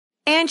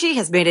Angie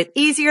has made it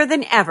easier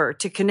than ever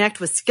to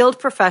connect with skilled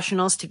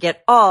professionals to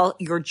get all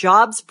your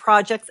jobs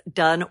projects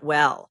done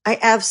well. I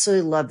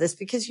absolutely love this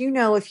because,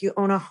 if you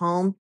own a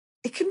home,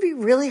 it can be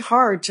really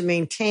hard to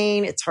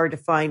maintain. It's hard to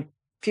find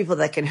people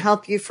that can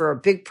help you for a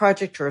big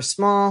project or a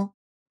small.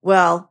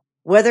 Well,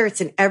 whether it's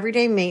in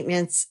everyday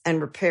maintenance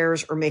and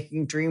repairs or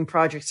making dream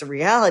projects a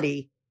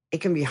reality, it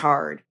can be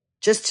hard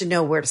just to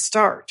know where to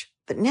start.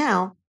 But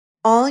now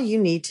all you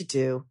need to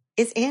do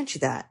is Angie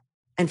that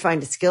and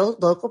find a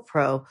skilled local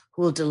pro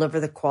who will deliver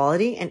the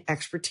quality and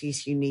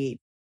expertise you need.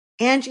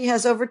 Angie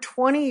has over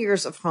 20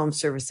 years of home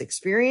service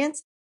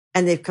experience,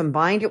 and they've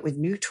combined it with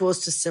new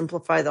tools to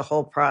simplify the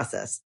whole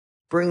process.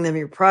 Bring them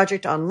your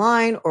project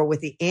online or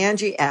with the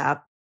Angie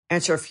app,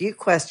 answer a few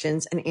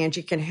questions, and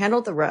Angie can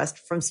handle the rest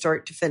from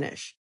start to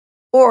finish.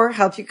 Or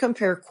help you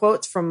compare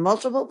quotes from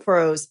multiple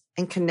pros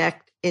and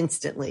connect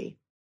instantly,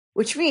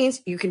 which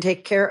means you can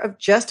take care of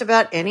just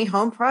about any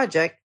home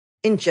project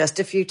in just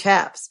a few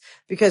taps.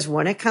 Because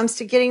when it comes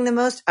to getting the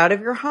most out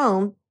of your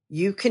home,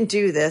 you can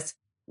do this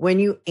when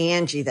you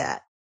Angie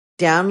that.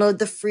 Download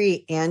the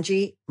free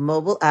Angie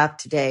mobile app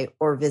today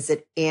or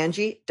visit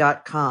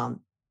Angie.com.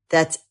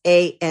 That's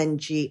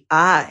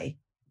ANGI.com.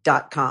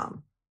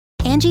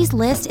 Angie's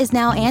List is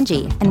now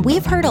Angie, and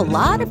we've heard a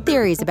lot of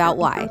theories about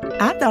why.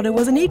 I thought it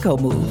was an eco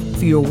move.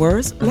 Fewer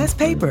words, less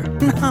paper.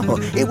 No,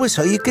 it was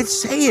so you could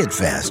say it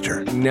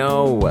faster.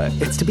 No,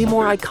 it's to be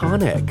more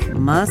iconic.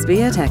 Must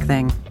be a tech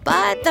thing.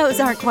 But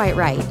those aren't quite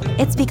right.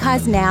 It's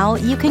because now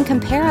you can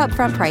compare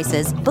upfront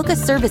prices, book a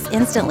service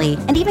instantly,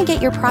 and even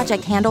get your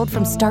project handled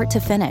from start to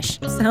finish.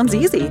 Sounds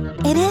easy.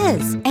 It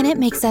is, and it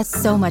makes us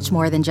so much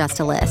more than just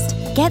a list.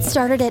 Get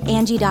started at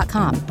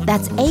Angie.com.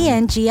 That's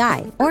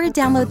ANGI, or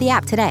download the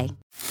app today.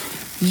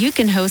 You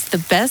can host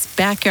the best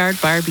backyard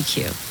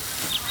barbecue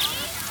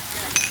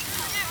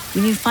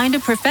when you find a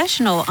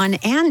professional on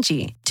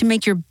Angie to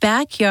make your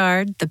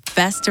backyard the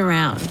best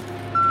around.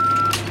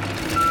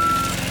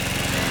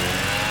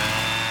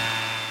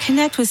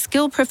 Connect with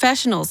skilled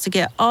professionals to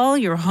get all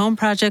your home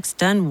projects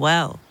done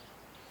well.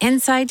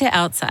 Inside to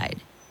outside,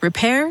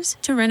 repairs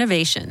to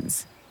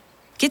renovations.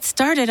 Get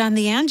started on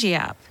the Angie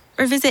app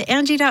or visit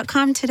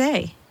Angie.com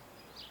today.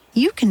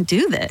 You can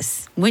do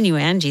this when you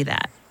Angie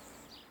that.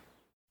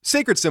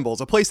 Sacred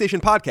Symbols, a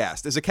PlayStation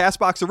podcast, is a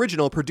CastBox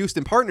original produced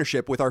in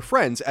partnership with our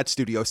friends at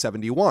Studio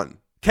 71.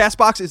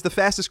 CastBox is the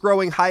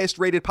fastest-growing,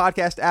 highest-rated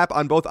podcast app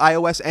on both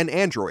iOS and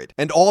Android,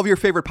 and all of your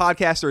favorite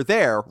podcasts are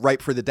there,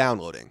 ripe for the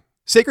downloading.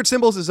 Sacred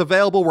Symbols is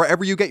available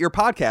wherever you get your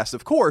podcasts,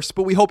 of course,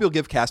 but we hope you'll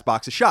give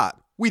CastBox a shot.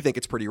 We think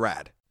it's pretty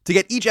rad. To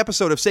get each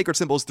episode of Sacred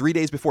Symbols 3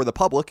 days before the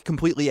public,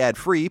 completely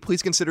ad-free,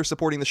 please consider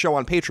supporting the show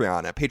on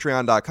Patreon at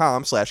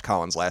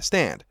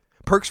patreon.com/CollinsLastStand.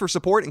 Perks for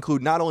support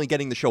include not only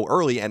getting the show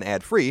early and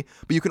ad-free,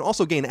 but you can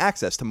also gain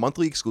access to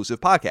monthly exclusive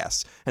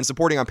podcasts. And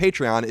supporting on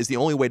Patreon is the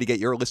only way to get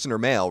your listener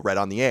mail read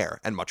on the air,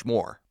 and much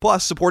more.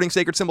 Plus, supporting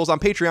Sacred Symbols on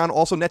Patreon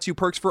also nets you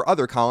perks for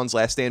other Collins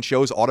Last Stand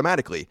shows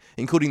automatically,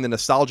 including the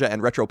nostalgia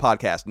and retro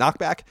podcast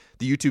Knockback,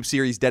 the YouTube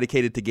series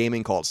dedicated to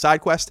gaming called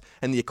SideQuest,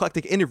 and the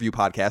eclectic interview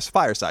podcast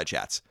Fireside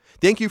Chats.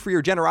 Thank you for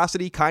your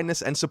generosity,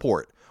 kindness, and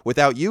support.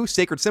 Without you,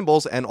 Sacred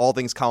Symbols and all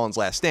things Collins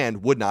Last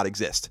Stand would not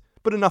exist.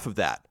 But enough of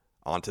that.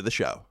 On to the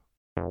show.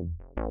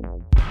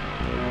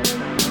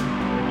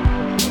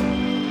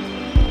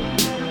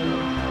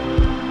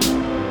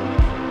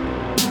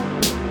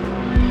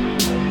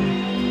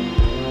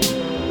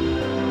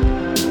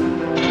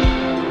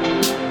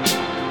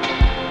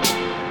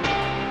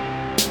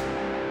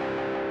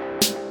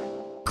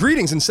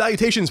 Greetings and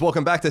salutations.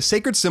 Welcome back to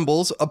Sacred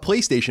Symbols, a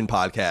PlayStation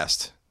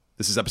podcast.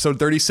 This is episode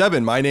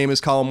 37. My name is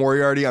Colin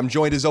Moriarty. I'm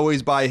joined as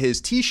always by his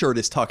t-shirt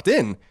is tucked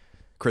in,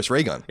 Chris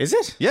Raygun. Is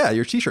it? Yeah,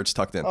 your t-shirt's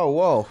tucked in. Oh,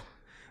 whoa.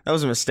 That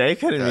was a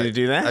mistake. I didn't mean to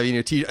do that. I mean,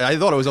 I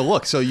thought it was a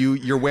look. So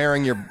you're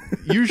wearing your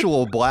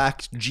usual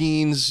black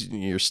jeans,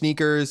 your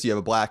sneakers. You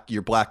have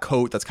your black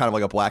coat. That's kind of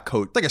like a black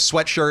coat, like a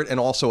sweatshirt and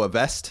also a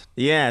vest.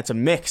 Yeah, it's a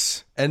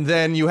mix. And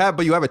then you have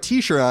a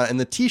t-shirt on, and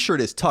the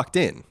t-shirt is tucked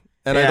in.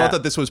 And I thought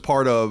that this was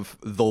part of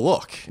the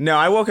look. No,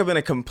 I woke up in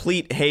a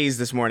complete haze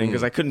this morning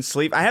because I couldn't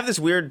sleep. I have this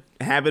weird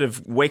habit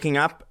of waking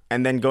up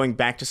and then going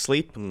back to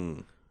sleep.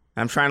 I'm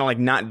trying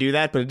to not do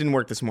that, but it didn't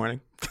work this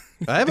morning.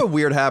 I have a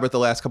weird habit the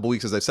last couple of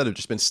weeks, as I said, I've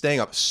just been staying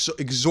up so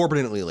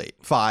exorbitantly late,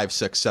 5,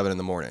 6, 7 in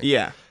the morning.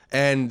 Yeah.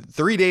 And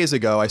 3 days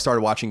ago, I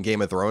started watching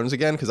Game of Thrones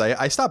again, because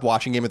I stopped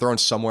watching Game of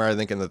Thrones somewhere, I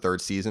think, in the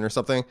 3rd season or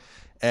something.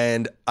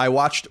 And I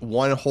watched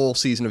one whole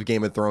season of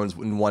Game of Thrones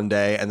in one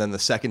day, and then the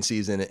 2nd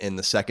season in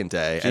the 2nd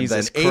day,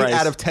 Jesus and then 8 Christ.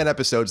 out of 10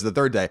 episodes the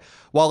 3rd day,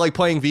 while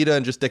playing Vita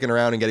and just dicking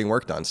around and getting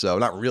work done. So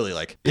not really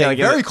paying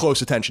very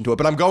close attention to it,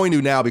 but I'm going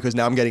to now because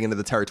now I'm getting into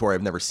the territory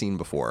I've never seen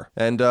before.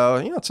 And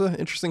it's an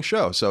interesting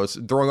show. So it's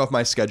throwing off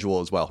my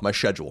schedule as well, my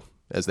schedule,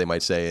 as they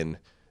might say in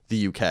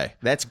the UK.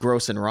 That's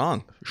gross and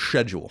wrong.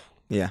 Schedule.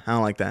 Yeah, I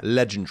don't like that.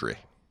 Legendary.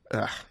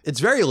 Ugh. It's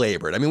very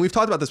labored. I mean, we've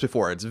talked about this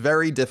before. It's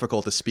very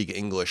difficult to speak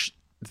English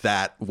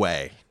that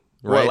way.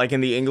 Right? What, like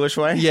in the English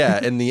way?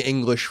 Yeah, in the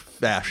English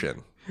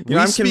fashion.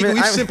 We've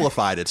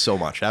simplified it so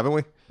much, haven't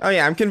we? Oh,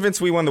 yeah, I'm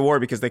convinced we won the war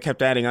because they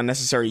kept adding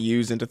unnecessary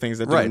U's into things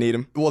that didn't need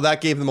them. Well, that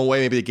gave them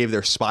away. Maybe they gave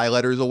their spy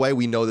letters away.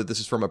 We know that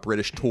this is from a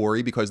British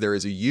Tory because there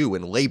is a U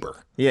in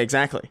Labour. Yeah,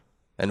 exactly.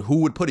 And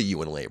who would put a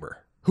U in Labour?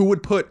 Who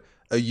would put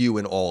a U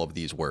in all of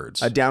these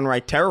words? A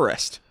downright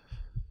terrorist.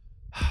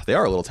 They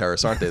are a little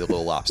terrorists, aren't they, the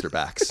little lobster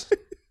backs?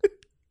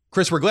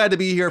 Chris, we're glad to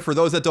be here. For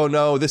those that don't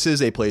know, this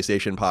is a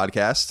PlayStation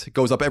podcast. It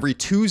goes up every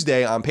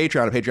Tuesday on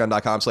Patreon at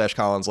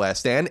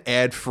patreon.com/ColinsLastStand.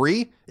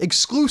 Ad-free,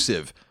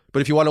 exclusive.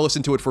 But if you want to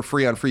listen to it for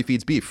free on Free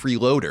Feeds, be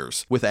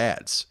freeloaders with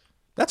ads.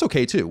 That's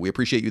okay, too. We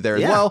appreciate you there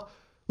as well.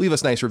 Leave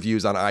us nice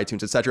reviews on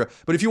iTunes, etc.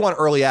 But if you want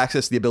early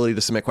access, the ability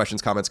to submit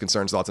questions, comments,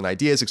 concerns, thoughts, and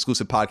ideas,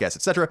 exclusive podcasts,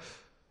 etc.,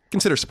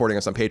 consider supporting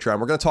us on Patreon.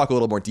 We're going to talk a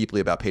little more deeply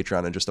about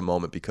Patreon in just a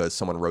moment because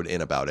someone wrote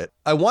in about it.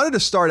 I wanted to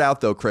start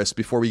out, though, Chris,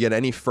 before we get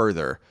any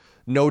further,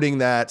 noting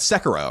that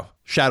Sekiro,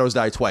 Shadows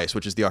Die Twice,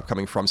 which is the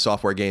upcoming From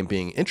Software game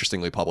being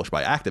interestingly published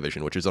by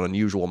Activision, which is an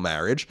unusual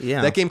marriage.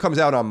 Yeah. That game comes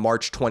out on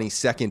March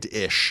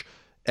 22nd-ish.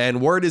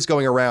 And word is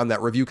going around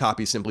that review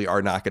copies simply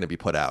are not going to be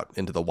put out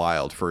into the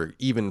wild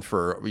even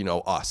for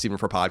us, even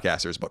for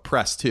podcasters, but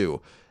press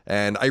too.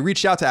 And I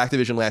reached out to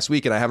Activision last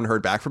week and I haven't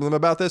heard back from them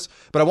about this,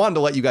 but I wanted to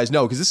let you guys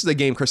know because this is a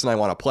game Chris and I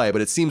want to play, but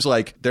it seems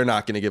like they're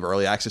not going to give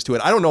early access to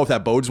it. I don't know if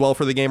that bodes well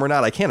for the game or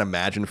not. I can't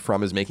imagine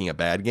From is making a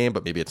bad game,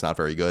 but maybe it's not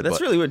very good. That's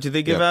really weird. Do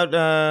they give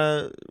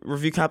out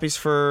review copies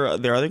for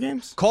their other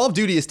games? Call of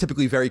Duty is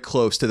typically very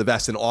close to the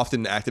vest, and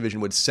often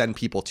Activision would send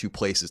people to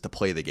places to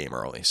play the game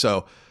early.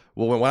 So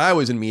when I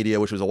was in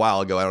media, which was a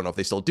while ago, I don't know if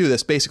they still do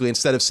this, basically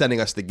instead of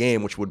sending us the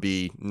game, which would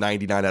be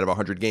 99 out of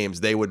 100 games,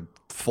 they would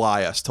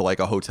fly us to like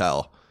a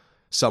hotel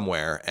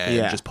somewhere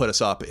and just put us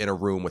up in a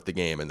room with the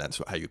game, and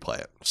that's how you play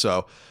it.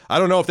 So I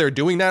don't know if they're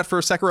doing that for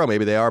Sekiro.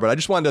 Maybe they are, but I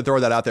just wanted to throw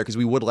that out there because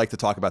we would like to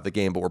talk about the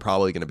game, but we're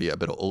probably going to be a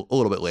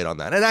little bit late on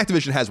that. And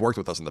Activision has worked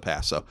with us in the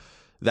past, so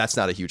that's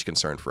not a huge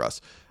concern for us.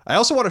 I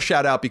also want to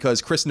shout out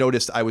because Chris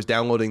noticed I was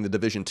downloading The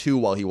Division 2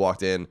 while he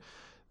walked in,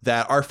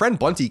 that our friend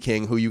Bunty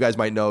King, who you guys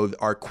might know,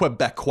 our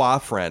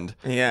Quebecois friend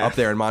up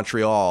there in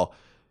Montreal,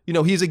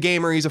 he's a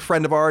gamer, he's a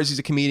friend of ours, he's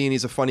a comedian,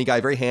 he's a funny guy,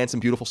 very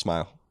handsome, beautiful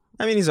smile.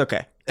 I mean, he's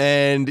okay.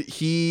 And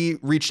he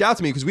reached out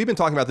to me because we've been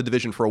talking about The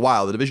Division for a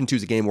while. The Division 2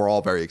 is a game we're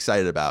all very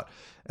excited about.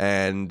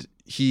 And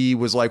he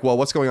was like, well,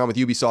 what's going on with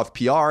Ubisoft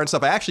PR and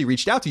stuff? I actually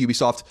reached out to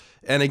Ubisoft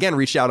and again,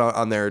 reached out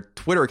on their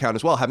Twitter account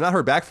as well. Have not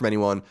heard back from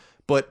anyone.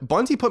 But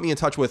Bunty put me in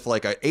touch with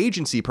like an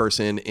agency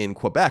person in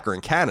Quebec or in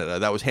Canada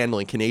that was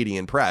handling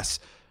Canadian press.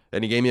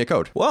 And he gave me a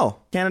code.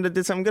 Whoa, Canada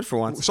did something good for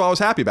once. So I was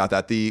happy about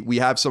that. We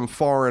have some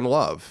foreign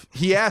love.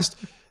 He asked,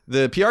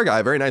 the PR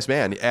guy, a very nice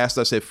man, asked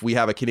us if we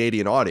have a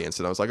Canadian audience.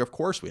 And I was like, of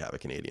course we have a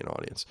Canadian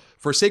audience.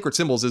 For Sacred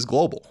Symbols is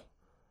global.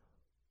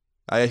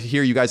 I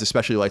hear you guys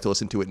especially like to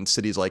listen to it in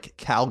cities like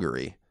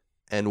Calgary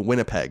and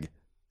Winnipeg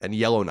and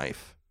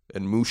Yellowknife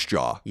and Moose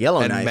Jaw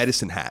and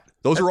Medicine Hat.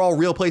 Those are all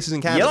real places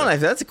in Canada.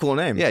 Yellowknife, that's a cool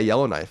name. Yeah,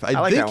 Yellowknife. I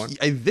like that one.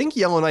 I think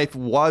Yellowknife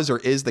was or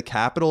is the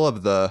capital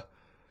of the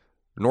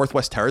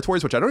Northwest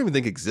Territories, which I don't even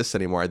think exists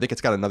anymore. I think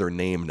it's got another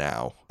name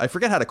now. I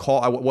forget how to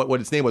call what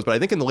its name was, but I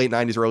think in the late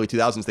 90s, early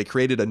 2000s, they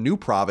created a new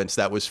province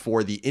that was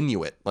for the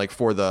Inuit, like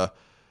for the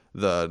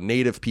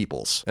native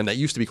peoples. And that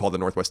used to be called the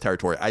Northwest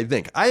Territory, I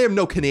think. I am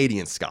no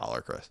Canadian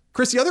scholar, Chris.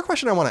 Chris, the other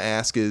question I want to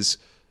ask is,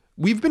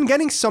 we've been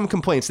getting some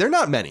complaints. They're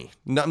not many.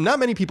 Not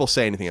many people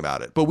say anything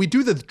about it, but we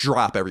do the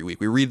drop every week.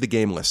 We read the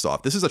game list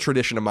off. This is a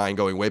tradition of mine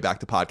going way back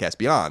to Podcast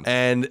Beyond.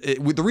 And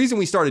the reason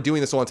we started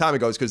doing this a long time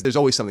ago is because there's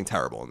always something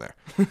terrible in there.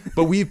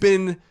 But we've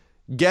been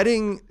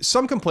getting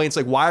some complaints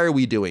like, why are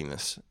we doing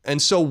this?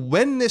 And so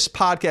when this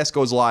podcast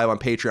goes live on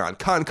Patreon,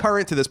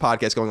 concurrent to this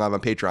podcast going live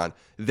on Patreon,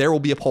 there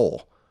will be a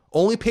poll.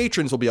 Only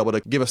patrons will be able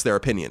to give us their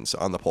opinions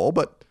on the poll,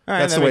 but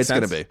that's the way it's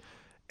going to be.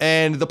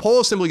 And the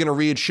poll is simply going to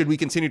read, should we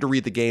continue to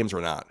read the games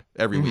or not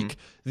every week?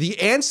 The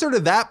answer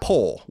to that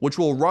poll, which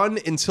will run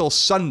until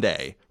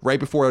Sunday, right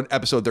before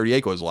episode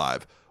 38 goes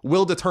live,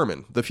 will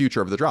determine the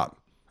future of the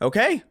drop.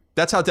 Okay.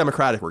 That's how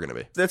democratic we're going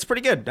to be. That's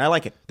pretty good. I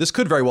like it. This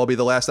could very well be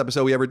the last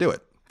episode we ever do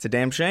it. It's a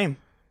damn shame.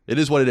 It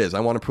is what it is.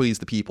 I want to please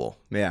the people.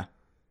 Yeah.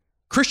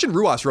 Christian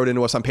Ruas wrote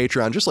into us on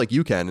Patreon, just like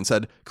you can, and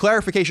said,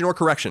 clarification or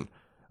correction.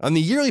 On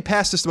the yearly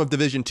pass system of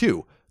Division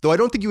 2, though I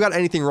don't think you got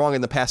anything wrong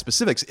in the past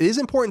specifics, it is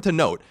important to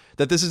note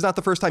that this is not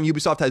the first time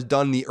Ubisoft has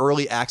done the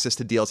early access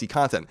to DLC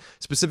content,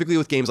 specifically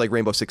with games like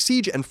Rainbow Six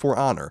Siege and For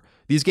Honor.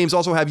 These games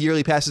also have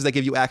yearly passes that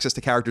give you access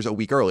to characters a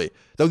week early,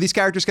 though these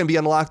characters can be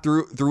unlocked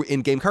through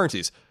in-game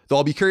currencies. Though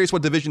I'll be curious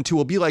what Division 2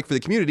 will be like for the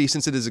community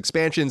since it is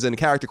expansions and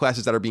character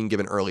classes that are being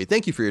given early.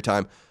 Thank you for your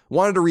time.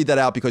 Wanted to read that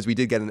out because we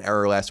did get an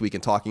error last week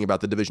in talking about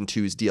the Division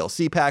 2's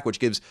DLC pack, which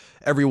gives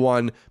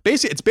everyone,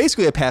 it's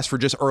basically a pass for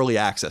just early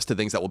access to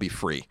things that will be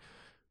free.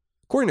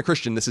 According to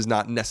Christian, this is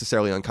not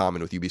necessarily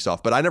uncommon with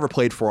Ubisoft, but I never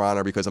played For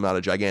Honor because I'm not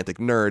a gigantic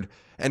nerd.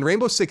 And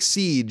Rainbow Six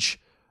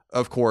Siege,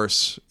 of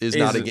course, is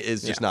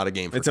just not a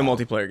game for It's Colin.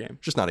 a multiplayer game.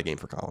 Just not a game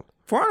for Colin.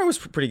 For Honor was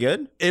pretty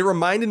good. It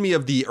reminded me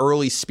of the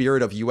early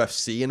spirit of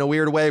UFC in a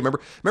weird way. Remember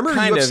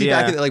kind UFC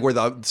back in like where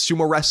the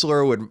sumo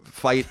wrestler would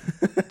fight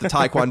the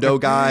Taekwondo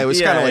guy? It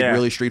was kind of like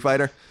really Street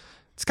Fighter.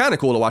 It's kind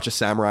of cool to watch a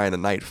samurai and a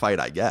knight fight,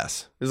 I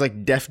guess. It was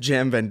like Def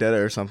Jam Vendetta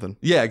or something.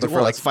 Yeah, but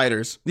for like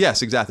fighters.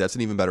 Yes, exactly. That's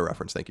an even better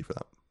reference. Thank you for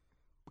that.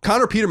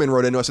 Connor Peterman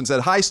wrote into us and said,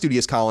 "Hi,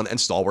 Studious Colin and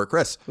Stalwart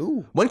Chris.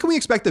 Ooh. When can we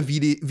expect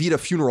the Vita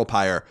funeral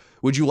pyre?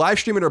 Would you live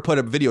stream it or put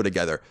a video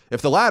together?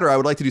 If the latter, I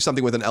would like to do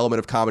something with an element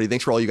of comedy.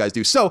 Thanks for all you guys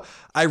do." So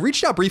I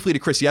reached out briefly to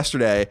Chris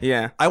yesterday.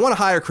 Yeah. I want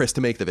to hire Chris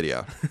to make the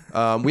video.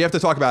 We have to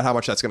talk about how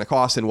much that's going to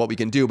cost and what we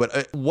can do.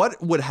 But what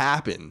would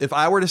happen if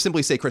I were to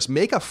simply say, Chris,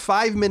 make a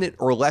 5-minute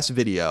or less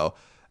video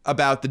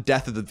about the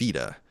death of the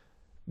Vita?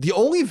 The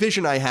only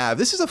vision I have,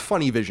 this is a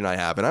funny vision I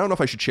have, and I don't know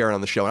if I should share it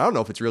on the show, and I don't know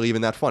if it's really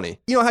even that funny.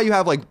 You know how you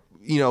have like,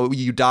 you know,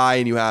 you die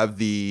and you have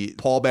the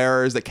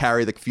pallbearers that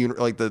carry the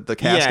funeral, like the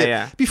casket.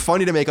 Yeah. It'd be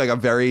funny to make like a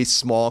very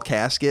small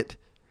casket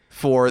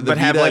for the But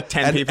have like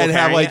 10 people and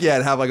have carrying like it?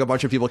 and have like a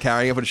bunch of people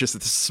carrying it, but it's just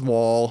a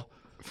small,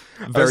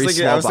 very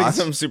small I was thinking box.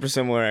 something super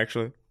similar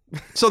actually.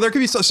 So there could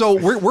be so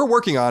we're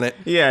working on it.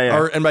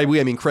 Yeah. And by we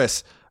I mean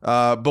Chris.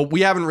 But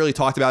we haven't really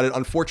talked about it.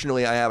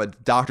 Unfortunately, I have a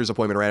doctor's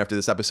appointment right after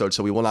this episode,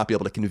 so we will not be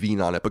able to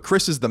convene on it. But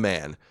Chris is the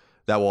man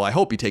that will, I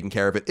hope, be taking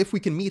care of it if we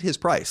can meet his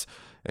price.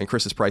 And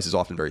Chris's price is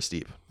often very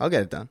steep. I'll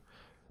get it done.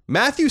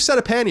 Matthew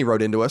Setapani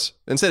wrote into us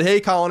and said, "Hey,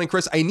 Colin and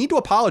Chris, I need to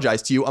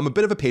apologize to you. I'm a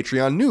bit of a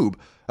Patreon noob.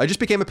 I just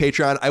became a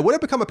Patreon. I would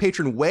have become a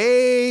patron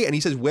way," and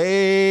he says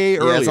way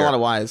earlier. Yeah, that's a lot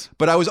of whys.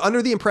 "But I was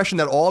under the impression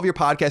that all of your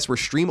podcasts were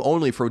stream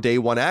only for day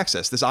one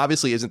access. This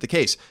obviously isn't the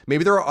case.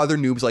 Maybe there are other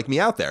noobs like me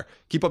out there.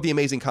 Keep up the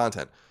amazing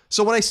content."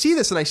 So when I see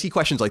this and I see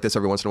questions like this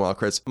every once in a while,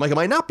 Chris, I'm like, am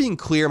I not being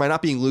clear? Am I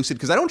not being lucid?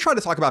 Because I don't try to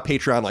talk about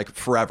Patreon like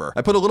forever.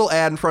 I put a little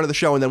ad in front of the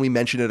show and then we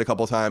mention it a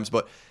couple of times,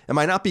 but am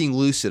I not being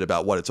lucid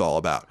about what it's all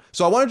about?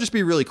 So I want to just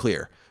be really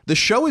clear. The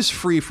show is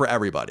free for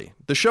everybody.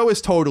 The show is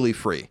totally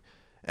free.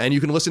 And you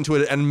can listen to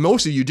it, and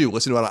most of you do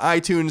listen to it on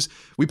iTunes.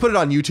 We put it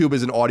on YouTube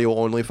as an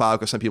audio-only file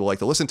because some people like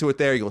to listen to it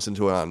there. You can listen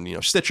to it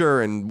on,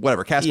 Stitcher and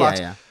whatever, CastBox.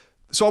 Yeah.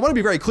 So I want to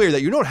be very clear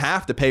that you don't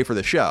have to pay for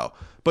the show.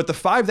 But the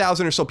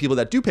 5,000 or so people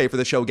that do pay for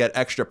the show get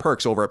extra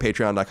perks over at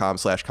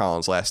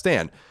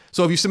patreon.com/ColinsLastStand.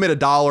 So if you submit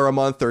 $1 a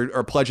month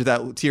or pledge at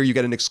that tier, you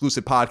get an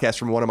exclusive podcast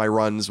from one of my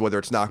runs, whether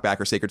it's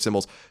Knockback or Sacred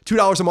Symbols.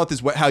 $2 a month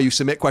is how you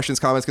submit questions,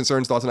 comments,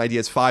 concerns, thoughts, and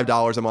ideas.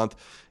 $5 a month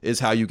is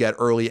how you get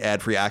early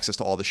ad-free access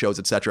to all the shows,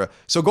 etc.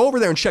 So go over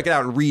there and check it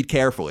out and read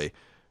carefully.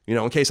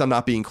 In case I'm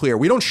not being clear,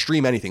 we don't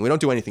stream anything. We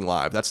don't do anything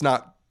live. That's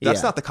not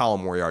the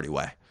Colin Moriarty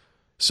way.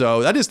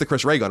 So that is the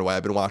Chris Ray Gun way.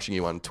 I've been watching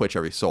you on Twitch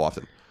every so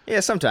often. Yeah,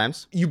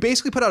 sometimes. You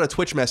basically put out a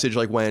Twitch message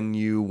like when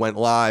you went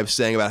live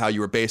saying about how you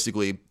were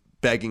basically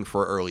begging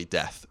for early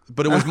death.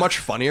 But it was much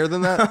funnier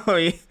than that. Oh,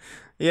 yeah.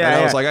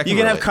 And I was like, you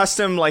can have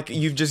custom, like,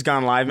 you've just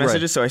gone live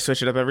messages, so I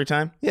switch it up every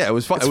time. Yeah, it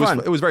was fun.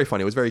 It was very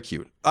funny. It was very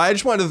cute. I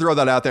just wanted to throw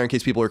that out there in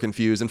case people are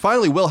confused. And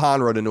finally, Will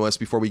Hahn wrote into us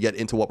before we get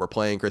into what we're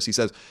playing, Chris. He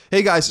says,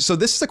 "Hey, guys, so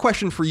this is a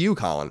question for you,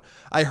 Colin.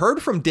 I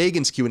heard from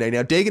Dagan's Q&A.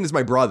 Now, Dagan is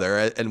my brother,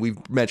 and we've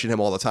mentioned him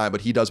all the time,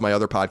 but he does my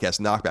other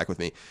podcast, Knockback, with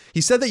me. He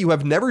said that you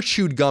have never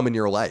chewed gum in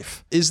your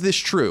life. Is this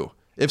true?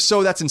 If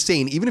so, that's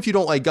insane. Even if you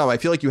don't like gum, I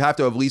feel like you have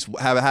to at least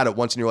have had it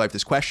once in your life.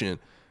 This question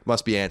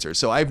must be answered.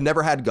 So I've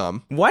never had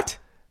gum. What?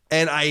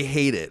 And I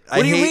hate it.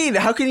 What do you mean?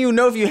 How can you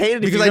know if you hate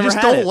it? Because I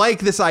just don't like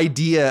this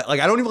idea. Like,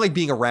 I don't even like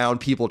being around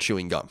people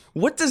chewing gum.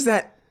 What does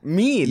that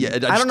mean? Yeah, I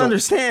don't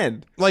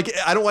understand. Like,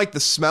 I don't like the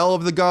smell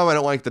of the gum. I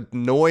don't like the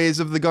noise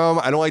of the gum.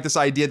 I don't like this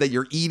idea that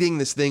you're eating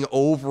this thing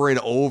over and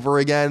over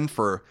again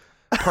for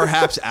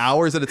perhaps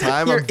hours at a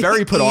time. I'm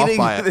very put off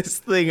by it. This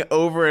thing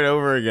over and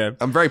over again.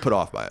 I'm very put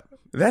off by it.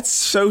 That's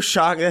so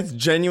shocking. That's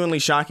genuinely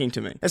shocking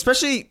to me.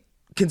 Especially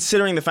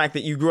considering the fact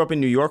that you grew up in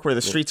New York where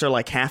the streets are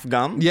like half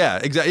gum. Yeah,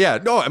 exactly. Yeah.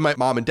 No, and my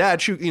mom and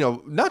dad shoot,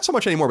 not so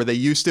much anymore, but they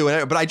used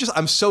to. But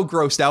I'm so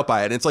grossed out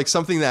by it. And it's like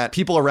something that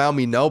people around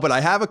me know, but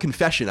I have a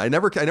confession. I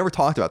never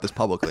talked about this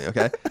publicly,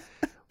 okay?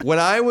 When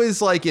I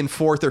was like in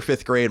 4th or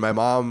 5th grade, my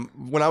mom,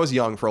 when I was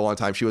young for a long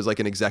time, she was like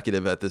an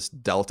executive at this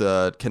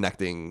Delta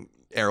connecting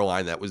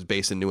airline that was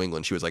based in New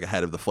England. She was like a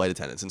head of the flight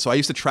attendants. And so I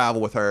used to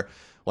travel with her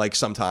like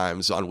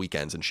sometimes on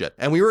weekends and shit.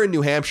 And we were in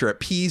New Hampshire at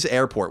Pease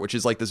Airport, which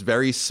is like this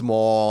very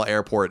small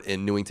airport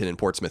in Newington and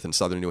Portsmouth in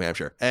southern New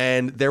Hampshire.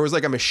 And there was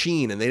like a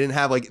machine, and they didn't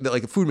have like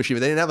a food machine,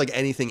 but they didn't have like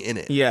anything in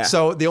it. Yeah.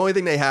 So the only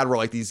thing they had were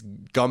like these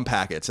gum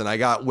packets, and I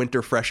got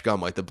Winter Fresh gum,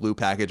 like the blue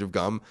package of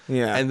gum.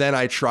 Yeah. And then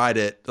I tried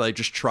it,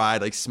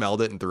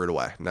 smelled it and threw it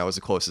away. And that was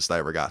the closest I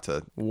ever got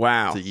to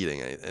eating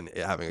it and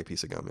having a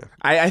piece of gum. Yeah.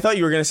 I thought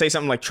you were gonna say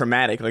something like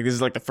traumatic, like this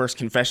is like the first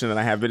confession that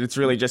I have, but it's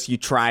really just you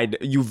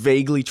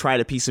vaguely tried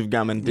a piece of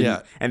gum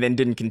and then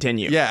didn't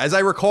continue. Yeah, as I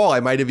recall, I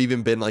might have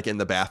even been like in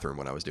the bathroom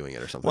when I was doing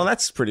it or something. Well,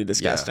 that's pretty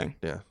disgusting.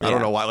 Yeah. I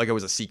don't know why. Like it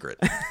was a secret.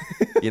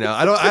 I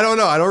don't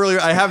know.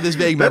 I have this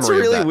vague memory. That's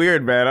really of that.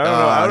 weird, man.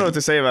 I don't know what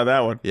to say about that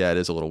one. Yeah, it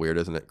is a little weird,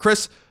 isn't it?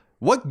 Chris,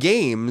 what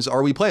games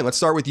are we playing? Let's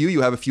start with you.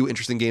 You have a few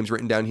interesting games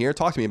written down here.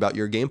 Talk to me about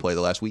your gameplay the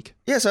last week.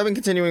 Yeah, so I've been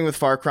continuing with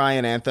Far Cry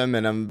and Anthem,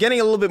 and I'm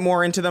getting a little bit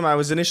more into them. I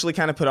was initially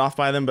kind of put off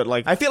by them, but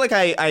like I feel like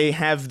I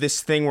have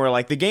this thing where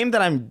like the game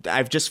that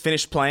I've just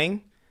finished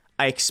playing,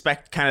 I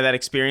expect kind of that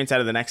experience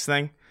out of the next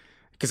thing,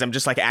 because I'm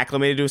just like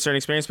acclimated to a certain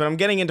experience. But I'm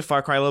getting into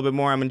Far Cry a little bit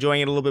more. I'm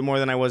enjoying it a little bit more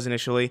than I was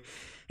initially.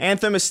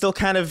 Anthem is still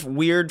kind of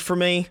weird for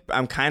me.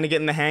 I'm kind of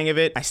getting the hang of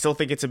it. I still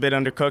think it's a bit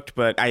undercooked,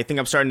 but I think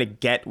I'm starting to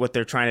get what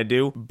they're trying to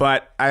do.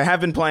 But I have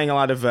been playing a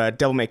lot of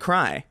Devil May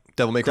Cry.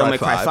 Devil May Cry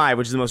 5,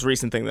 which is the most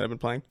recent thing that I've been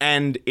playing.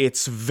 And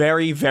it's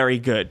very, very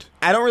good.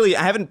 I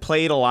haven't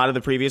played a lot of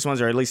the previous ones,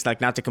 or at least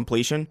like not to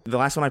completion. The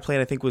last one I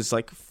played, I think, was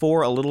like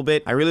 4 a little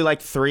bit. I really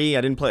liked 3.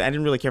 I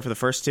didn't really care for the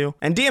first 2.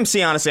 And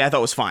DMC, honestly, I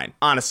thought was fine.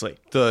 Honestly.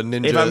 The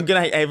ninja. If I'm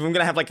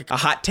gonna have like a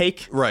hot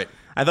take. Right.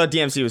 I thought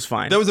DMC was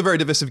fine. That was a very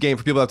divisive game.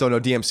 For people that don't know,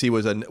 DMC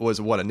was a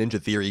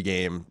Ninja Theory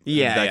game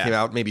that came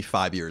out maybe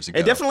 5 years ago.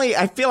 It definitely,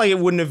 I feel like it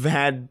wouldn't have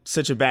had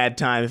such a bad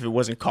time if it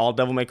wasn't called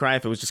Devil May Cry,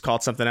 if it was just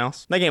called something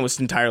else. That game was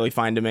entirely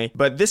fine to me.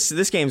 But this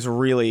game's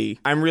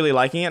I'm really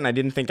liking it, and I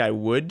didn't think I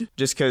would,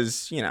 just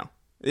because,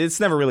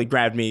 it's never really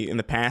grabbed me in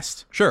the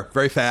past. Sure.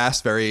 Very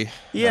fast, very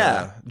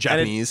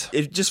Japanese.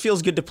 It just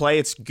feels good to play.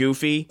 It's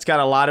goofy. It's got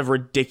a lot of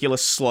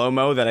ridiculous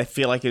slow-mo that I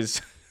feel like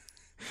is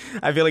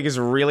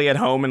really at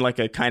home in like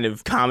a kind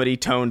of comedy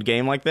toned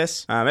game like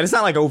this. And it's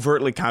not like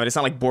overtly comedy. It's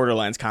not like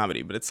Borderlands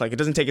comedy, but it's like it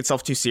doesn't take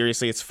itself too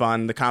seriously. It's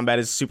fun. The combat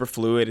is super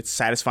fluid. It's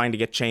satisfying to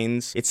get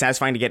chains. It's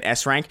satisfying to get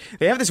S rank.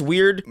 They have this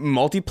weird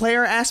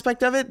multiplayer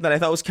aspect of it that I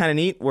thought was kind of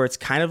neat, where it's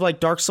kind of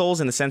like Dark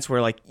Souls in the sense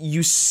where like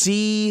you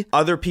see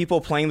other people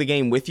playing the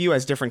game with you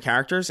as different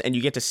characters, and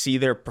you get to see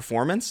their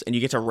performance, and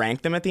you get to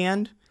rank them at the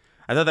end.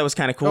 I thought that was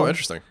kind of cool. Oh,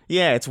 interesting.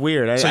 Yeah, it's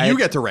weird. So you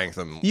get to rank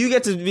them. You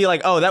get to be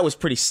like, oh, that was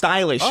pretty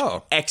stylish.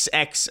 Oh.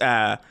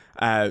 XX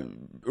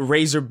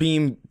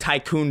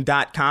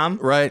razorbeamtycoon.com.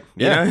 Right.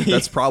 Yeah,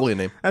 that's probably a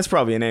name. That's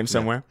probably a name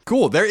somewhere. Yeah.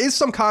 Cool. There is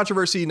some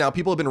controversy now.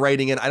 People have been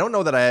writing it. I don't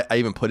know that I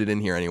even put it in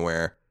here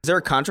anywhere. Is there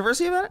a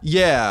controversy about it?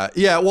 Yeah.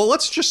 Well,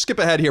 let's just skip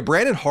ahead here.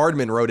 Brandon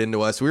Hardman wrote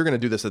into us. We were going to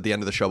do this at the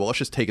end of the show, but let's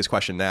just take his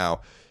question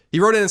now. He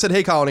wrote in and said,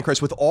 "Hey, Colin and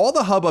Chris, with all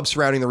the hubbub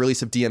surrounding the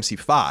release of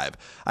DMC5,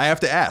 I have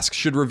to ask,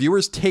 should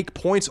reviewers take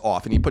points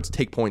off," and he puts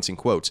take points in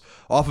quotes,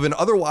 "off of an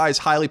otherwise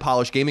highly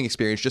polished gaming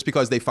experience just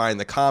because they find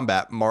the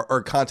content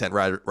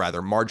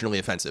marginally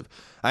offensive?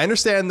 I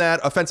understand that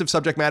offensive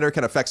subject matter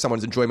can affect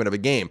someone's enjoyment of a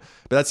game,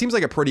 but that seems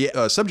like a pretty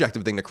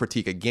subjective thing to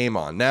critique a game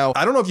on. Now,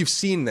 I don't know if you've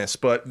seen this,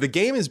 but the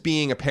game is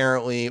being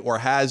apparently, or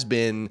has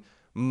been,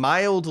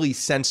 mildly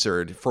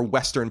censored for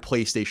Western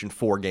PlayStation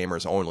 4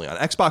 gamers only. On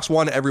Xbox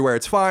One, everywhere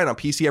it's fine. On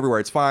PC,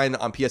 everywhere it's fine.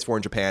 On PS4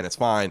 in Japan, it's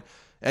fine.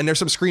 And there's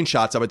some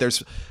screenshots of it.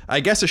 There's,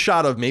 I guess, a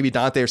shot of maybe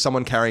Dante or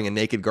someone carrying a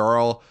naked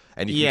girl,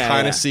 and you can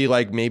kind of see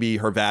like maybe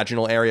her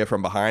vaginal area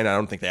from behind. I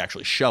don't think they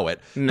actually show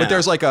it, but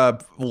there's like a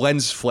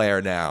lens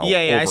flare now.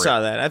 Yeah, I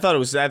saw that. I thought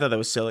that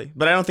was silly,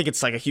 but I don't think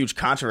it's like a huge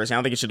controversy. I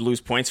don't think it should lose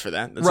points for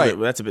that.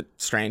 That's a bit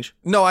strange.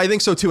 No, I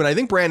think so too, and I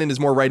think Brandon is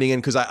more writing in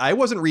because I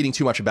wasn't reading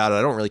too much about it.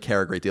 I don't really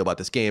care a great deal about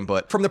this game,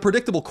 but from the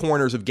predictable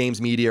corners of games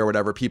media or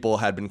whatever, people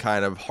had been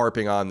kind of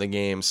harping on the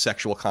game's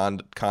sexual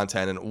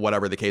content and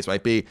whatever the case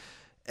might be,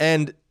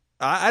 and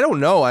I don't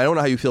know. I don't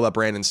know how you feel about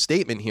Brandon's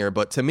statement here,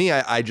 but to me,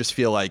 I just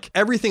feel like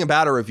everything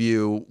about a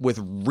review, with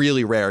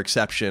really rare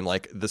exception,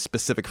 like the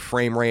specific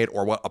frame rate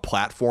or what a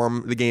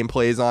platform the game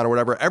plays on or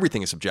whatever,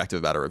 everything is subjective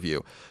about a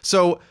review.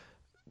 So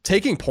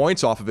taking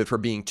points off of it for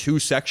being too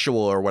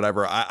sexual or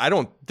whatever, I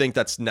don't think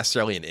that's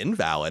necessarily an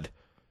invalid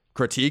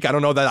critique. I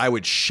don't know that I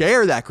would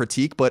share that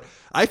critique, but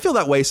I feel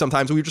that way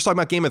sometimes. We were just talking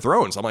about Game of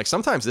Thrones. I'm like,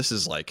 sometimes this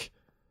is like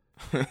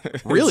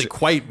really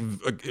quite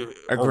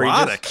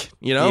erotic,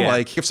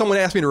 like if someone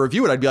asked me to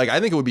review it, I'd be like, I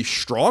think it would be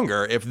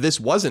stronger if this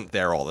wasn't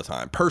there all the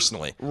time,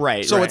 personally.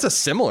 Right. So it's a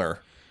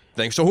similar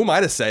thing. So who am I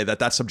to say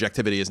that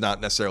subjectivity is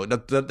not necessarily,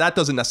 that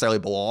doesn't necessarily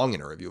belong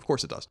in a review? Of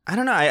course it does. I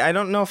don't know. I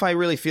don't know if I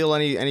really feel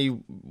any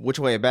which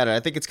way about it. I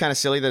think it's kind of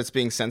silly that it's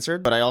being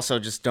censored, but I also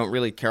just don't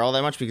really care all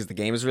that much because the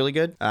game is really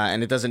good,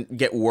 and it doesn't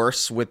get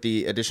worse with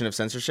the addition of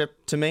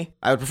censorship to me.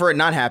 I would prefer it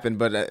not happen,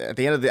 but at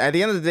the end of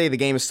the day, the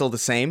game is still the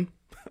same.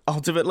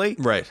 Ultimately,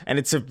 right, and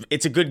it's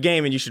a good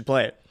game, and you should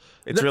play it.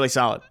 It's really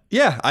solid.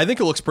 Yeah, I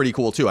think it looks pretty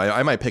cool too.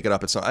 I might pick it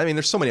up at some. I mean,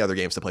 there's so many other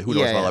games to play. Who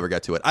knows if I'll ever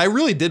get to it? I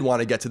really did want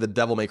to get to the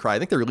Devil May Cry. I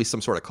think they released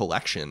some sort of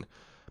collection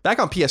back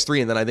on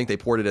PS3, and then I think they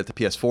ported it to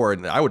PS4.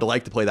 And I would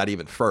like to play that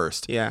even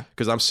first. Yeah,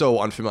 because I'm so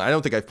unfamiliar. I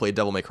don't think I've played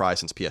Devil May Cry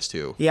since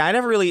PS2. Yeah, I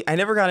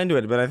never got into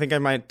it, but I think I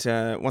might.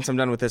 Once I'm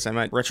done with this, I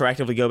might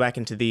retroactively go back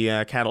into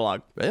the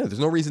catalog. Yeah, there's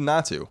no reason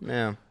not to.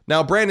 Yeah.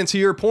 Now, Brandon, to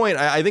your point,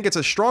 I think it's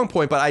a strong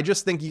point, but I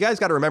just think you guys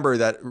got to remember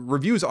that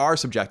reviews are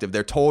subjective.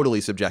 They're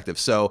totally subjective.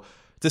 So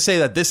to say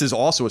that this is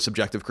also a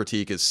subjective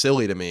critique is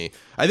silly to me.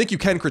 I think you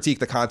can critique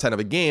the content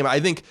of a game. I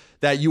think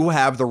that you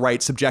have the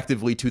right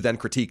subjectively to then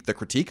critique the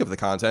critique of the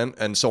content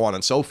and so on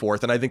and so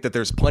forth. And I think that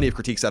there's plenty of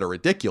critiques that are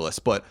ridiculous,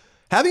 but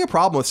having a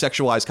problem with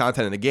sexualized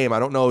content in a game, I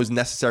don't know is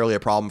necessarily a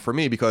problem for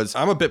me because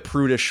I'm a bit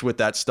prudish with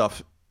that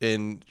stuff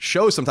in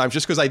shows sometimes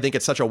just because I think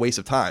it's such a waste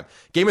of time.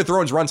 Game of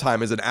Thrones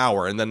runtime is an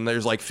hour and then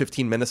there's like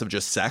 15 minutes of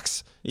just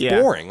sex. It's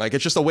boring. Like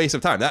it's just a waste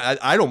of time.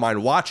 I don't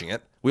mind watching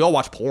it. We all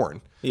watch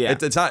porn. Yeah.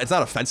 It's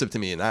not offensive to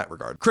me in that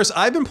regard. Chris,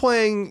 I've been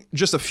playing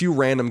just a few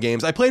random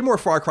games. I played more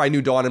Far Cry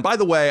New Dawn, and by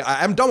the way,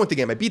 I'm done with the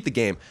game. I beat the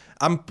game.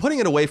 I'm putting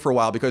it away for a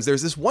while because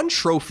there's this one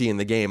trophy in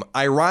the game,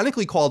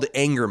 ironically called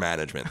anger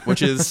management,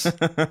 which is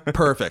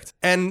perfect.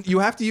 And you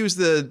have to use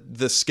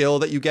the skill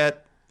that you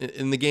get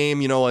in the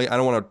game. You know, like, I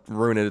don't want to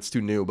ruin it. It's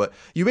too new, but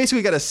you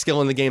basically get a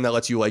skill in the game that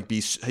lets you like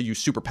use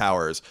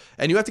superpowers,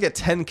 and you have to get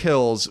 10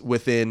 kills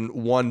within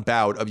one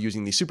bout of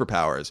using these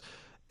superpowers.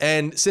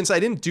 And since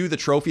I didn't do the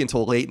trophy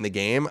until late in the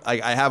game,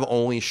 I have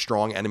only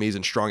strong enemies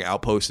and strong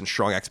outposts and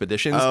strong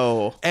expeditions.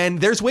 Oh.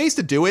 And there's ways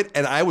to do it,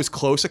 and I was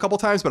close a couple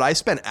times, but I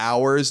spent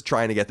hours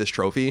trying to get this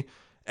trophy,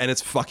 and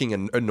it's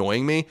fucking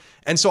annoying me.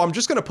 And so I'm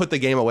just going to put the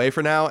game away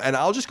for now, and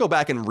I'll just go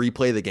back and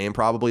replay the game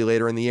probably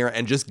later in the year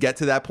and just get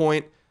to that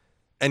point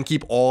and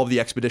keep all of the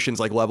expeditions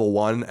like level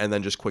 1 and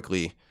then just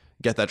quickly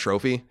get that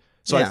trophy.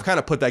 So I've kind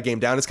of put that game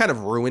down. It's kind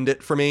of ruined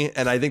it for me,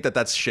 and I think that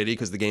that's shitty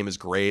because the game is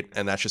great,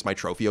 and that's just my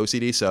trophy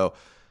OCD. So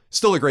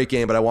still a great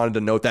game, but I wanted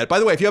to note that. By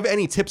the way, if you have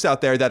any tips out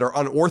there that are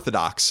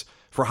unorthodox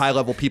for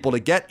high-level people to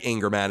get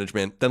anger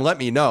management, then let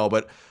me know.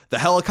 But the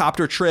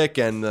helicopter trick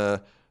and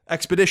the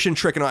expedition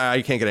trick, and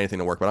I can't get anything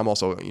to work, but I'm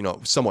also, you know,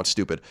 somewhat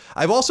stupid.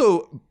 I've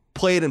also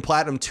played and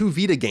platinum 2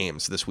 Vita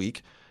games this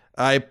week.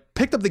 I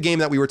picked up the game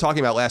that we were talking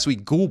about last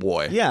week, Ghoul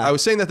Boy. Yeah. I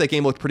was saying that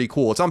game looked pretty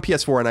cool. It's on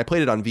PS4, and I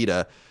played it on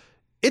Vita.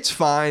 It's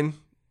fine.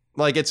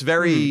 Like, it's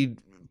very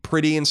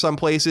pretty in some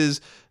places.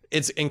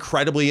 It's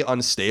incredibly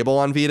unstable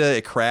on Vita.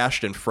 It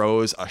crashed and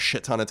froze a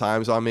shit ton of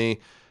times on me.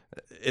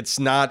 It's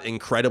not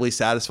incredibly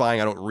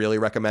satisfying. I don't really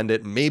recommend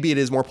it. Maybe it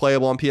is more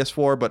playable on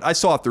PS4, but I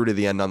saw it through to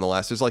the end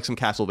nonetheless. There's like some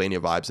Castlevania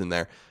vibes in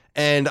there.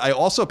 And I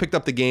also picked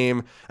up the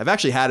game, I've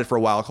actually had it for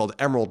a while, called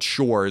Emerald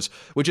Shores,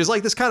 which is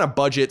like this kind of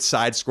budget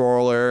side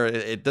scroller.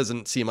 It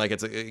doesn't seem like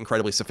it's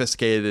incredibly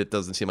sophisticated. It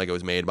doesn't seem like it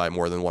was made by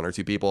more than 1 or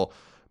 2 people.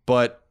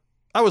 But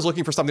I was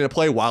looking for something to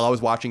play while I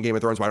was watching Game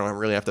of Thrones, where I don't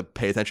really have to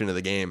pay attention to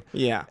the game.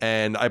 Yeah.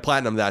 And I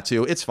platinumed that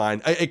too. It's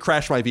fine. It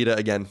crashed my Vita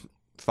again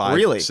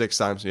 6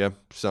 times. Yeah.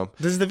 So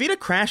does the Vita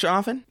crash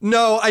often?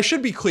 No, I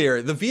should be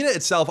clear. The Vita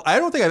itself, I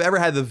don't think I've ever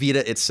had the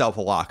Vita itself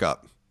lock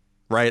up,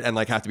 right? And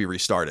like have to be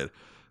restarted.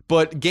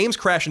 But games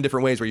crash in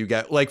different ways where you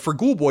get, like for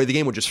Ghoul Boy, the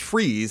game would just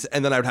freeze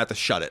and then I would have to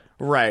shut it.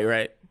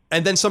 Right.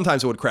 And then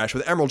sometimes it would crash.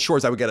 With Emerald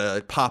Shores, I would get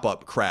a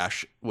pop-up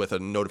crash with a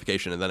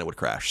notification and then it would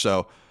crash.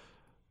 So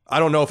I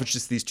don't know if it's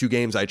just these 2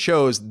 games I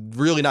chose.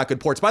 Really not good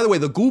ports. By the way,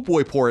 the Ghoul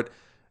Boy port,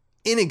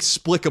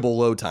 inexplicable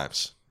load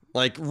times.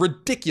 Like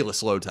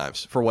ridiculous load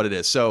times for what it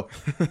is. So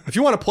if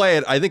you want to play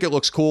it, I think it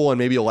looks cool and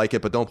maybe you'll like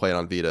it, but don't play it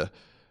on Vita.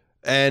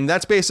 And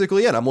that's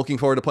basically it. I'm looking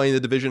forward to playing The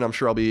Division. I'm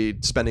sure I'll be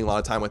spending a lot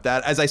of time with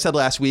that. As I said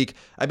last week,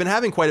 I've been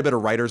having quite a bit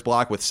of writer's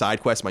block with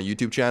SideQuest, my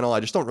YouTube channel. I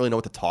just don't really know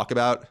what to talk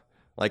about.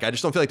 Like, I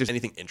just don't feel like there's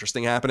anything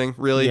interesting happening,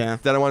 really,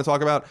 that I want to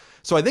talk about.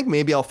 So I think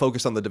maybe I'll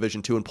focus on The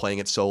Division 2 and playing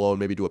it solo and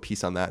maybe do a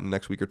piece on that in the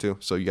next week or 2.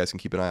 So you guys can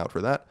keep an eye out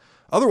for that.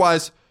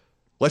 Otherwise,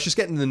 let's just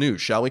get into the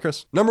news, shall we,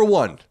 Chris? Number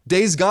 1,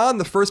 Days Gone,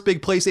 the first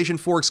big PlayStation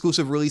 4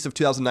 exclusive release of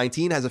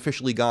 2019, has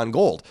officially gone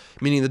gold,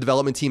 meaning the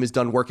development team is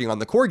done working on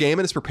the core game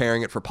and is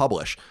preparing it for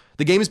publish.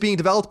 The game is being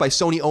developed by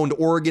Sony-owned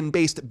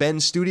Oregon-based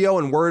Bend Studio,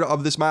 and word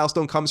of this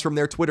milestone comes from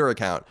their Twitter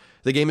account.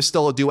 The game is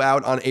still due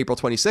out on April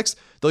 26th,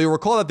 though you'll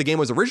recall that the game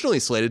was originally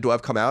slated to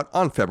have come out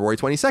on February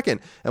 22nd,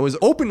 and was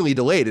openly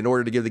delayed in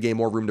order to give the game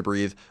more room to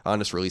breathe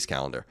on its release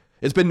calendar.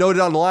 It's been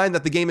noted online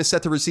that the game is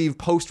set to receive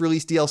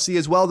post-release DLC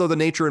as well, though the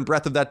nature and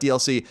breadth of that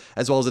DLC,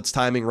 as well as its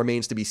timing,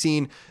 remains to be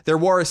seen. There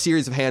were a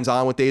series of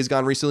hands-on with Days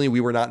Gone recently. We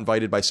were not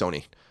invited by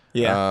Sony.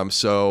 Yeah.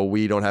 So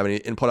we don't have any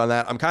input on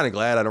that. I'm kind of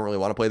glad. I don't really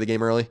want to play the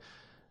game early.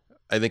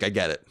 I think I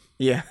get it.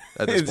 Yeah.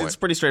 At this point. It's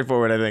pretty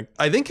straightforward, I think.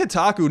 I think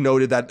Kotaku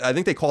noted that, I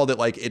think they called it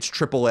like it's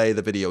AAA,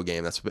 the video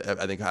game. That's,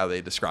 I think, how they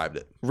described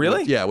it.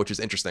 Really? Yeah, which is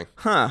interesting.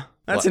 Huh.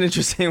 That's an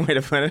interesting way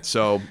to put it.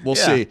 So we'll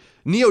see.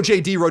 Neo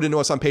JD wrote into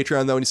us on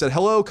Patreon, though, and he said,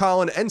 "Hello,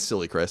 Colin and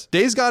Silly Chris.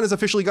 Days Gone has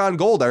officially gone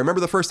gold. I remember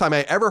the first time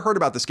I ever heard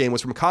about this game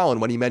was from Colin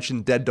when he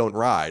mentioned Dead Don't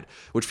Ride,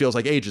 which feels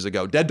like ages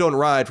ago. Dead Don't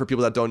Ride, for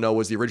people that don't know,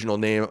 was the original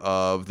name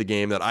of the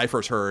game that I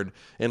first heard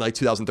in like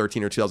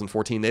 2013 or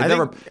 2014. I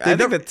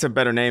think that's a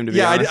better name, to be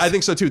honest. Yeah, I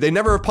think so, too. They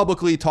never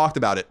publicly talked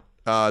about it.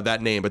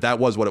 That name, but that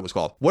was what it was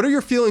called. What are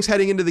your feelings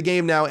heading into the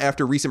game now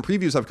after recent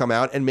previews have come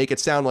out and make it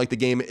sound like the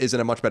game is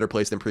in a much better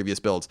place than previous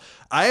builds?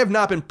 I have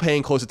not been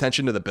paying close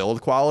attention to the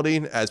build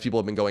quality as people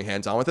have been going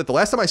hands-on with it. The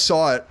last time I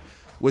saw it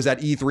was at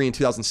E3 in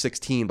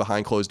 2016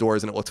 behind closed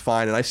doors, and it looked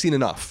fine, and I've seen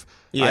enough.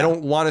 Yeah. I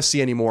don't want to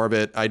see any more of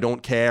it. I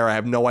don't care. I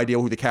have no idea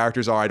who the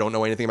characters are. I don't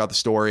know anything about the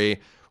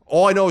story.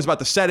 All I know is about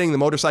the setting, the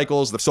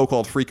motorcycles, the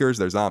so-called freakers.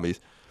 They're zombies.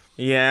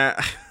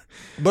 Yeah.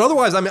 But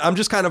otherwise, I'm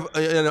just kind of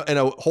in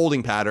a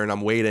holding pattern.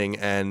 I'm waiting,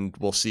 and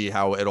we'll see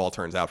how it all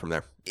turns out from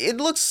there. It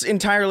looks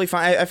entirely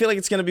fine. I feel like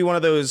it's going to be one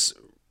of those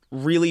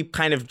really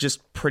kind of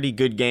just pretty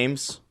good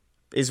games,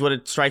 is what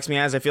it strikes me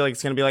as. I feel like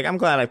it's going to be like, I'm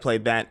glad I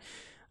played that.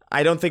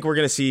 I don't think we're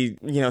going to see,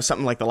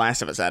 something like The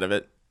Last of Us out of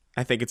it.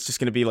 I think it's just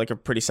going to be like a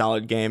pretty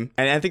solid game.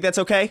 And I think that's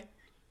okay.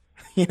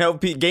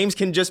 Games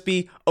can just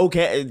be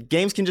okay.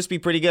 Games can just be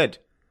pretty good.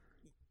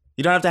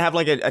 You don't have to have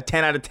like a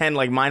 10 out of 10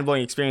 like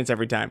mind-blowing experience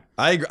every time.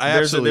 I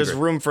absolutely There's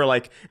room for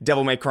like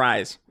Devil May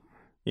Cries,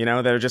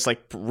 that are just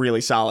like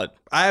really solid.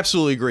 I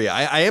absolutely agree.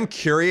 I am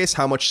curious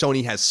how much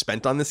Sony has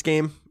spent on this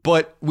game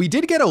But we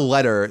did get a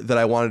letter that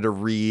I wanted to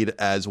read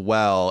as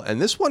well.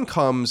 And this one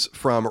comes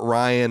from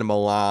Ryan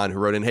Milan, who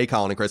wrote in, "Hey,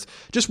 Colin and Chris,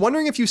 just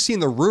wondering if you've seen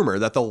the rumor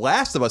that The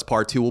Last of Us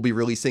Part 2 will be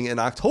releasing in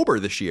October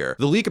this year.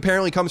 The leak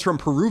apparently comes from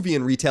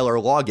Peruvian retailer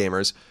Law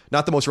Gamers.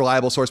 Not the most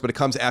reliable source, but it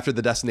comes after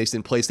the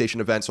Destination PlayStation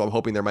event, so I'm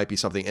hoping there might be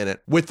something in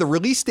it. With the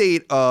release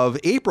date of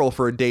April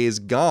for Days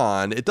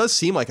Gone, it does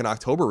seem like an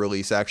October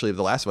release, actually, of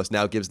The Last of Us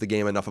now gives the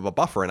game enough of a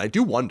buffer. And I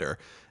do wonder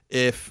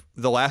if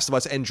The Last of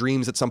Us and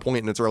Dreams at some point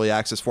in its early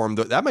access form,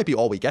 that might be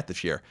all we get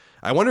this year.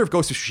 I wonder if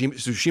Ghost of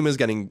Tsushima is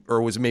getting, or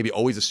was maybe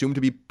always assumed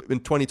to be in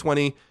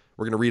 2020.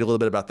 We're going to read a little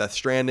bit about Death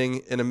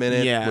Stranding in a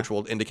minute, which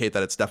will indicate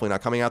that it's definitely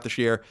not coming out this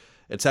year,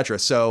 etc.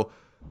 So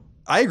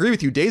I agree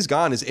with you. Days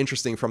Gone is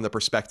interesting from the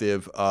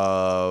perspective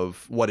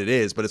of what it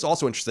is, but it's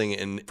also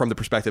interesting from the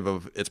perspective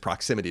of its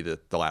proximity to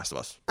The Last of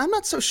Us. I'm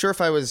not so sure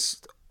if I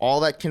was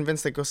all that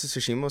convinced that Ghost of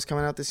Tsushima was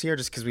coming out this year,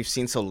 just because we've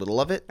seen so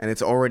little of it, and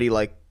it's already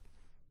like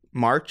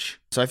March.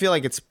 So I feel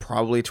like it's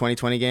probably a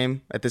 2020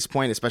 game at this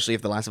point, especially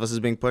if The Last of Us is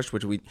being pushed,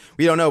 which we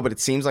don't know, but it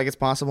seems like it's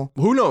possible.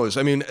 Who knows?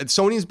 I mean,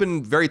 Sony's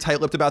been very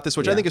tight-lipped about this,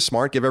 which I think is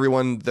smart. Give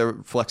everyone the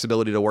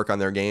flexibility to work on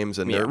their games,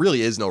 and there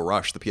really is no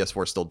rush. The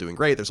PS4 is still doing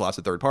great. There's lots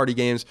of third-party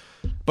games.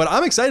 But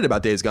I'm excited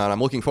about Days Gone.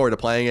 I'm looking forward to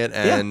playing it,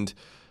 and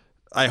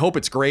I hope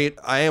it's great.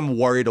 I am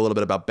worried a little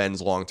bit about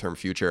Ben's long-term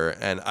future,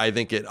 and I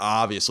think it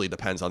obviously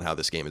depends on how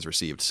this game is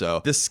received.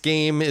 So this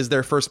game is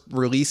their first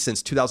release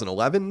since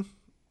 2011.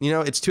 You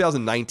know, it's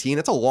 2019.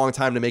 It's a long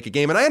time to make a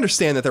game. And I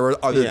understand that there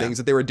were other things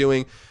that they were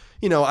doing.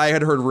 You know, I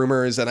had heard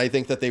rumors, and I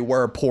think that they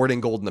were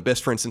porting Golden Abyss,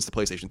 for instance, to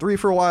PlayStation 3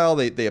 for a while.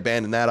 They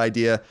abandoned that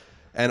idea,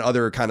 and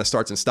other kind of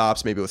starts and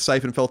stops, maybe with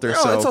Siphon Filter.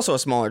 So it's also a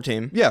smaller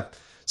team. Yeah.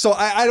 So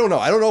I don't know.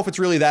 I don't know if it's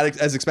really that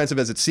as expensive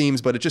as it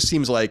seems, but it just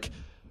seems like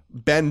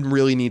Ben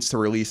really needs to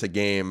release a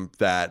game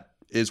that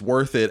is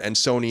worth it, and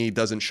Sony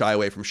doesn't shy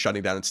away from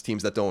shutting down its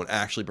teams that don't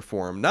actually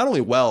perform not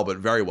only well, but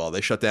very well.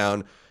 They shut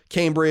down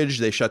Cambridge,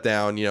 they shut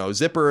down,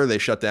 Zipper, they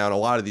shut down a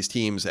lot of these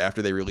teams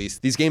after they release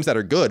these games that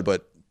are good,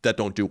 but that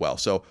don't do well.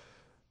 So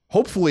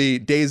hopefully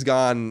Days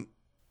Gone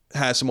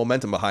has some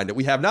momentum behind it.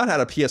 We have not had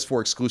a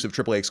PS4 exclusive,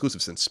 AAA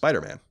exclusive since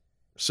Spider-Man.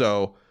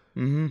 So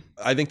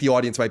I think the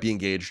audience might be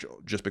engaged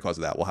just because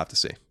of that. We'll have to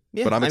see.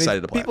 Yeah, but I'm excited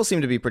to play. People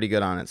seem to be pretty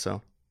good on it,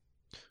 so.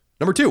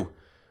 Number 2.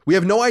 We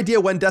have no idea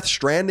when Death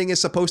Stranding is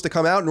supposed to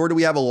come out, nor do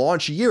we have a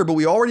launch year, but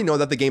we already know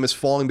that the game is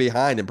falling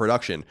behind in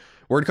production.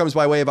 Word comes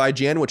by way of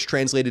IGN, which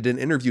translated an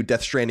interview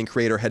Death Stranding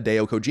creator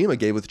Hideo Kojima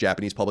gave with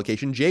Japanese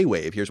publication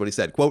J-Wave. Here's what he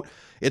said, quote,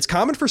 "It's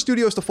common for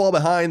studios to fall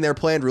behind their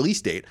planned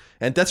release date,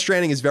 and Death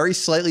Stranding is very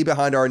slightly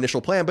behind our initial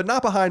plan, but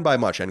not behind by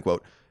much," end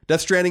quote.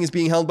 Death Stranding is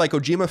being held by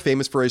Kojima,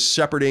 famous for his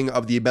shepherding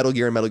of the Metal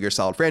Gear and Metal Gear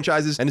Solid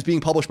franchises, and is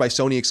being published by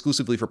Sony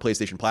exclusively for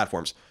PlayStation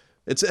platforms.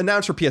 It's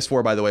announced for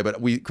PS4, by the way,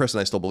 but Chris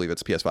and I still believe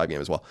it's a PS5 game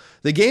as well.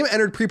 The game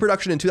entered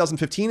pre-production in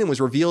 2015 and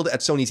was revealed at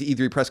Sony's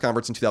E3 press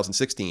conference in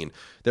 2016.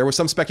 There was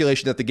some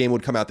speculation that the game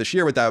would come out this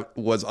year, but that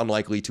was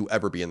unlikely to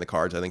ever be in the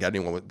cards. I think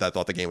anyone that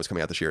thought the game was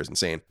coming out this year is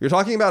insane. You're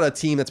talking about a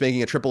team that's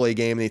making a AAA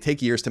game, and they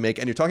take years to make,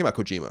 and you're talking about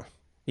Kojima.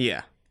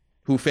 Yeah.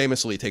 Who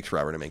famously takes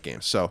forever to make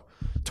games. So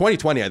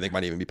 2020, I think,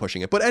 might even be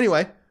pushing it. But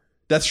anyway,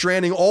 Death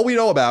Stranding, all we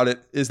know about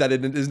it is that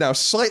it is now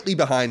slightly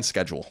behind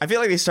schedule. I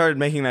feel like they started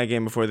making that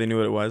game before they knew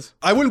what it was.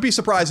 I wouldn't be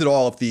surprised at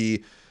all if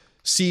the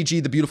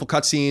CG, the beautiful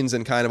cutscenes,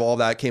 and kind of all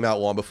that came out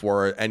long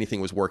before anything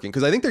was working.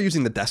 Because I think they're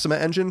using the Decima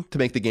engine to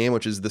make the game,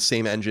 which is the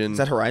same engine. Is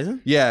that Horizon?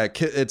 Yeah,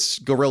 it's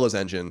Guerrilla's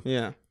engine.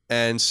 Yeah.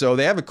 And so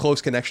they have a close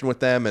connection with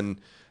them,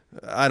 and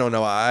I don't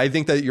know. I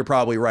think that you're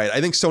probably right.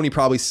 I think Sony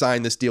probably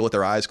signed this deal with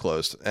their eyes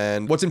closed.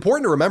 And what's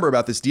important to remember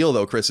about this deal,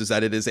 though, Chris, is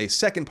that it is a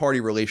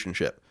second-party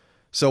relationship.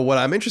 So what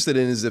I'm interested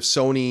in is if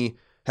Sony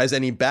has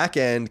any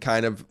back-end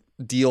kind of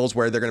deals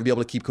where they're going to be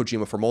able to keep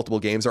Kojima for multiple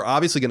games. They're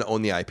obviously going to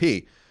own the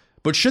IP.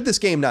 But should this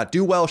game not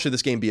do well, should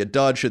this game be a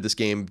dud, should this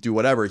game do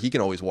whatever, he can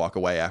always walk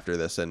away after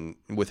this and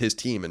with his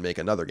team and make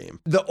another game.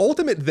 The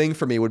ultimate thing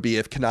for me would be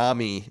if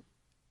Konami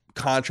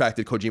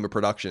contracted Kojima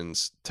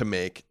Productions to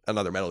make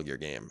another Metal Gear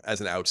game as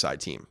an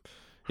outside team,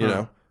 you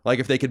know? Like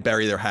if they could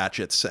bury their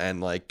hatchets and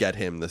like get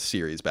him the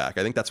series back.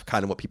 I think that's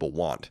kind of what people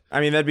want.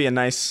 I mean, that'd be a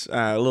nice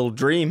little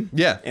dream.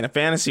 Yeah. In a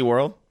fantasy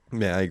world.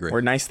 Yeah, I agree.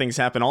 Where nice things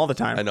happen all the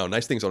time. I know.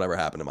 Nice things don't ever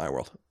happen in my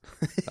world.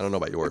 I don't know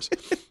about yours.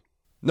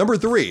 Number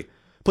 3.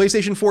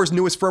 PlayStation 4's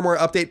newest firmware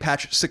update,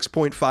 patch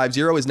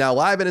 6.50, is now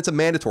live, and it's a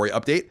mandatory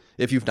update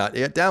if you've not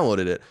yet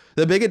downloaded it.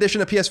 The big addition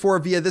to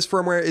PS4 via this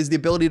firmware is the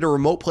ability to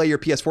remote play your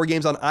PS4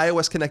 games on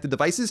iOS-connected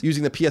devices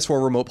using the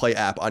PS4 Remote Play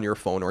app on your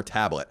phone or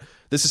tablet.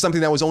 This is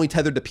something that was only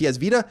tethered to PS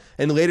Vita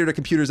and later to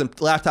computers and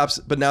laptops,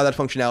 but now that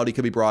functionality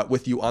could be brought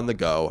with you on the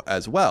go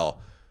as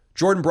well.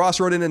 Jordan Bross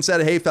wrote in and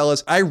said, "Hey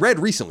fellas, I read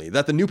recently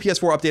that the new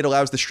PS4 update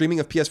allows the streaming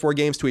of PS4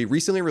 games to a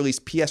recently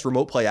released PS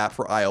Remote Play app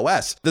for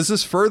iOS. Does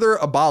this further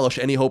abolish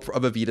any hope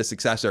of a Vita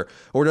successor,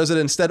 or does it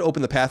instead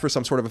open the path for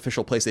some sort of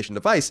official PlayStation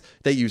device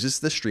that uses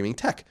the streaming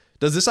tech?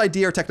 Does this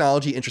idea or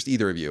technology interest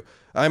either of you?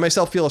 I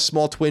myself feel a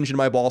small twinge in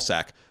my ball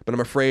sack, but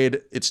I'm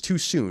afraid it's too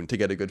soon to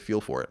get a good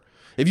feel for it."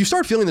 If you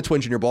start feeling the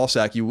twinge in your ball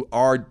sack, you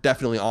are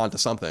definitely on to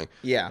something.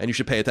 Yeah. And you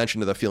should pay attention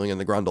to the feeling in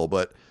the grundle,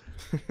 but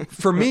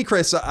For me,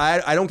 Chris,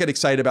 I don't get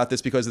excited about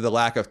this because of the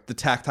lack of the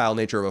tactile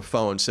nature of a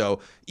phone. So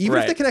even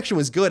if the connection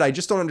was good, I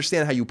just don't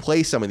understand how you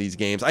play some of these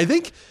games. I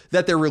think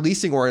that they're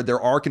releasing, or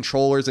there are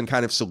controllers and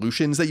kind of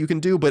solutions that you can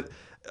do, but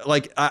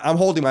like I'm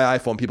holding my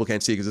iPhone. People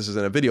can't see because this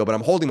isn't a video, but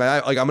I'm holding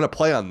I'm going to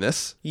play on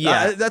this.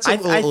 Yeah, that's a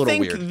little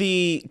think weird.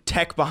 The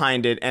tech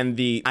behind it and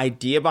the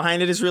idea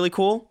behind it is really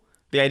cool.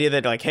 The idea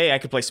that like, hey, I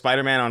could play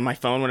Spider-Man on my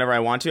phone whenever I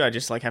want to. I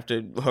just like have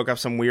to hook up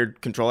some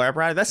weird controller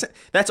apparatus.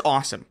 That's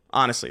awesome.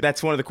 Honestly,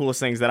 that's one of the coolest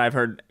things that I've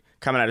heard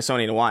coming out of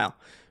Sony in a while.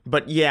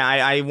 But yeah,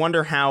 I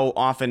wonder how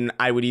often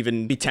I would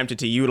even be tempted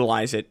to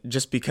utilize it,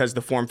 just because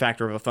the form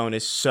factor of a phone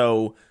is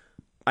so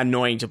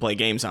annoying to play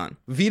games on.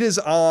 Vita's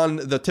on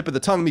the tip of the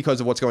tongue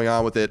because of what's going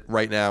on with it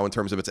right now in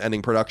terms of its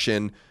ending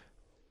production.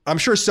 I'm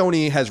sure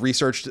Sony has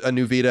researched a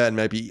new Vita and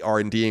might be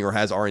R&Ding or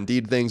has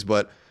R&D'd things,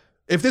 but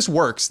if this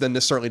works, then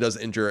this certainly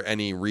doesn't injure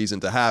any reason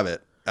to have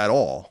it at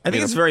all. I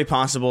think it's very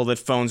possible that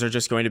phones are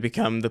just going to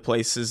become the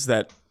places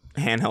that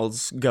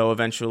handhelds go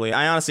eventually.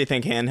 I honestly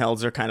think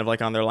handhelds are kind of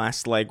like on their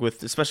last leg,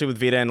 especially with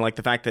Vita, and like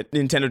the fact that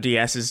Nintendo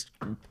DS is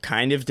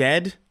kind of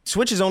dead.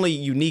 Switch is only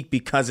unique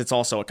because it's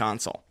also a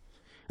console.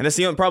 And that's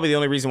probably the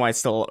only reason why it's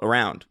still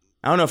around.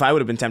 I don't know if I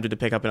would have been tempted to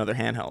pick up another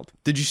handheld.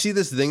 Did you see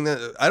this thing that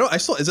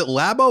is it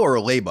Labo or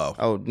Labo?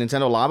 Oh,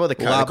 Nintendo Labo, the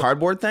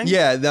cardboard thing?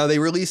 Yeah, now they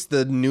released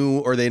they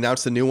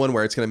announced the new one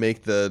where it's going to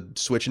make the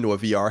Switch into a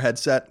VR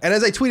headset. And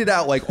as I tweeted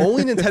out, like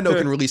only Nintendo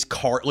can release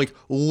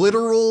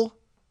literal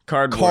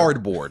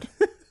cardboard.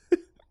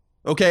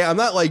 Okay, I'm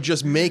not like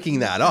just making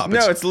that up.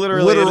 No, it's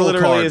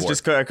literally is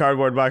just a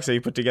cardboard box that you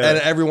put together. And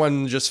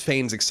everyone just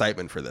feigns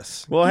excitement for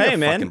this. Well, hey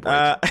man,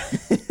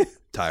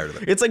 tired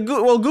of it. It's like,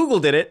 well, Google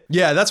did it.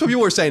 Yeah, that's what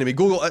people were saying to me.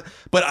 Google,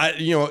 but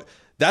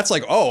that's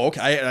like, oh,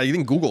 okay. I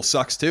think Google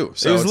sucks too.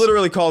 So it was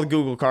literally called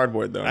Google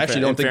Cardboard, though. I actually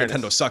don't think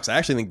Nintendo sucks. I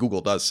actually think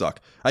Google does suck.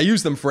 I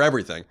use them for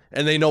everything,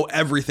 and they know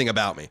everything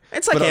about me.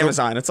 It's like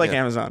Amazon. It's like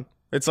Amazon.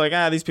 It's like,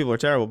 these people are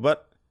terrible,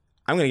 but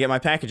I'm gonna get my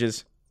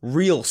packages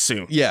real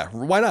soon. Yeah,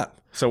 why not?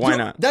 So why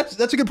not? That's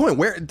a good point.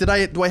 Where do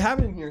I have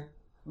it in here?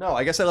 No,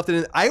 I guess I left it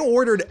in. I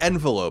ordered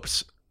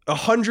envelopes.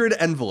 100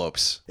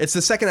 envelopes. It's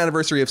the second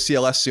anniversary of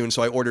CLS soon,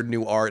 so I ordered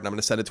new art, and I'm going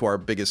to send it to our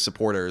biggest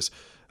supporters.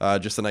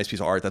 Just a nice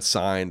piece of art that's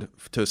signed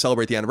to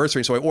celebrate the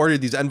anniversary. So I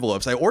ordered these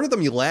envelopes. I ordered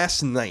them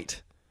last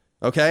night,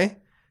 okay?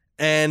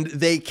 And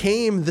they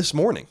came this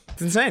morning.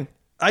 It's insane.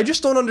 I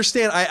just don't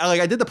understand.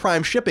 I did the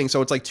Prime shipping,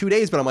 so it's like 2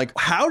 days, but I'm like,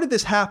 how did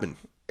this happen?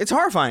 It's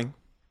horrifying,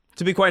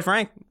 to be quite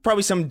frank.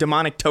 Probably some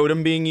demonic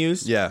totem being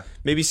used. Yeah.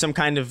 Maybe some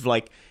kind of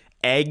like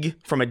egg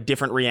from a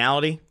different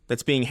reality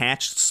that's being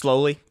hatched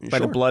slowly by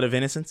the blood of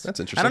innocence. That's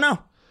interesting. I don't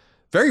know.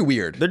 Very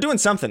weird. They're doing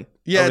something.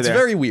 Yeah, it's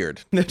very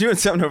weird. They're doing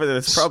something over there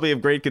that's probably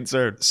of great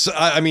concern. So,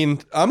 I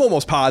mean, I'm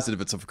almost positive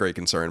it's of great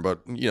concern,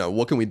 but,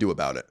 what can we do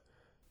about it?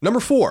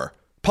 Number 4,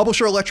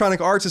 publisher Electronic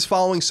Arts is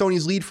following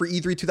Sony's lead for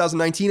E3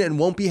 2019 and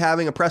won't be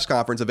having a press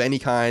conference of any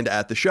kind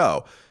at the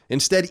show.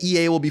 Instead,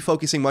 EA will be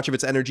focusing much of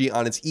its energy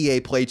on its EA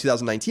Play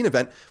 2019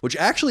 event, which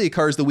actually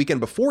occurs the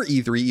weekend before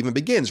E3 even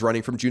begins,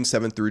 running from June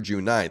 7th through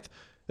June 9th.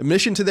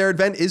 Admission to their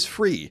event is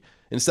free.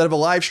 Instead of a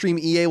live stream,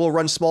 EA will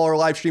run smaller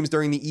live streams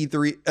during the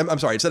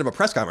E3. Instead of a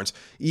press conference,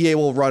 EA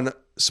will run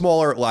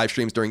smaller live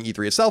streams during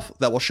E3 itself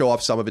that will show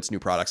off some of its new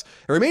products.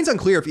 It remains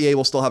unclear if EA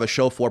will still have a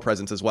show floor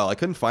presence as well. I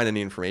couldn't find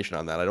any information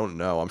on that. I don't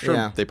know. I'm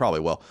sure they probably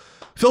will.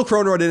 Phil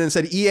Krohn wrote in and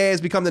said, EA has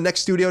become the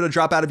next studio to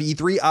drop out of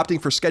E3, opting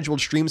for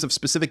scheduled streams of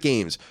specific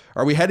games.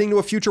 Are we heading to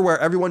a future where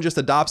everyone just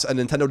adopts a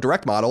Nintendo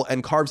Direct model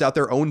and carves out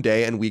their own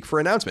day and week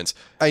for announcements?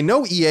 I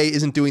know EA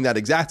isn't doing that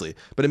exactly,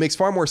 but it makes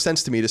far more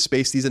sense to me to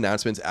space these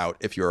announcements out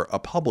if you're a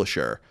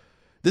publisher.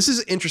 This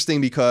is interesting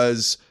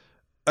because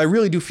I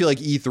really do feel like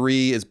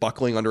E3 is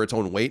buckling under its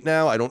own weight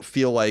now. I don't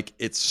feel like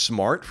it's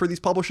smart for these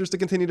publishers to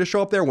continue to show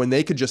up there when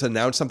they could just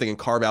announce something and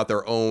carve out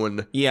their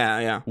own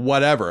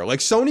whatever. Like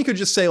Sony could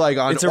just say like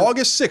on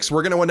August 6th,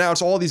 we're going to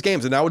announce all these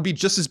games, and that would be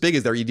just as big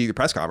as their E3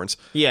 press conference.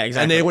 Yeah,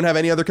 exactly. And they wouldn't have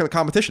any other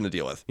competition to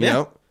deal with, you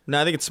know? No,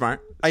 I think it's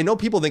smart. I know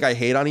people think I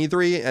hate on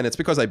E3, and it's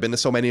because I've been to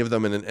so many of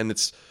them, and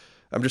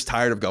I'm just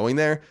tired of going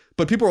there.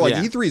 But people are like,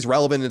 E3 is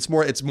relevant. It's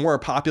more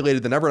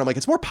populated than ever. And I'm like,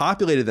 it's more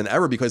populated than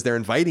ever because they're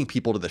inviting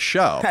people to the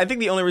show. I think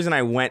the only reason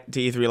I went to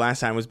E3 last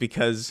time was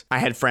because I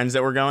had friends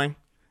that were going.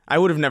 I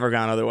would have never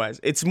gone otherwise.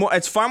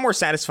 It's far more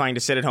satisfying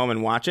to sit at home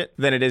and watch it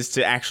than it is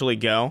to actually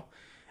go.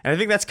 And I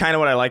think that's kind of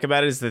what I like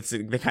about it, is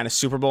the kind of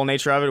Super Bowl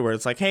nature of it, where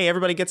it's like, hey,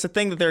 everybody gets a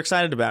thing that they're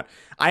excited about.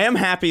 I am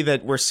happy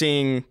that we're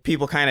seeing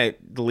people kind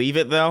of leave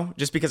it, though,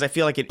 just because I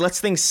feel like it lets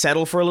things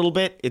settle for a little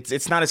bit.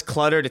 It's not as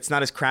cluttered. It's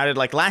not as crowded.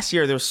 Like last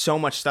year, there was so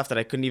much stuff that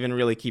I couldn't even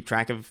really keep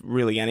track of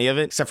really any of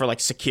it, except for like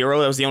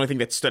Sekiro. That was the only thing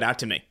that stood out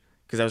to me,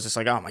 because I was just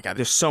like, oh my God,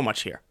 there's so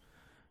much here.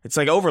 It's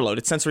like overload.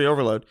 It's sensory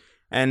overload.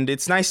 And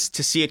it's nice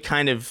to see it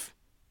kind of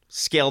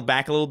scaled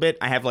back a little bit.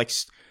 I have like...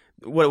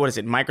 What is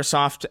it?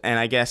 Microsoft and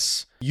I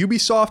guess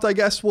Ubisoft, I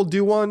guess, will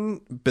do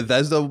one.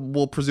 Bethesda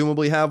will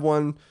presumably have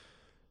one.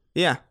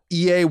 Yeah.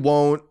 EA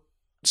won't.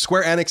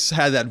 Square Enix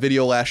had that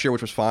video last year,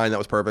 which was fine. That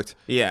was perfect.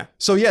 Yeah.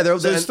 So yeah,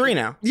 there's 3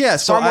 now. Yeah,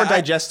 so far more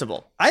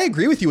digestible. I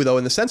agree with you though,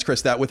 in the sense,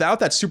 Chris, that without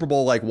that Super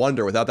Bowl like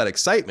wonder, without that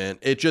excitement,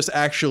 it just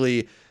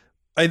actually,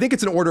 I think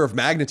it's an order of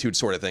magnitude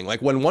sort of thing.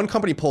 Like when one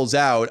company pulls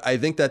out, I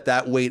think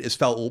that weight is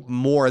felt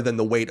more than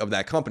the weight of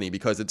that company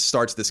because it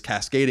starts this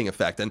cascading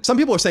effect. And some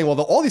people are saying, well,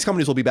 all these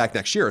companies will be back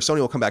next year. Sony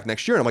will come back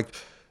next year. And I'm like,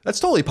 that's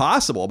totally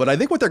possible. But I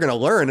think what they're going to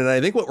learn, and I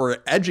think what we're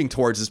edging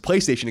towards is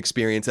PlayStation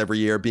experience every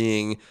year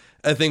being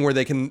a thing where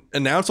they can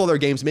announce all their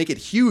games, make it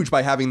huge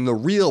by having the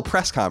real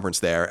press conference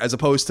there, as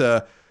opposed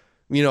to,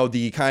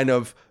 the kind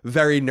of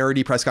very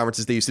nerdy press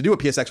conferences they used to do at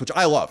PSX, which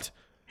I loved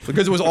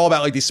because it was all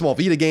about like these small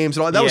Vita games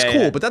and all that was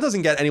cool, but that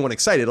doesn't get anyone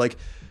excited. Like,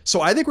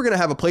 so I think we're going to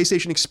have a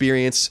PlayStation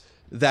experience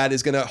that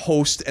is going to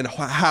host and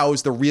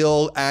house the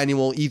real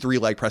annual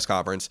E3 like press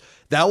conference.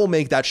 That will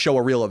make that show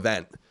a real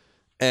event.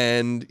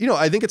 And,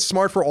 I think it's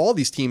smart for all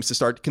these teams to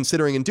start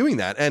considering and doing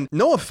that. And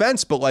no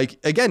offense, but like,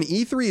 again,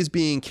 E3 is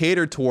being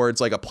catered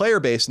towards like a player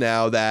base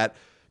now that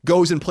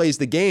goes and plays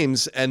the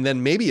games and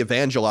then maybe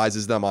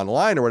evangelizes them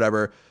online or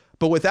whatever.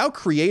 But without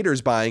creators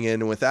buying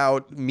in and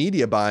without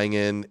media buying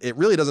in, it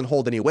really doesn't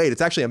hold any weight. It's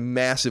actually a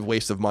massive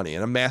waste of money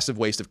and a massive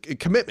waste of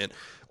commitment.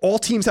 All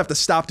teams have to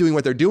stop doing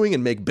what they're doing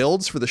and make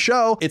builds for the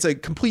show. It's a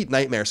complete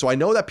nightmare. So I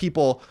know that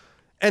people,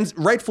 and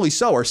rightfully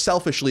so, are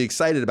selfishly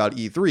excited about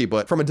E3,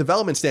 but from a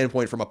development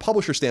standpoint, from a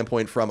publisher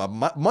standpoint, from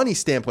a money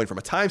standpoint, from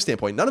a time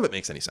standpoint, none of it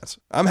makes any sense.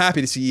 I'm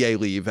happy to see EA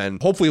leave,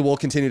 and hopefully we'll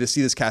continue to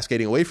see this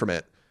cascading away from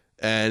it.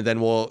 And then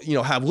we'll,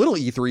 have little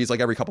E3s like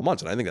every couple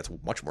months. And I think that's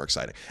much more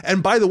exciting.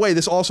 And by the way,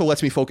 this also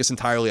lets me focus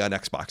entirely on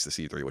Xbox this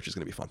E3, which is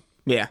going to be fun.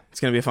 Yeah, it's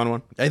going to be a fun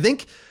one. I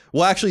think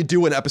we'll actually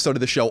do an episode of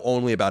the show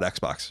only about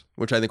Xbox,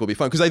 which I think will be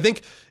fun because I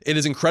think it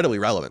is incredibly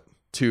relevant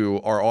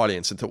to our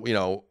audience and to,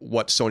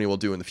 what Sony will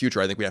do in the future.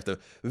 I think we have to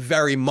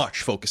very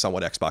much focus on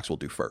what Xbox will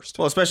do first.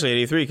 Well,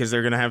 especially at E3 because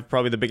they're going to have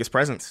probably the biggest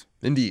presence.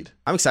 Indeed.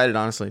 I'm excited,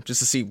 honestly,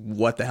 just to see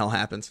what the hell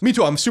happens. Me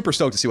too. I'm super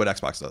stoked to see what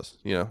Xbox does.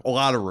 A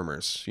lot of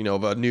rumors,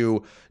 of a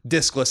new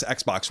discless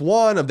Xbox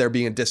One, of there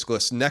being a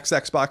discless next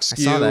Xbox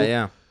SKU. I saw that,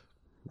 yeah.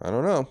 I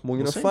don't know. We're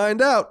going to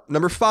find out.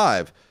 Number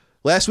 5.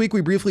 Last week, we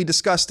briefly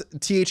discussed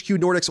THQ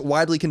Nordic's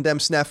widely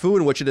condemned snafu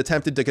in which it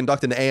attempted to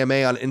conduct an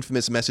AMA on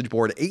infamous message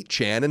board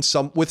 8chan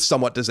and with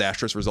somewhat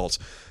disastrous results.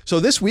 So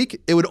this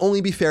week, it would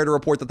only be fair to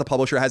report that the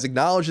publisher has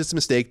acknowledged its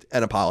mistake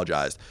and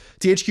apologized.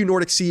 THQ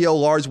Nordic CEO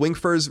Lars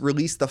Wingfors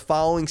released the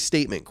following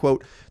statement,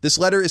 quote, "This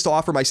letter is to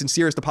offer my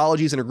sincerest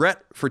apologies and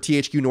regret for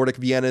THQ Nordic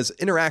Vienna's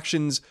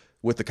interactions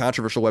with the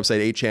controversial website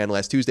 8chan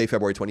last Tuesday,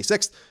 February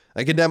 26th.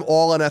 I condemn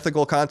all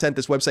unethical content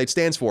this website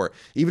stands for.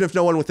 Even if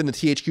no one within the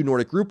THQ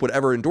Nordic group would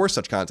ever endorse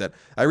such content,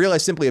 I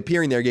realize simply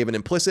appearing there gave an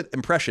implicit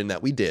impression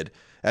that we did.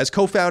 As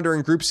co-founder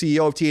and group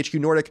CEO of THQ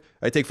Nordic,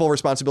 I take full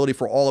responsibility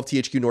for all of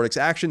THQ Nordic's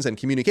actions and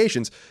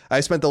communications. I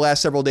spent the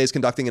last several days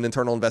conducting an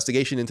internal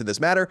investigation into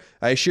this matter.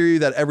 I assure you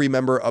that every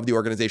member of the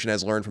organization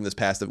has learned from this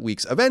past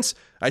week's events.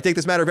 I take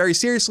this matter very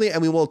seriously, and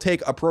we will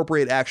take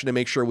appropriate action to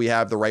make sure we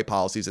have the right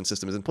policies and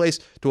systems in place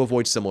to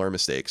avoid similar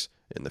mistakes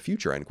in the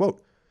future," end quote.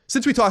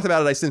 Since we talked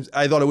about it,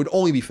 I thought it would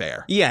only be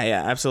fair. Yeah,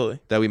 absolutely.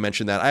 That we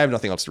mentioned that. I have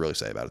nothing else to really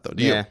say about it, though.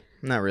 Do you? Yeah.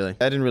 Not really.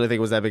 I didn't really think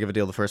it was that big of a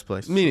deal in the first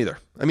place. Me neither.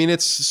 I mean,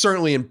 it's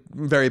certainly in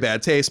very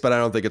bad taste, but I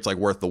don't think it's like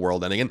worth the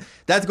world ending. And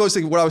that goes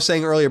to what I was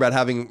saying earlier about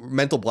having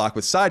mental block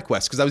with side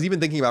quests, because I was even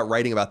thinking about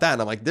writing about that,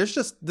 and I'm like, this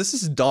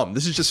is dumb.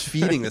 This is just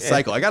feeding this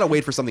cycle. I got to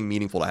wait for something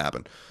meaningful to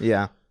happen.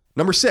 Yeah.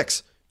 Number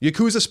 6.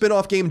 Yakuza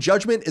spin-off game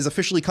Judgment is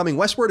officially coming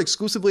westward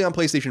exclusively on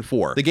PlayStation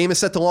 4. The game is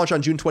set to launch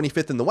on June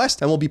 25th in the West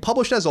and will be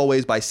published as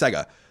always by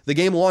Sega. The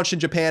game launched in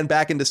Japan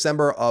back in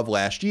December of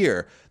last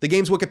year. The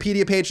game's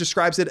Wikipedia page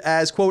describes it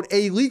as, quote,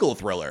 a legal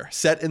thriller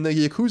set in the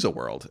Yakuza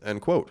world,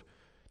 end quote.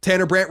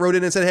 Tanner Brandt wrote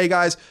in and said, "Hey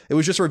guys, it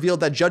was just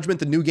revealed that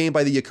Judgment, the new game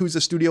by the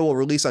Yakuza studio, will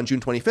release on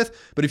June 25th,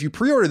 but if you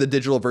pre-order the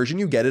digital version,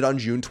 you get it on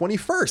June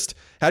 21st.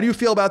 How do you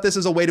feel about this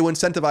as a way to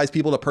incentivize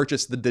people to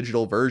purchase the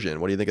digital version?"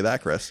 What do you think of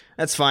that, Chris?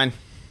 That's fine.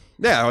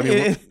 Yeah, I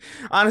mean,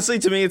 honestly,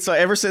 to me, it's like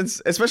ever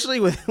since, especially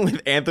with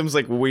Anthem's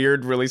like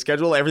weird release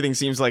schedule, everything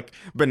seems like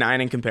benign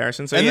in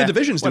comparison. So, and yeah, the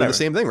Division's doing the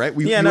same thing, right?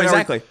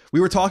 Exactly.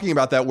 We were talking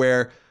about that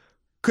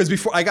because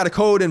before I got a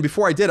code, and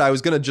before I did, I was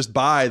going to just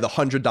buy the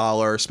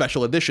 $100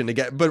 special edition to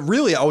get, but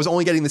really I was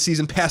only getting the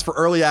season pass for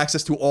early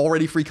access to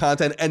already free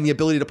content and the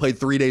ability to play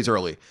 3 days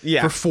early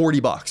for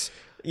 $40.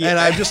 Yeah. And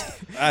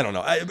I don't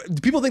know.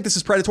 People think this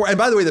is predatory. And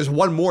by the way, there's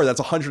one more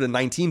that's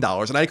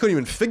 $119, and I couldn't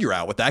even figure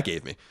out what that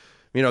gave me.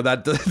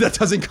 That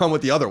doesn't come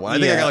with the other one. I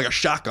think I got like a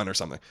shotgun or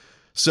something.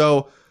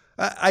 So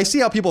I see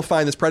how people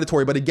find this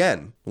predatory, but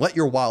again, let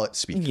your wallet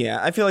speak. Yeah,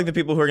 I feel like the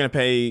people who are going to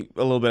pay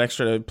a little bit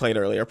extra to play it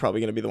early are probably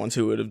going to be the ones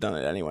who would have done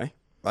it anyway.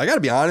 I got to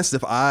be honest,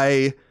 if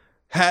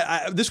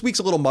this week's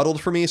a little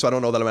muddled for me, so I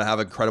don't know that I'm going to have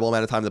an incredible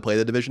amount of time to play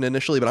the Division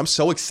initially, but I'm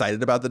so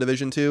excited about the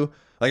Division 2.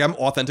 Like, I'm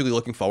authentically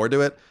looking forward to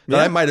it that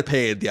I might have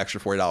paid the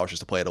extra $40 just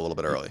to play it a little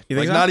bit early. You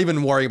think so? Not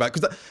even worrying about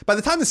it. Because by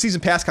the time the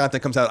season pass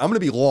content comes out, I'm going to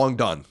be long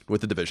done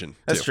with the Division 2.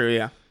 That's true,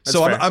 yeah. That's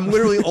so fair. I'm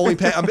literally only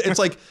paying, it's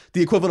like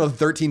the equivalent of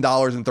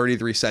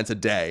 $13.33 a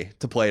day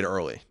to play it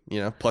early,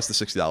 plus the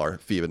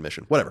 $60 fee of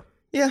admission, whatever.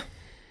 Yeah.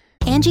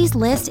 Angie's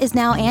List is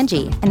now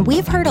Angie, and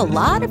we've heard a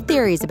lot of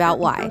theories about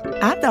why.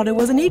 I thought it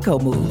was an eco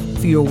move.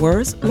 Fewer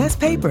words, less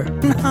paper.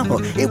 No,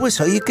 it was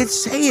so you could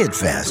say it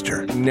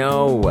faster.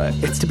 No,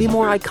 it's to be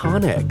more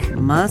iconic.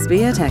 Must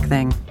be a tech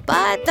thing.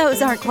 But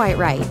those aren't quite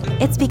right.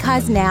 It's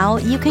because now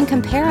you can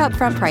compare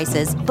upfront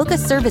prices, book a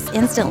service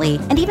instantly,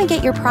 and even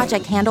get your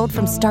project handled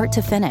from start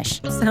to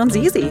finish. Sounds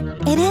easy.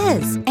 It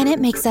is, and it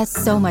makes us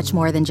so much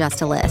more than just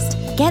a list.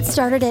 Get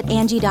started at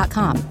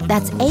Angie.com.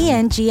 That's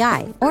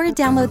ANGI, or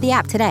download the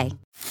app today.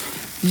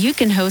 You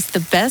can host the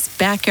best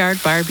backyard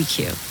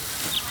barbecue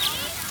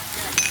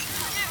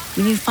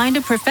when you find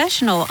a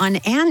professional on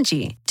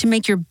Angie to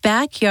make your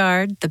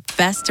backyard the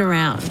best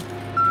around.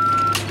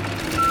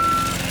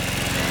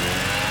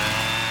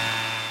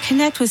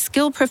 Connect with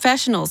skilled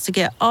professionals to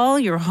get all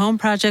your home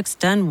projects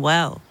done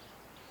well.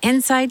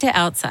 Inside to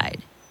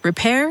outside,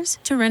 repairs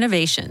to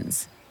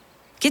renovations.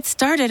 Get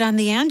started on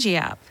the Angie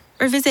app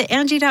or visit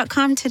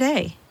Angie.com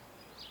today.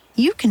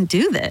 You can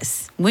do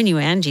this when you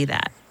Angie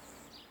that.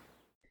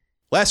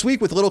 Last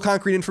week, with little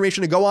concrete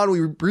information to go on,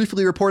 we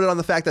briefly reported on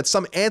the fact that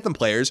some Anthem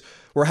players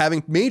were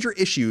having major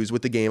issues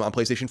with the game on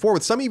PlayStation 4,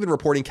 with some even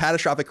reporting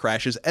catastrophic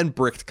crashes and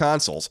bricked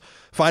consoles.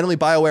 Finally,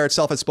 BioWare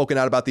itself has spoken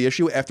out about the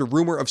issue after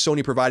rumor of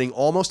Sony providing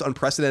almost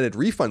unprecedented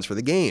refunds for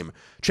the game.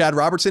 Chad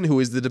Robertson, who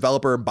is the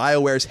developer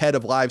BioWare's head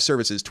of live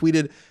services,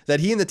 tweeted that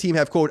he and the team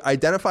have, quote,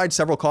 identified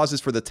several causes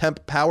for the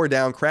temp power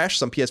down crash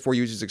some PS4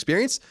 users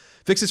experienced.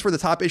 Fixes for the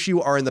top issue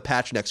are in the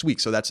patch next week,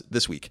 so that's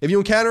this week. If you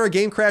encounter a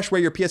game crash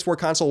where your PS4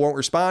 console won't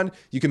respond,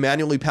 you can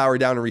manually power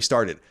down and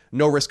restart it.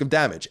 No risk of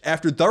damage.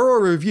 After thorough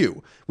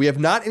review, we have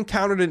not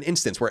encountered an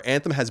instance where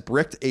Anthem has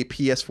bricked a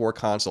PS4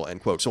 console,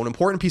 end quote. So an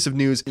important piece of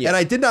news, and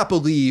I did not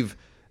believe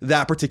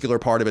that particular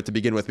part of it to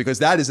begin with, because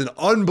that is an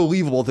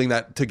unbelievable thing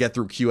that to get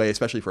through QA,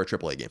 especially for a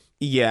AAA game.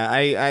 Yeah,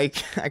 I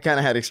kind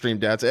of had extreme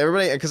doubts.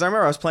 Everybody, because I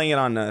remember I was playing it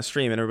on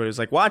stream and everybody was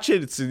like, "Watch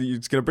it, it's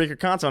gonna break your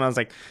console," and I was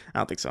like, "I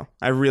don't think so.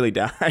 I really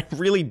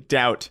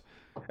doubt,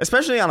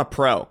 especially on a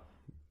Pro."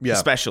 Yeah.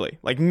 Especially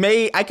like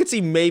I could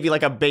see maybe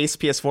like a base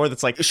PS4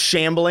 that's like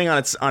shambling on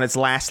its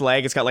last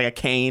leg. It's got like a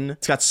cane.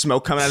 It's got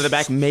smoke coming out of the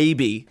back.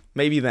 Maybe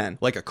then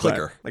like a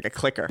clicker, like a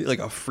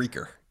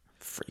freaker.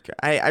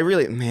 I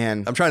really,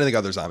 man. I'm trying to think of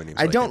other zombie names.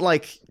 I don't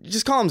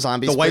just call them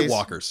zombies. The White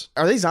Walkers.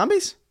 Are they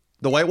zombies?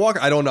 The White Walker?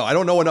 I don't know. I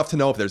don't know enough to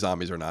know if they're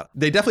zombies or not.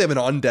 They definitely have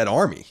an undead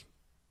army.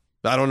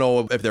 I don't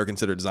know if they're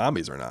considered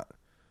zombies or not.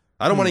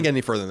 I don't want to get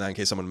any further than that in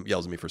case someone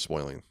yells at me for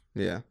spoiling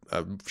a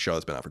show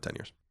that's been out for 10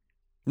 years.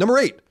 Number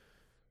 8.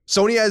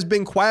 Sony has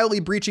been quietly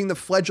breaching the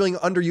fledgling,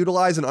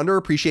 underutilized, and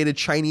underappreciated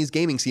Chinese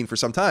gaming scene for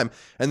some time,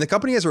 and the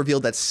company has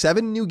revealed that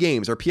 7 new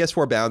games are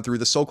PS4 bound through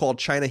the so-called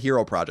China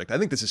Hero Project. I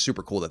think this is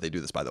super cool that they do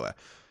this, by the way.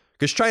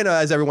 Because China,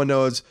 as everyone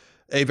knows,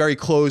 a very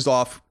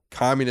closed-off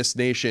communist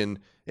nation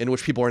in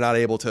which people are not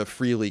able to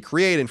freely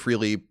create and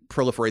freely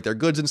proliferate their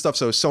goods and stuff,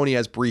 so Sony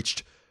has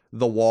breached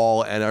the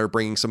wall and are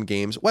bringing some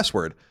games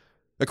westward.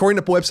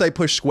 According to website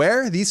Push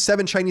Square, these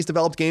 7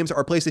 Chinese-developed games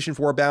are PlayStation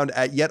 4 bound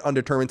at yet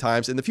undetermined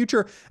times in the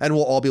future and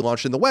will all be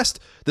launched in the West.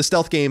 The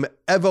stealth game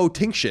Evo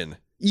Tinction,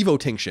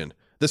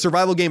 the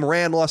survival game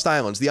Ran Lost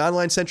Islands, the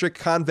online-centric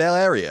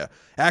Convaleria,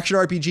 action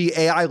RPG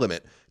AI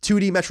Limit,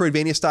 2D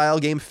Metroidvania-style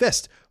game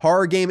Fist,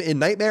 horror game In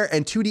Nightmare,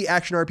 and 2D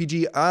action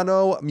RPG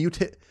Anno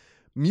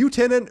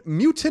Mutantinum.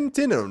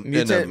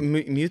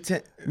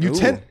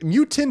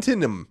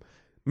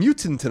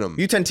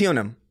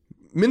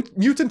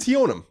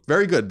 Mutantionum.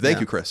 Very good.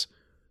 Thank you, Chris.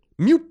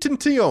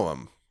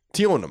 Mutantionum.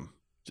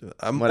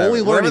 I'm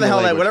only learning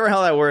whatever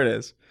hell that word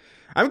is.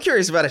 I'm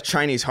curious about a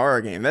Chinese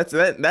horror game.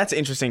 That's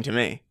interesting to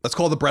me. Let's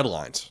call the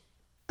Breadlines.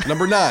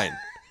 Number 9.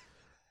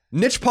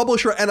 Niche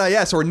publisher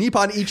NIS, or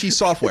Nippon Ichi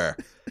Software,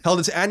 held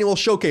its annual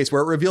showcase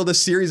where it revealed a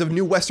series of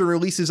new Western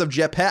releases of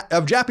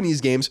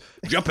Japanese games.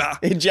 Japanese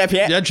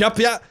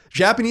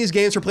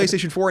games for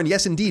PlayStation 4 and,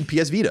 yes, indeed,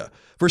 PS Vita.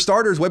 For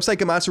starters, website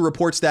Gematsu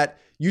reports that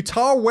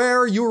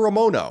Utaware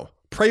Yuramono,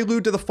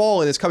 Prelude to the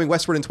Fallen, is coming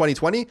westward in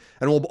 2020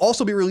 and will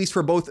also be released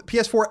for both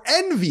PS4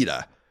 and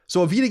Vita.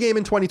 So a Vita game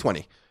in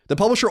 2020. The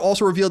publisher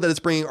also revealed that it's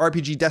bringing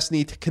RPG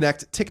Destiny to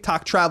connect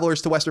TikTok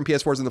travelers to Western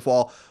PS4s in the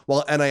fall,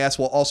 while NIS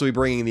will also be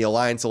bringing the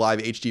Alliance Alive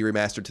HD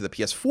Remastered to the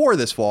PS4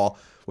 this fall,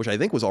 which I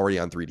think was already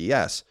on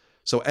 3DS.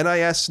 So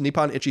NIS,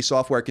 Nippon Ichi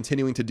Software,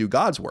 continuing to do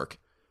God's work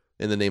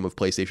in the name of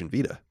PlayStation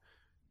Vita.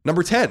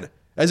 Number 10.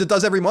 As it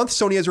does every month,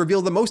 Sony has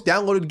revealed the most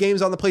downloaded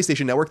games on the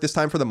PlayStation Network, this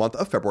time for the month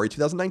of February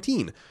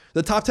 2019.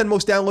 The top 10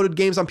 most downloaded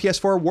games on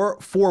PS4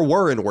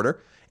 were in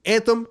order: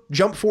 Anthem,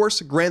 Jump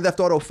Force, Grand Theft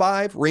Auto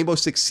 5, Rainbow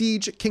Six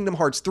Siege, Kingdom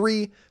Hearts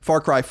 3,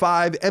 Far Cry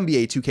 5,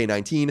 NBA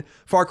 2K19,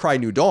 Far Cry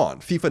New Dawn,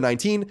 FIFA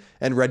 19,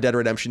 and Red Dead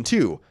Redemption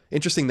 2.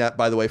 Interesting that,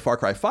 by the way, Far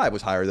Cry 5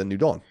 was higher than New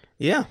Dawn.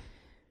 Yeah.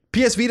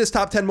 PS Vita's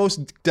top 10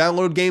 most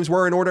downloaded games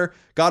were in order: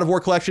 God of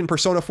War Collection,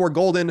 Persona 4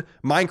 Golden,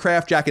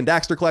 Minecraft, Jak and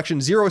Daxter Collection,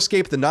 Zero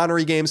Escape, the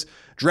Nonary games,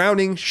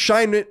 Drowning,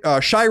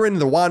 Shiren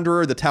the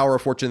Wanderer, The Tower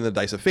of Fortune and the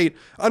Dice of Fate,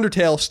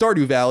 Undertale,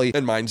 Stardew Valley,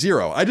 and Mine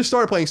Zero. I just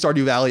started playing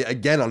Stardew Valley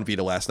again on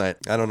Vita last night.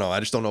 I don't know. I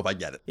just don't know if I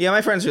get it. Yeah,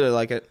 my friends really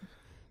like it.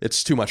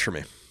 It's too much for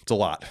me. It's a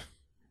lot.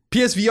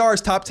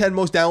 PSVR's top 10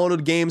 most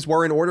downloaded games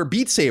were in order: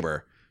 Beat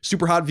Saber,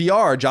 Superhot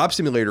VR, Job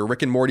Simulator,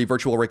 Rick and Morty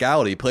Virtual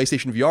Reality,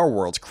 PlayStation VR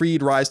Worlds,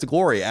 Creed Rise to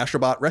Glory,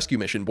 Astrobot Rescue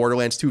Mission,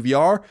 Borderlands 2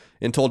 VR,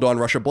 Until Dawn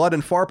Rush of Blood,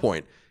 and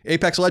Farpoint.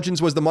 Apex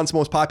Legends was the month's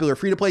most popular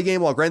free-to-play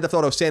game, while Grand Theft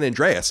Auto San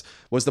Andreas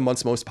was the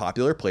month's most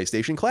popular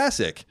PlayStation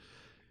Classic.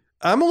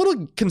 I'm a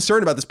little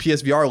concerned about this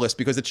PSVR list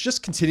because it's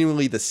just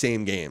continually the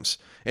same games.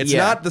 It's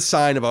not the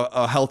sign of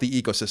a healthy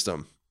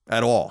ecosystem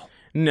at all.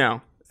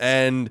 No.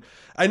 And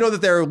I know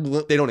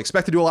that they don't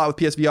expect to do a lot with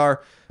PSVR,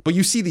 but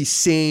you see these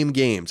same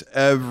games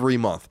every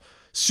month.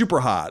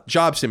 Superhot,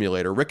 Job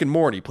Simulator, Rick and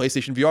Morty,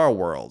 PlayStation VR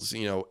Worlds,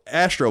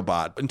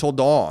 Astrobot, Until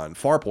Dawn,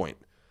 Farpoint.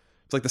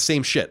 It's like the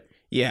same shit.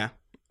 Yeah.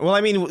 Well,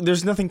 I mean,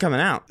 there's nothing coming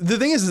out. The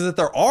thing is that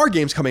there are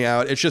games coming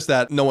out. It's just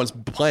that no one's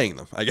playing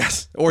them, I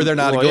guess. Or they're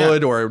not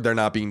good, or they're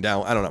not being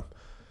down. I don't know.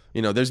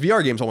 There's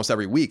VR games almost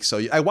every week.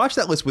 So I watched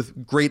that list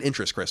with great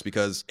interest, Chris,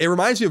 because it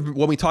reminds me of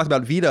when we talked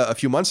about Vita a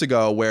few months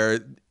ago, where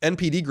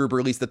NPD Group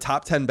released the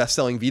top 10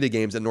 best-selling Vita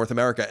games in North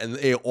America, and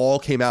they all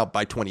came out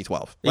by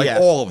 2012.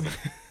 All of them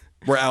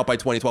were out by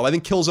 2012. I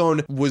think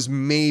Killzone was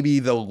maybe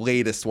the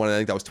latest one. I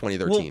think that was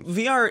 2013. Well,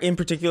 VR in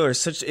particular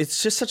is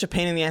it's just such a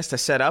pain in the ass to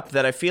set up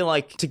that I feel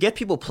like to get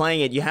people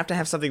playing it, you have to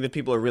have something that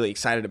people are really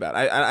excited about.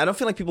 I don't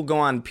feel like people go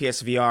on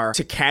PSVR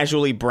to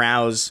casually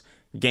browse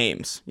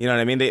games. You know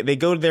what I mean? They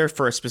go there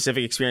for a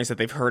specific experience that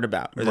they've heard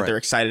about or that they're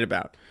excited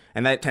about.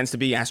 And that tends to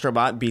be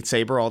Astrobot, Beat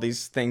Saber, all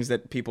these things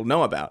that people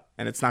know about.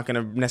 And it's not going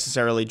to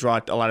necessarily draw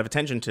a lot of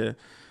attention to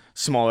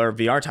smaller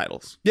VR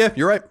titles. Yeah,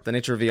 you're right. The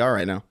nature of VR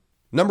right now.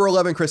 Number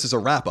 11, Chris, is a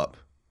wrap-up.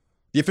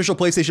 The official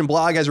PlayStation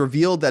blog has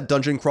revealed that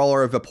dungeon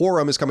crawler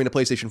Vaporum is coming to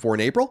PlayStation 4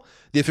 in April.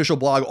 The official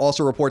blog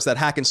also reports that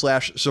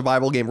hack-and-slash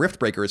survival game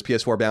Riftbreaker is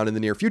PS4 bound in the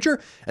near future,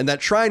 and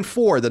that Shrine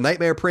 4, The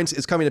Nightmare Prince,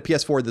 is coming to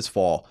PS4 this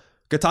fall.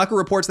 Kotaku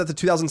reports that the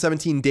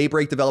 2017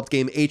 Daybreak-developed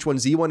game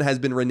H1Z1 has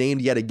been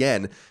renamed yet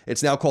again.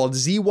 It's now called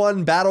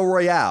Z1 Battle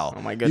Royale.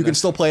 Oh my goodness. You can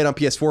still play it on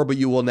PS4, but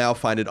you will now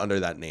find it under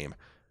that name.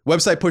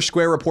 Website Push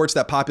Square reports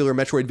that popular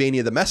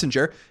Metroidvania The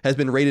Messenger has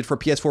been rated for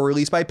PS4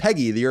 release by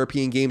PEGI, the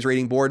European Games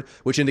Rating Board,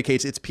 which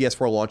indicates its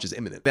PS4 launch is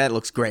imminent. That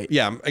looks great.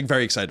 Yeah, I'm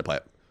very excited to play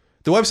it.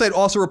 The website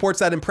also reports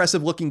that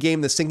impressive-looking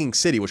game The Sinking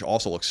City, which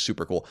also looks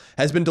super cool,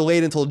 has been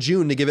delayed until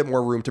June to give it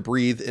more room to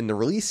breathe in the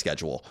release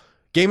schedule.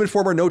 Game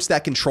Informer notes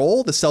that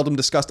Control, the seldom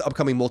discussed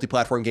upcoming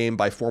multi-platform game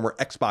by former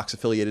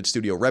Xbox-affiliated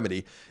studio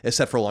Remedy, is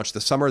set for launch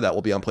this summer. That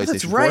will be on PlayStation 4.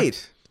 That's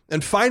right.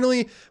 And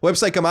finally,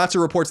 website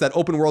Gamatsu reports that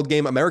open-world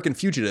game American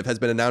Fugitive has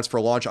been announced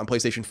for launch on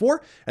PlayStation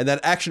 4, and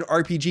that action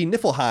RPG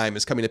Niflheim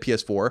is coming to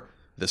PS4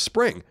 this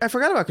spring. I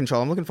forgot about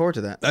Control. I'm looking forward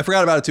to that. I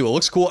forgot about it too. It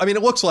looks cool. I mean,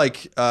 it looks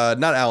like,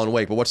 not Alan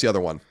Wake, but what's the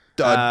other one?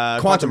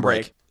 Quantum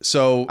Break.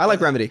 So I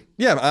like Remedy.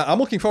 Yeah, I'm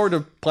looking forward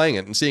to playing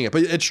it and seeing it.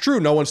 But it's true,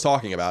 no one's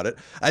talking about it.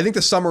 I think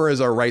the summer is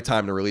our right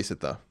time to release it,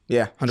 though.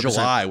 Yeah, 100%.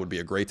 July would be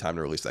a great time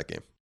to release that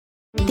game.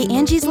 The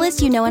Angie's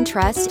List you know and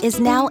trust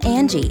is now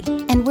Angie,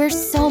 and we're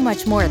so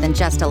much more than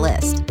just a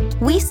list.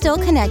 We still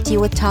connect you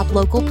with top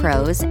local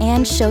pros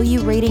and show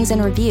you ratings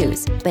and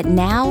reviews, but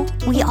now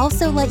we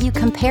also let you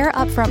compare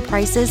upfront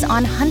prices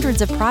on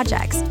hundreds of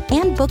projects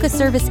and book a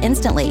service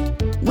instantly.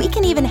 We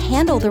can even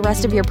handle the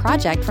rest of your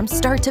project from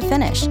start to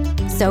finish.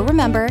 So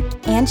remember,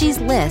 Angie's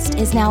List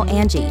is now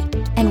Angie,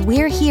 and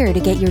we're here to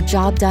get your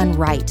job done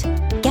right.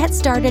 Get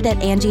started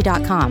at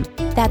Angie.com.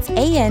 That's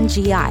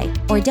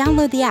ANGI, or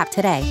download the app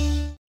today.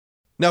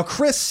 Now,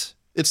 Chris,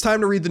 it's time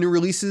to read the new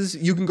releases.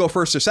 You can go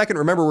first or second.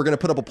 Remember, we're going to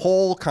put up a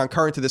poll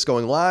concurrent to this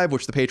going live,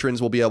 which the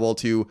patrons will be able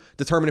to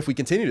determine if we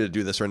continue to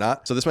do this or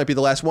not. So this might be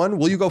the last one.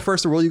 Will you go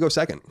first or will you go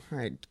second? All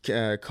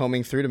right,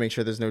 combing through to make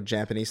sure there's no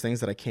Japanese things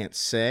that I can't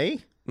say.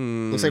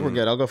 Looks like we're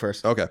good. I'll go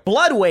first. Okay.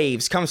 Blood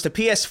Waves comes to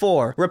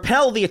PS4.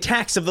 Repel the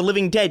attacks of the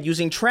living dead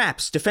using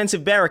traps,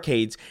 defensive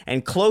barricades,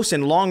 and close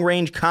and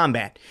long-range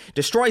combat.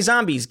 Destroy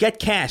zombies, get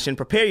cash, and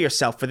prepare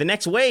yourself for the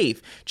next wave.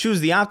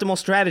 Choose the optimal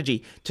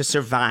strategy to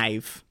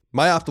survive.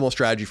 My optimal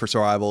strategy for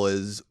survival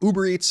is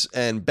Uber Eats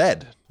and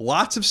bed.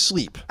 Lots of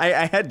sleep.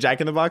 I had Jack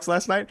in the Box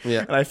last night.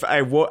 Yeah. And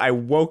I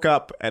woke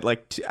up at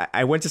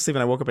I went to sleep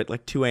and I woke up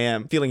at 2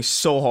 a.m. feeling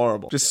so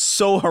horrible. Just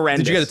so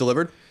horrendous. Did you get it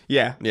delivered?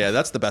 Yeah. Yeah,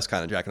 that's the best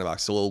kind of Jack in the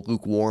Box. It's a little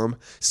lukewarm.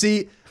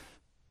 See,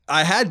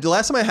 the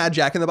last time I had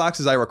Jack in the Box,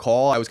 as I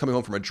recall, I was coming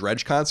home from a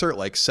Dredge concert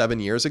 7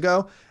 years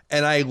ago,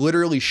 and I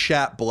literally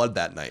shat blood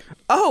that night.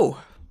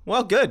 Oh,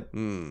 well, good.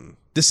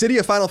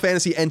 Dissidia Final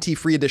Fantasy NT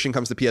Free Edition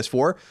comes to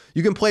PS4.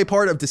 You can play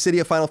part of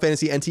Dissidia Final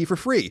Fantasy NT for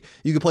free.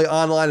 You can play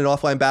online and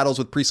offline battles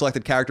with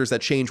pre-selected characters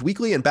that change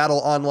weekly and battle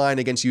online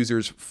against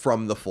users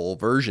from the full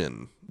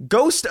version.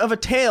 Ghost of a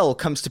Tale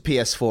comes to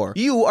PS4.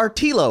 You are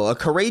Tilo, a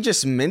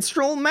courageous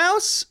minstrel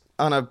mouse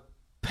on a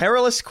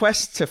perilous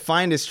quest to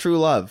find his true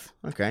love.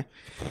 Okay.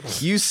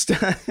 Use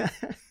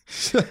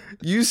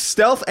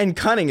stealth and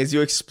cunning as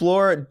you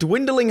explore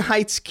Dwindling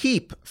Heights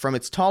Keep, from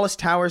its tallest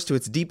towers to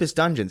its deepest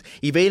dungeons,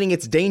 evading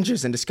its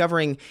dangers and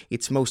discovering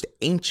its most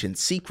ancient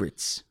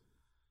secrets.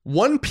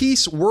 One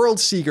Piece World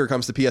Seeker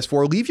comes to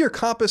PS4. Leave your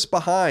compass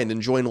behind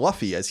and join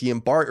Luffy as he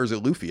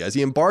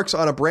embarks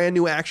on a brand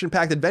new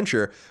action-packed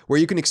adventure where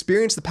you can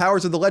experience the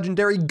powers of the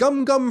legendary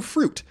Gum Gum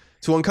Fruit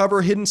to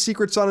uncover hidden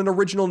secrets on an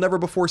original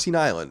never-before-seen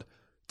island.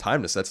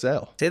 Time to set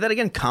sail. Say that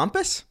again,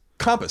 compass?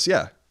 Compass,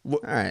 yeah. All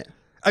right.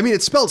 I mean,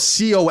 it's spelled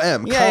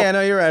C-O-M. Yeah,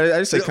 no, you're right. I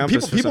just say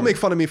compass. People make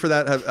fun of me for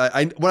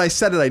that. When I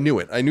said it, I knew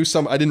it. I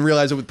didn't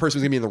realize the person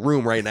was going to be in the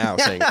room right now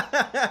saying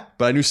it.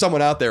 But I knew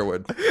someone out there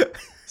would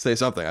say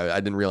something. I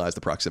didn't realize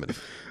the proximity.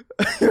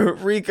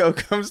 Rico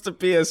comes to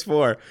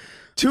PS4.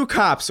 2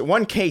 cops,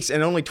 1 case,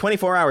 and only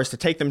 24 hours to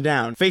take them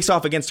down. Face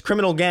off against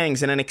criminal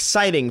gangs in an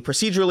exciting,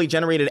 procedurally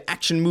generated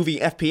action movie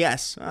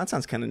FPS. Oh, that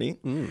sounds kind of neat.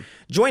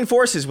 Join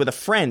forces with a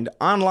friend,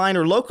 online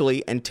or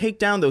locally, and take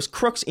down those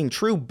crooks in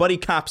true buddy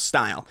cop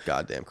style.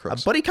 Goddamn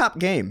crooks. A buddy cop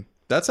game.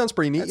 That sounds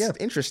pretty neat, That's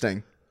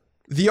interesting.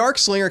 The Arc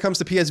Slinger comes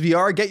to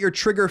PSVR. Get your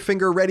trigger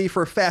finger ready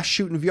for a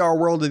fast-shooting VR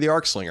world of the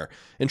Arc Slinger.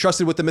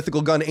 Entrusted with the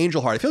mythical gun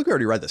Angel Heart. I feel like we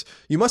already read this.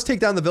 You must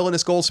take down the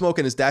villainous Goldsmoke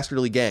and his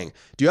dastardly gang.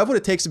 Do you have what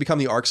it takes to become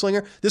the Arc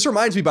Slinger? This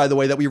reminds me, by the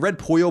way, that we read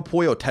Puyo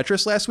Puyo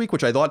Tetris last week,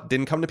 which I thought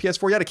didn't come to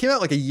PS4 yet. It came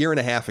out like a year and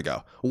a half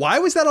ago. Why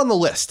was that on the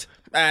list?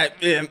 I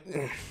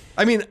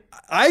mean,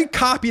 I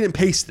copied and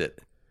pasted it.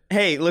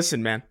 Hey,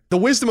 listen, man. The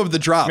wisdom of the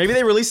drop. Maybe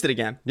they released it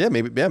again. Yeah,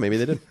 maybe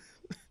they did.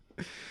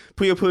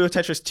 Puyo Puyo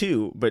Tetris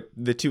 2, but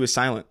the 2 is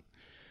silent.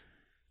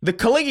 The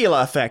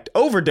Caligula Effect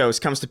Overdose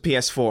comes to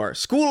PS4.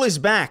 School is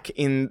back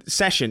in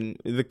session.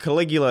 The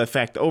Caligula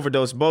Effect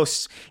Overdose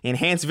boasts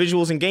enhanced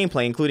visuals and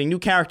gameplay, including new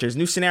characters,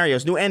 new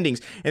scenarios, new endings,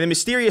 and the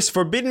mysterious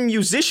forbidden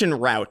musician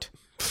route.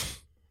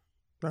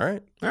 All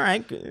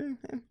right.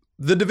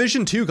 The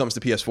Division 2 comes to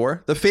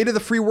PS4. The fate of the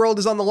free world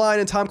is on the line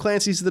in Tom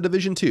Clancy's The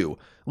Division 2.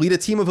 Lead a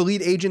team of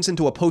elite agents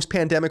into a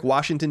post-pandemic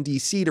Washington,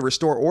 D.C. to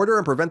restore order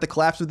and prevent the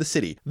collapse of the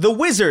city. The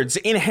Wizards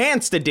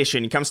Enhanced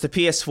Edition comes to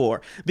PS4.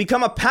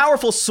 Become a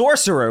powerful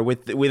sorcerer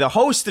with a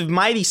host of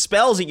mighty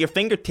spells at your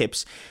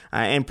fingertips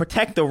and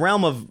protect the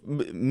realm of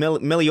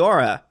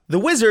Meliora. The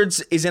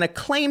Wizards is an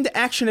acclaimed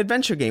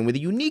action-adventure game with a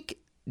unique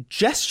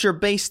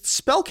gesture-based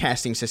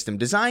spellcasting system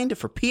designed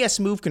for PS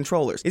Move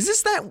controllers. Is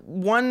this that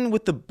one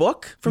with the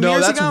book from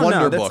years ago?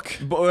 No,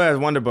 that's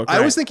Wonder Book. Right.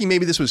 I was thinking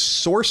maybe this was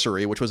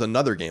Sorcery, which was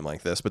another game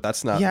like this, but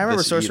that's not. Yeah, I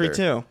remember Sorcery either.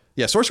 too.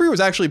 Yeah, Sorcery was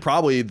actually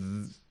probably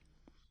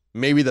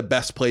maybe the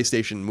best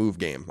PlayStation Move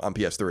game on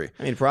PS3.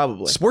 I mean,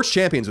 probably. Sports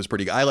Champions was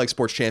pretty good. I like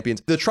Sports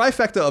Champions. The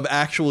trifecta of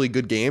actually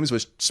good games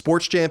was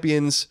Sports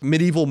Champions,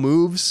 Medieval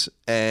Moves,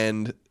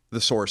 and the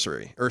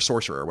Sorcerer,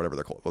 or whatever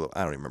they're called. Well,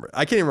 I don't even remember.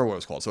 I can't even remember what it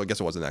was called, so I guess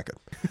it wasn't that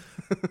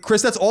good.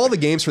 Chris, that's all the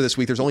games for this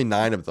week. There's only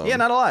 9 of them. Yeah,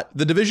 not a lot.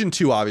 The Division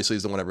 2, obviously,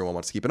 is the one everyone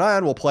wants to keep an eye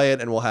on. We'll play it,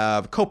 and we'll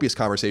have copious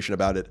conversation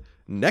about it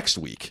next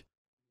week.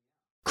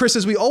 Chris,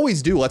 as we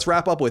always do, let's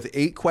wrap up with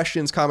 8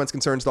 questions, comments,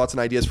 concerns, thoughts, and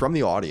ideas from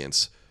the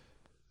audience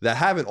that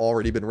haven't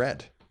already been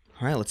read.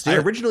 All right, let's do it. I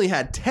originally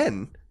had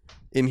 10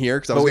 in here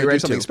because I was going to do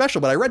something special,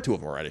 but I read 2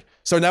 of them already.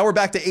 So now we're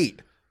back to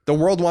 8. The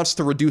world wants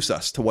to reduce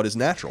us to what is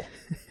natural.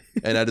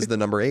 And that is the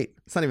number 8.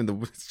 It's not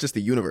even it's just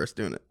the universe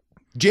doing it.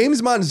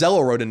 James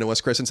Monzello wrote into us,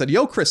 Chris, and said,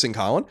 "Yo, Chris and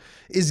Colin,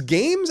 is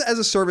games as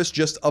a service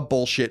just a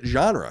bullshit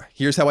genre?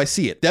 Here's how I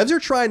see it. Devs are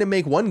trying to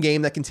make one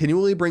game that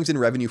continually brings in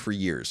revenue for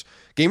years.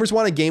 Gamers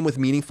want a game with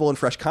meaningful and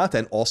fresh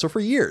content also for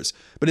years.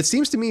 But it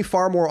seems to me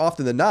far more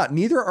often than not,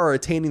 neither are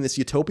attaining this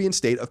utopian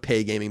state of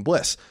pay gaming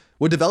bliss.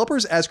 Would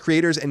developers as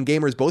creators and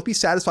gamers both be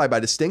satisfied by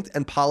distinct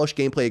and polished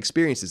gameplay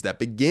experiences that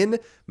begin,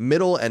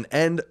 middle, and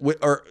end,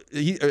 or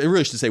I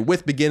really should say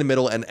with begin,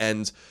 middle, and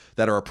ends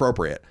that are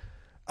appropriate?"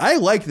 I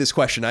like this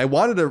question. I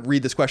wanted to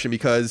read this question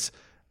because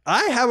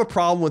I have a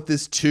problem with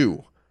this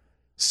too.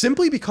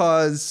 Simply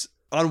because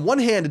on one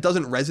hand, it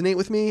doesn't resonate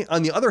with me.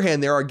 On the other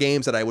hand, there are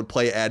games that I would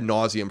play ad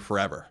nauseum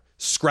forever.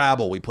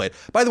 Scrabble we played.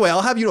 By the way,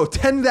 I'll have you know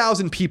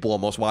 10,000 people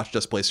almost watched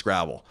us play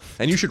Scrabble.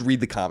 And you should read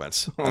the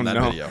comments on that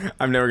video.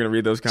 I'm never going to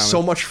read those comments.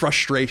 So much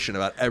frustration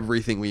about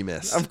everything we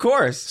missed. Of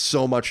course.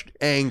 So much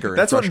anger.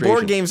 That's and what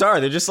board games are.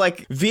 They're just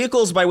like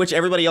vehicles by which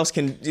everybody else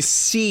can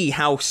see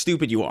how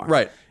stupid you are.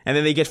 Right. And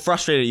then they get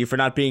frustrated at you for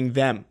not being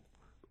them.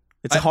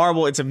 It's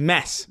it's a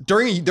mess. There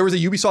was a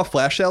Ubisoft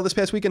flash sale this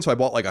past weekend, so I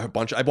bought like a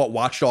bunch. I bought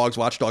Watch Dogs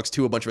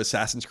 2, a bunch of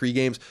Assassin's Creed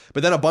games,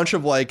 but then a bunch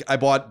of I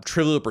bought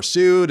Trivial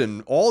Pursuit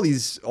and all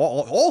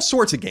all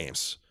sorts of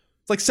games.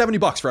 It's like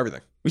 $70 for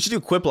everything. We should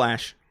do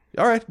Quiplash.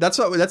 All right, that's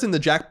in the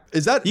Jack.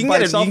 Is that you can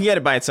get itself? You can get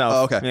it by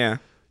itself. Oh, okay.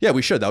 Yeah,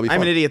 we should. That'll be fun.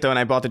 I'm an idiot though, and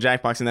I bought the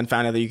Jackbox and then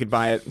found out that you could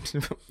buy it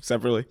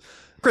separately.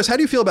 Chris, how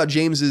do you feel about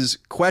James's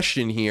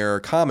question here,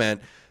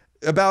 comment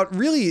about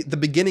really the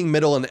beginning,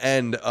 middle, and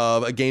end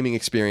of a gaming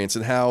experience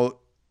and how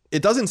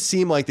it doesn't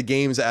seem like the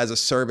games as a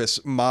service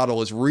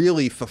model is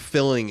really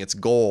fulfilling its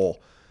goal?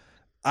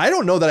 I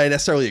don't know that I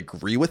necessarily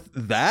agree with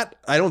that.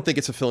 I don't think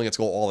it's fulfilling its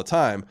goal all the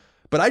time,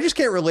 but I just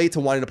can't relate to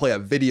wanting to play a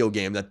video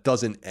game that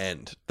doesn't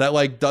end,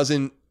 that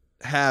doesn't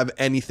have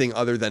anything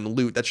other than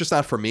loot. That's just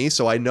not for me.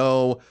 So I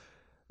know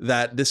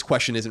that this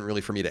question isn't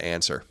really for me to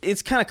answer.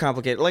 It's kind of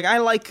complicated. I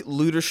like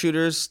looter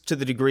shooters to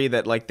the degree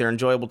that they're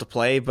enjoyable to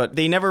play, but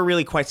they never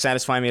really quite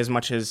satisfy me as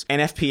much as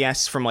an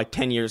FPS from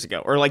 10 years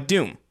ago or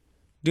Doom.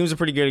 Doom's a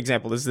pretty good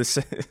example. This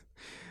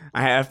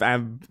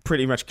I'm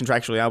pretty much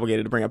contractually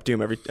obligated to bring up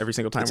Doom every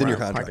single time. It's in your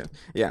contract.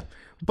 Yeah.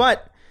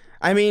 But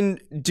I mean,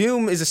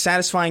 Doom is a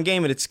satisfying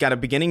game, and it's got a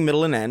beginning,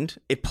 middle, and end.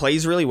 It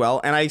plays really well,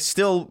 and I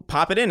still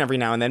pop it in every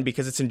now and then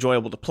because it's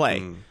enjoyable to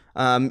play.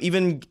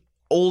 Even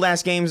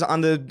old-ass games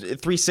on the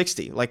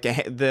 360, like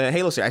the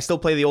Halo series. I still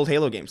play the old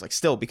Halo games,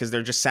 because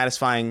they're just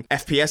satisfying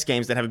FPS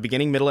games that have a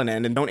beginning, middle, and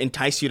end, and don't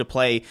entice you to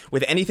play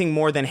with anything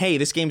more than, hey,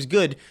 this game's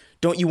good,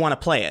 don't you want to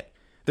play it?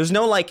 There's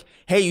no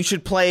hey, you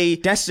should play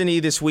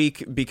Destiny this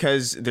week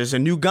because there's a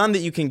new gun that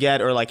you can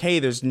get, or hey,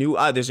 there's a new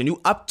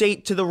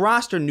update to the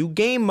roster, new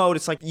game mode.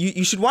 It's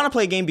you should want to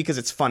play a game because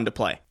it's fun to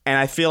play. And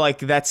I feel like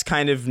that's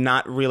kind of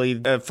not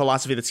really a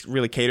philosophy that's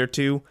really catered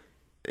to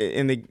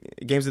in the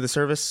games of the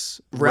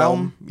service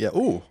realm. Yeah.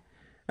 Ooh.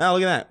 Oh,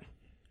 look at that.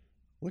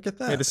 Look at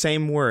that. Yeah, the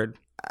same word.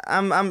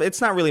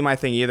 It's not really my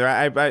thing either.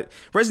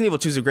 Resident Evil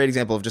 2 is a great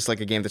example of just a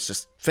game that's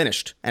just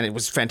finished, and it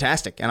was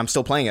fantastic, and I'm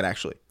still playing it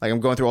actually. I'm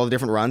going through all the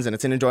different runs, and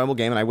it's an enjoyable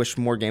game, and I wish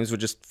more games would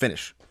just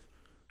finish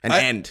and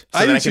end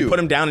so that I could put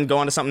them down and go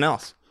on to something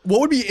else. What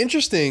would be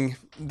interesting,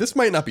 this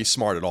might not be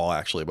smart at all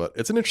actually, but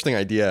it's an interesting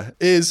idea,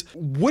 is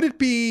would it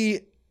be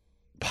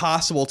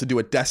possible to do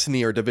a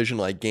Destiny or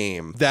Division-like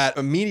game that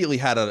immediately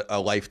had a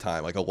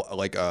lifetime,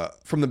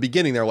 from the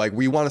beginning they're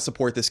we want to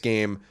support this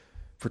game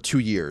for 2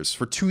 years.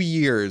 For 2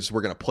 years,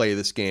 we're going to play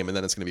this game and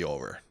then it's going to be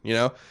over,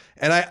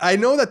 And I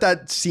know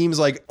that seems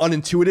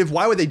unintuitive.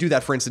 Why would they do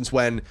that, for instance,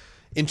 when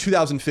in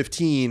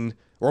 2015,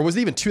 or was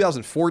it even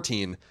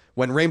 2014,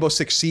 when Rainbow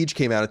Six Siege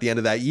came out at the end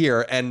of that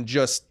year and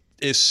just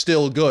is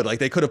still good?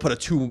 They could have put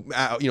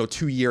a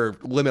 2 year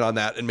limit on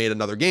that and made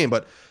another game,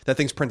 but that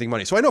thing's printing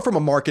money. So I know from a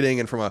marketing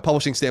and from a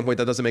publishing standpoint,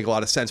 that doesn't make a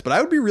lot of sense, but I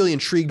would be really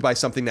intrigued by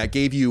something that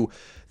gave you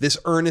this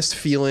earnest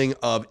feeling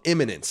of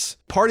imminence.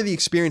 Part of the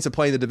experience of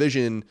playing The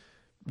Division,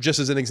 just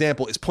as an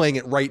example, is playing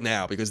it right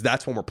now, because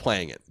that's when we're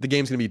playing it. The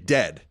game's going to be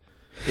dead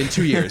in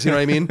 2 years, you know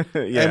what I mean?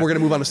 Yeah. And we're going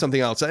to move on to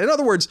something else. In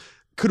other words,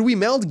 could we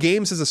meld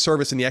games as a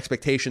service and the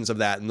expectations of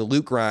that and the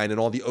loot grind and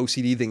all the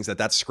OCD things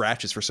that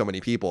scratches for so many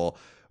people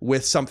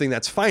with something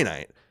that's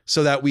finite,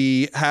 so that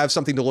we have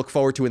something to look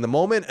forward to in the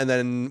moment, and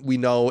then we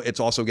know it's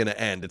also going to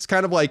end? It's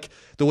kind of like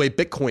the way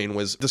Bitcoin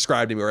was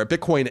described to me, where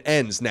Bitcoin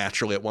ends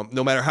naturally at one.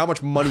 No matter how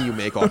much money you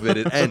make off of it,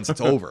 it ends.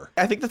 It's over.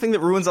 I think the thing that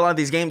ruins a lot of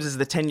these games is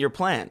the 10-year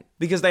plan,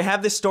 because they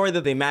have this story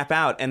that they map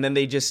out, and then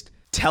they just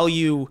tell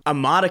you a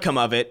modicum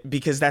of it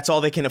because that's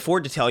all they can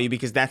afford to tell you,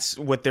 because that's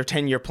what their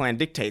 10-year plan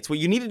dictates. What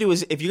you need to do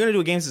is, if you're going to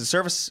do a games as a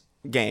service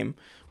game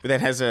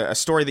that has a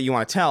story that you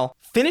want to tell,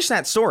 finish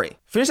that story.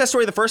 Finish that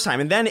story the first time,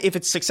 and then if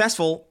it's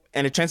successful,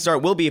 and chances are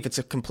it will be if it's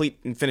a complete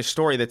and finished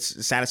story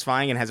that's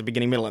satisfying and has a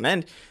beginning, middle, and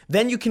end,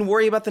 then you can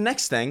worry about the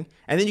next thing,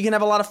 and then you can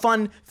have a lot of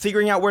fun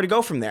figuring out where to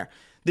go from there.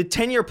 The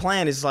 10-year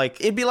plan is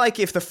it'd be like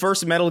if the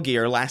first Metal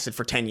Gear lasted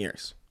for 10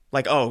 years.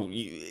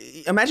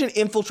 Imagine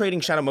infiltrating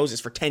Shadow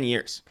Moses for 10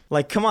 years.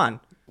 Come on.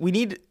 We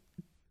need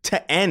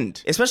to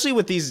end, especially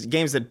with these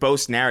games that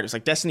boast narratives.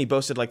 Destiny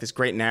boasted this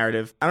great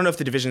narrative. I don't know if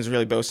the Division's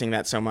really boasting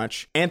that so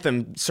much.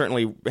 Anthem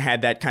certainly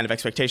had that kind of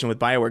expectation with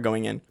BioWare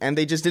going in, and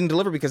they just didn't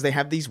deliver because they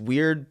have these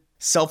weird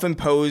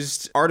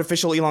self-imposed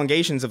artificial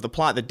elongations of the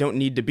plot that don't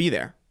need to be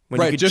there.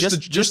 Right,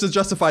 just to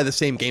justify the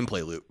same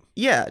gameplay loop.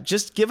 Yeah,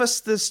 just give us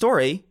the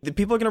story. The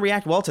people are going to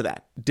react well to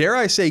that. Dare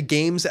I say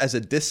games as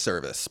a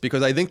disservice?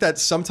 Because I think that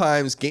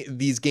sometimes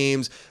these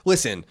games,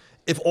 listen,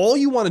 if all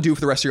you want to do for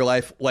the rest of your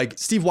life,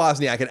 Steve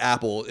Wozniak at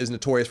Apple is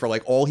notorious for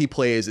all he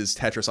plays is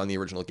Tetris on the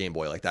original Game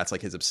Boy. That's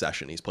his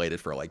obsession. He's played it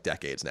for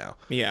decades now.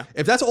 Yeah.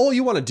 If that's all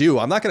you want to do,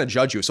 I'm not going to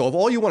judge you. So if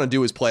all you want to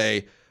do is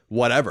play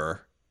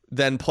whatever,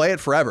 then play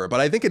it forever. But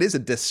I think it is a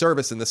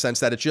disservice in the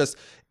sense that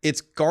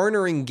it's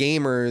garnering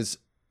gamers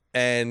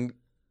and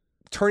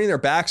turning their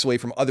backs away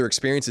from other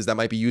experiences that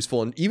might be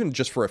useful, and even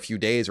just for a few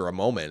days or a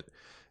moment.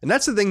 And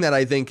that's the thing that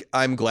I think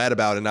I'm glad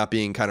about, and not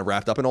being kind of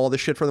wrapped up in all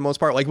this shit for the most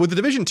part. With The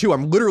Division 2,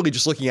 I'm literally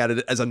just looking at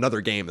it as another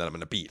game that I'm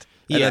going to beat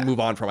and then move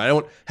on from. I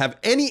don't have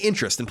any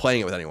interest in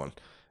playing it with anyone.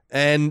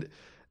 And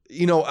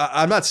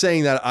I'm not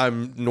saying that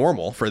I'm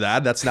normal for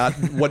that. That's not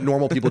what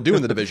normal people do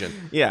in The Division.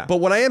 Yeah.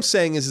 But what I am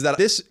saying is that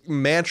this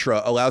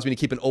mantra allows me to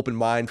keep an open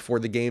mind for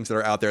the games that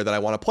are out there that I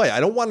want to play. I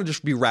don't want to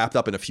just be wrapped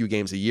up in a few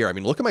games a year. I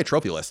mean, look at my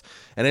trophy list,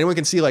 and anyone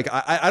can see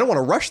I don't want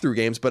to rush through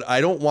games, but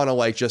I don't want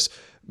to just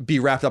be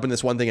wrapped up in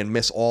this one thing and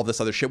miss all this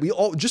other shit. We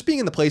all, just being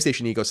in the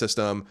PlayStation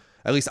ecosystem,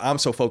 at least I'm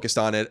so focused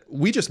on it,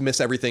 we just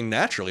miss everything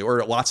naturally,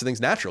 or lots of things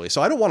naturally.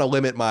 So I don't want to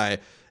limit my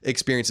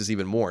experiences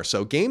even more.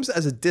 So games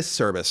as a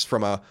disservice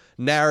from a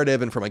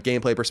narrative and from a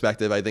gameplay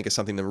perspective, I think is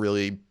something to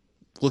really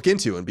look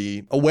into and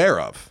be aware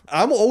of.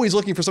 I'm always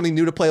looking for something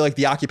new to play, like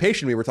The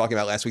Occupation we were talking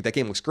about last week. That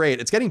game looks great.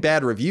 It's getting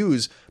bad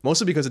reviews,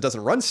 mostly because it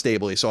doesn't run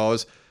stably. So I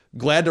was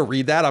glad to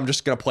read that. I'm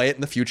just going to play it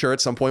in the future at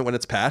some point when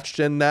it's patched,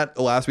 and that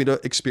allows me to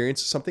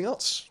experience something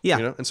else.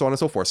 Yeah. And so on and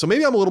so forth. So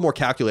maybe I'm a little more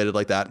calculated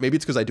like that. Maybe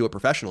it's because I do it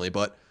professionally,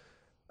 but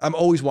I'm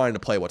always wanting to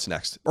play what's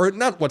next. Or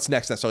not what's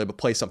next necessarily, but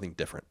play something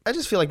different. I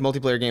just feel like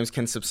multiplayer games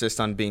can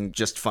subsist on being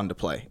just fun to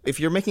play. If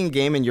you're making a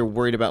game and you're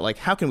worried about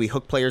how can we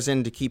hook players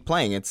in to keep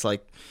playing, it's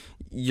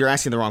you're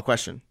asking the wrong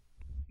question.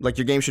 Like,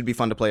 your game should be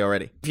fun to play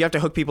already. If you have to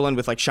hook people in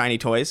with, like, shiny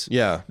toys,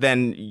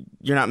 then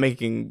you're not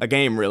making a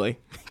game, really.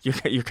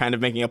 You're kind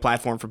of making a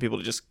platform for people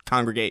to just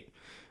congregate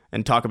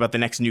and talk about the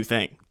next new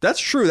thing. That's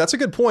true. That's a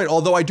good point.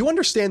 Although I do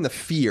understand the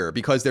fear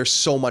because there's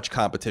so much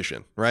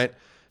competition, right?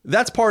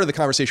 That's part of the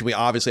conversation we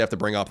obviously have to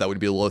bring up that would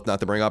be loath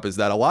not to bring up, is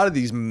that a lot of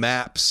these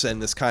maps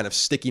and this kind of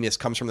stickiness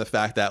comes from the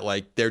fact that,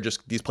 like,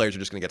 these players are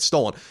just going to get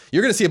stolen.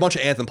 You're going to see a bunch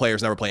of Anthem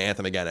players never play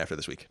Anthem again after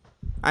this week.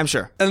 I'm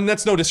sure. And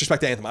that's no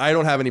disrespect to Anthem. I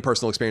don't have any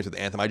personal experience with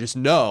Anthem. I just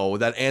know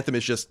that Anthem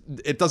is just,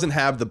 it doesn't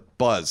have the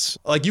buzz.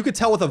 Like, you could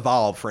tell with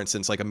Evolve, for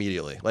instance, like,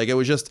 immediately. Like, it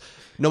was just,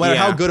 no matter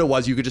how good it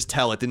was, you could just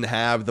tell it didn't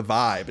have the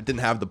vibe. It didn't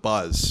have the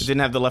buzz. It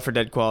didn't have the Left 4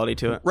 Dead quality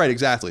to it. Right,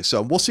 exactly.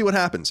 So we'll see what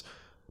happens.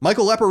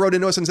 Michael Lepper wrote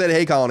into us and said,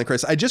 "Hey, Colin and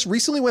Chris, I just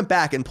recently went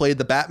back and played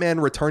the Batman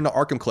Return to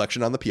Arkham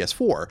collection on the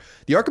PS4.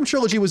 The Arkham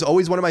trilogy was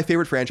always one of my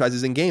favorite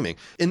franchises in gaming.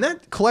 In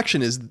that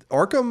collection, is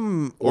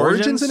Arkham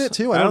Origins in it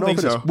too? I don't know think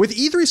if it so. Is. With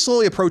E3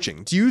 slowly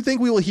approaching, do you think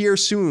we will hear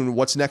soon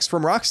what's next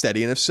from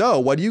Rocksteady? And if so,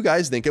 what do you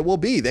guys think it will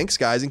be? Thanks,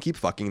 guys, and keep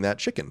fucking that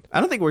chicken." I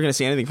don't think we're going to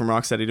see anything from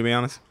Rocksteady, to be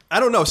honest. I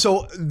don't know.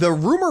 So the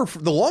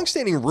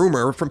longstanding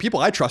rumor from people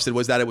I trusted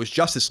was that it was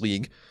Justice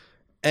League.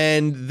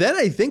 And then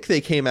I think they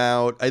came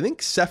out, I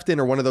think Sefton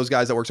or one of those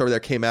guys that works over there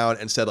came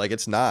out and said, like,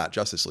 it's not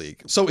Justice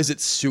League. So is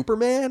it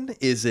Superman?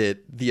 Is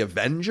it the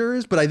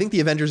Avengers? But I think the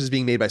Avengers is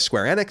being made by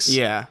Square Enix.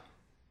 Yeah.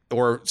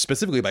 Or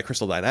specifically by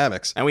Crystal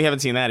Dynamics. And we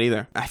haven't seen that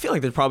either. I feel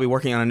like they're probably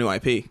working on a new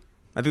IP.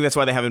 I think that's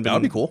why they haven't been... That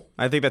would be cool.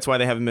 I think that's why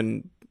they haven't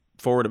been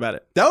forward about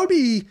it. That would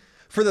be,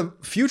 for the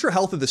future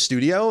health of the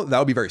studio, that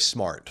would be very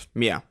smart.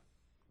 Yeah.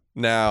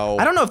 Now,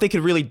 I don't know if they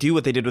could really do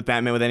what they did with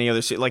Batman with any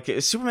other like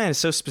Superman is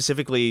so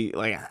specifically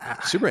like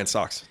Superman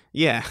sucks.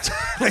 Yeah.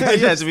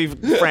 Yeah, to be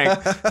frank.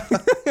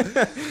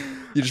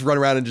 You just run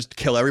around and just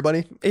kill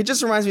everybody. It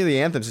just reminds me of the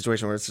Anthem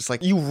situation where it's just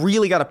like you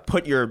really got to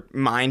put your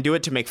mind to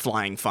it to make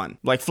flying fun.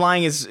 Like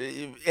flying is,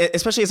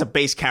 especially as a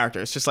base character,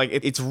 it's just like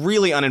it's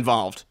really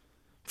uninvolved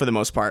for the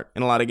most part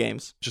in a lot of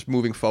games. Just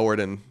moving forward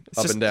and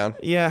up and down.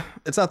 Yeah.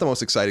 It's not the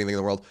most exciting thing in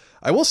the world.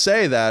 I will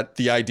say that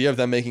the idea of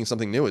them making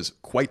something new is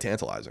quite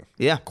tantalizing.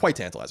 Yeah. Quite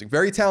tantalizing.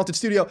 Very talented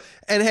studio.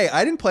 And hey,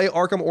 I didn't play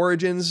Arkham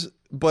Origins,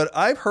 but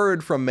I've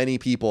heard from many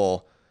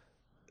people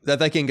that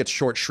game gets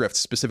short shrift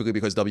specifically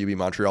because WB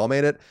Montreal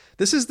made it.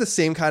 This is the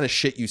same kind of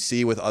shit you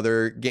see with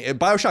other games.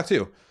 BioShock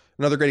 2,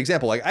 another great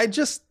example. Like, I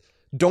just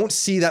don't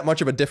see that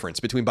much of a difference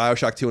between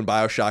BioShock 2 and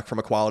BioShock from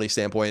a quality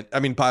standpoint. I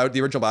mean,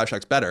 the original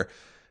BioShock's better.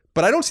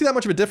 But I don't see that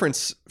much of a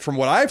difference from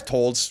what I've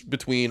told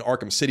between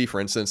Arkham City, for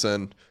instance,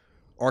 and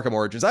Arkham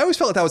Origins. I always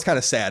felt like that was kind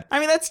of sad. I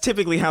mean, that's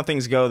typically how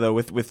things go, though,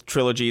 with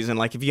trilogies. And,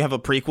 like, if you have a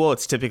prequel,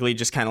 it's typically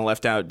just kind of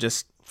left out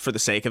just for the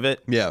sake of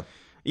it. Yeah.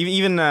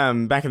 Even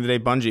back in the day,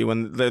 Bungie,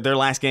 when their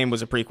last game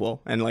was a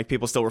prequel, and, like,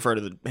 people still refer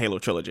to the Halo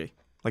trilogy.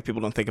 Like,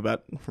 people don't think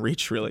about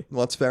Reach, really.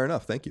 Well, that's fair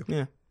enough. Thank you.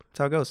 Yeah, that's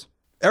how it goes.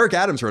 Eric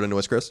Adams wrote into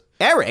us, Chris.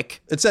 Eric?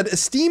 It said,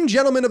 "Esteemed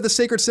gentlemen of the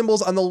Sacred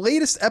Symbols, on the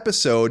latest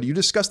episode, you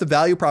discussed the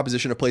value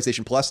proposition of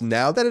PlayStation Plus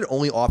now that it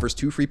only offers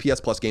 2 free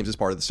PS Plus games as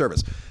part of the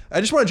service."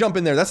 I just want to jump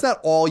in there. That's not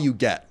all you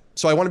get.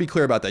 So I want to be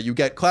clear about that. You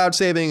get cloud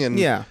saving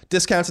and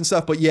discounts and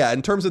stuff. But yeah,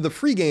 in terms of the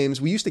free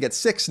games, we used to get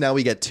 6, now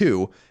we get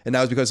 2. And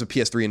that was because of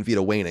PS3 and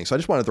Vita waning. So I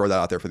just want to throw that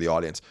out there for the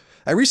audience.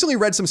 I recently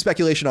read some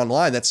speculation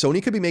online that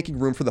Sony could be making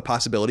room for the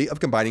possibility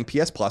of combining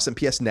PS Plus and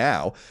PS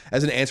Now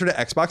as an answer to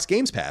Xbox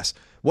Games Pass.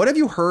 What have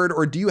you heard,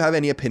 or do you have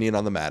any opinion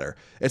on the matter?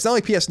 It's not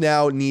like PS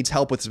Now needs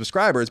help with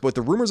subscribers, but with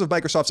the rumors of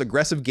Microsoft's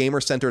aggressive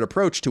gamer-centered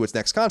approach to its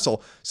next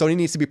console, Sony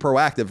needs to be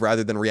proactive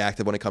rather than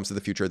reactive when it comes to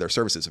the future of their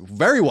services.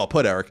 Very well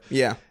put, Eric.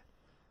 Yeah.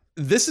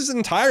 This is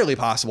entirely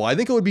possible. I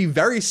think it would be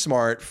very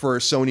smart for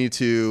Sony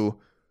to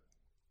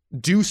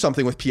do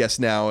something with PS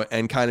Now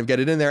and kind of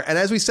get it in there. And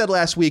as we said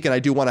last week, and I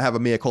do want to have a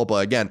mea culpa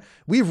again,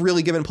 we've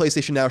really given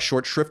PlayStation Now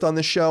short shrift on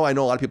this show. I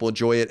know a lot of people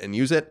enjoy it and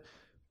use it.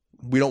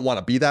 We don't want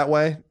to be that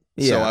way.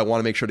 Yeah. So I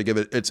want to make sure to give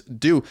it its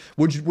due.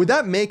 Would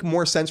that make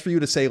more sense for you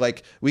to say,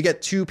 like, we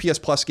get 2 PS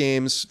Plus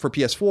games for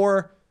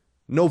PS4,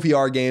 no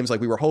VR games like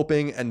we were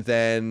hoping, and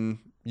then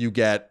you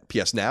get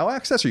PS Now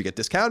access, or you get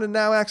discounted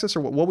Now access,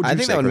 or what would you say? I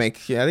think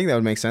that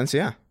would make sense.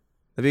 Yeah,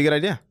 that'd be a good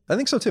idea. I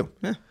think so too.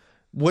 Yeah.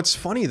 What's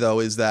funny though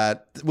is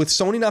that with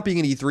Sony not being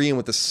at E3 and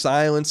with the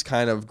silence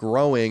kind of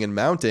growing and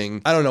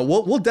mounting, I don't know.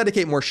 We'll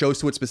dedicate more shows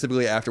to it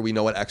specifically after we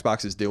know what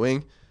Xbox is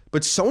doing.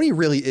 But Sony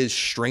really is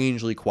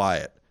strangely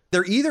quiet.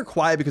 They're either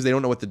quiet because they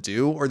don't know what to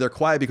do, or they're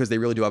quiet because they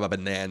really do have a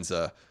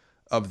bonanza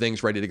of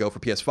things ready to go for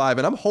PS5.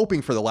 And I'm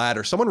hoping for the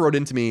latter. Someone wrote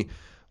into me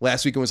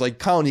last week and was like,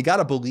 "Colin, you got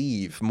to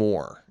believe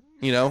more.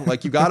 You know,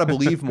 like, you got to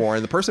believe more."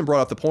 And the person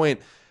brought up the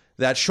point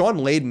that Sean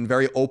Layden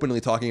very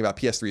openly talking about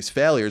PS3's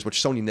failures,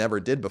 which Sony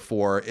never did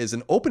before, is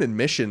an open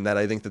admission that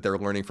I think that they're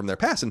learning from their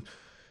past. And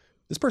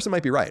this person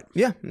might be right.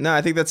 Yeah, no,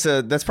 I think that's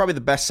probably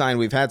the best sign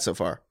we've had so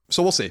far.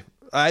 So we'll see.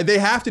 They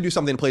have to do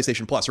something in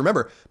PlayStation Plus.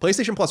 Remember,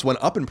 PlayStation Plus went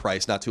up in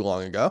price not too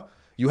long ago.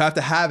 You have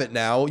to have it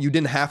now. You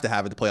didn't have to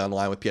have it to play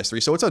online with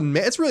PS3. So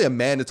it's really a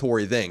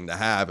mandatory thing to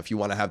have if you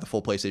want to have the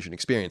full PlayStation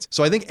experience.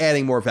 So I think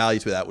adding more value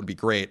to that would be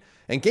great.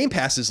 And Game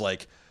Pass is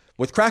like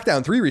With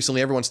Crackdown 3 recently,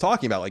 everyone's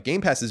talking about like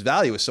Game Pass's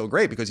value is so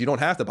great because you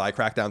don't have to buy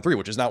Crackdown 3,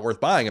 which is not worth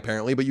buying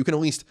apparently, but you can at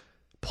least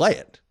play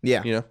it.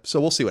 Yeah. You know,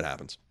 so we'll see what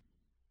happens.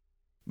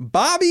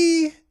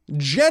 Bobby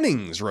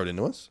Jennings wrote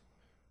into us.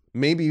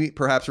 Maybe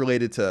perhaps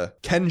related to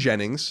Ken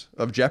Jennings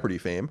of Jeopardy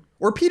fame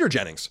or Peter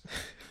Jennings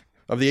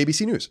of the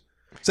ABC News.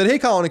 Said, hey,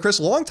 Colin and Chris,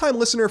 longtime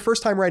listener,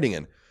 first time writing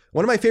in.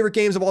 One of my favorite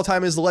games of all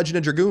time is The Legend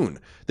of Dragoon,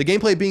 the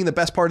gameplay being the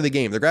best part of the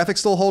game. The graphics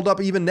still hold up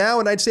even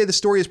now, and I'd say the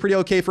story is pretty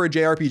okay for a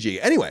JRPG.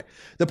 Anyway,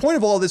 the point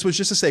of all of this was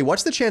just to say,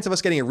 what's the chance of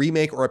us getting a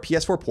remake or a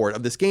PS4 port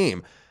of this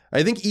game?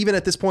 I think even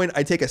at this point,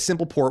 I'd take a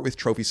simple port with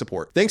trophy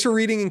support. Thanks for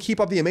reading and keep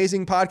up the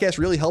amazing podcast.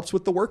 Really helps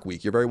with the work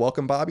week. You're very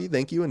welcome, Bobby.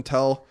 Thank you. And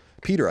tell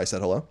Peter I said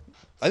hello.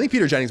 I think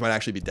Peter Jennings might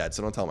actually be dead,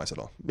 so don't tell him I said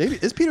hello. Maybe,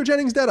 is Peter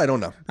Jennings dead? I don't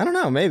know. I don't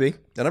know, maybe.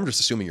 And I'm just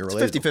assuming you're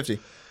related. 50-50.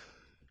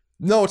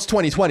 No, it's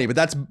 2020, but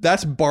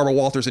that's Barbara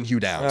Walters and Hugh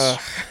Downs.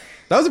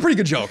 That was a pretty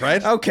good joke,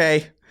 right?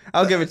 Okay.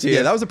 I'll give it to you.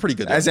 Yeah, that was a pretty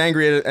good joke. As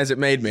angry as it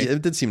made me.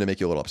 It did seem to make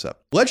you a little upset.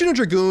 Legend of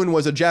Dragoon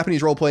was a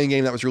Japanese role-playing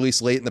game that was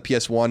released late in the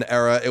PS1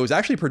 era. It was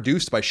actually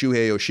produced by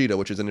Shuhei Yoshida,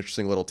 which is an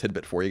interesting little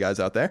tidbit for you guys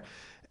out there.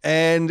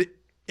 And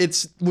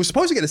it was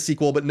supposed to get a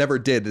sequel, but never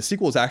did. The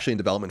sequel was actually in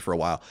development for a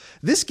while.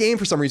 This game,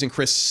 for some reason,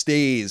 Chris,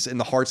 stays in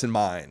the hearts and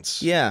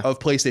minds of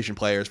PlayStation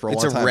players for a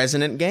long time. It's a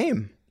resonant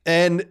game.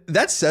 And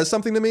that says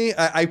something to me.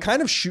 I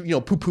kind of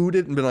poo-pooed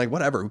it and been like,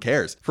 whatever, who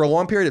cares? For a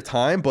long period of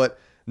time, but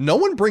no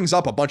one brings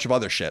up a bunch of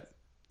other shit.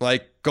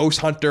 Like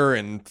Ghost Hunter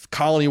and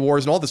Colony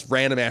Wars and all this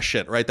random ass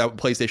shit, right? That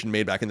PlayStation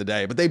made back in the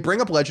day. But they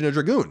bring up Legend of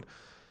Dragoon.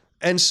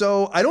 And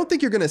so I don't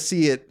think you're going to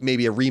see it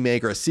maybe a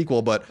remake or a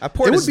sequel, but it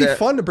would be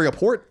fun to bring a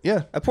port.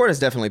 Yeah. A port is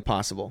definitely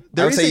possible.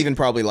 I would say even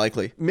probably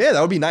likely. Yeah,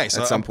 that would be nice.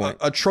 At some point.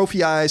 A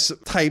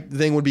trophy-ized type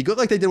thing would be good,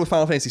 like they did with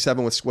Final Fantasy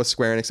VII, with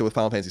Square Enix did with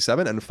Final Fantasy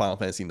VII and Final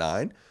Fantasy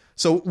IX.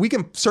 So we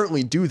can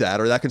certainly do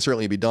that, or that can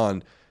certainly be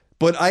done.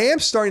 But I am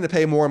starting to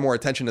pay more and more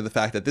attention to the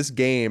fact that this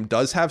game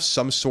does have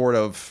some sort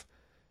of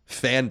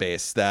fan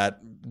base that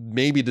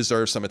maybe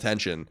deserves some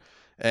attention.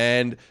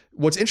 And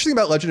what's interesting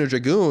about Legend of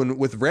Dragoon,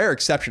 with rare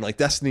exception, like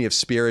Destiny of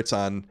Spirits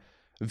on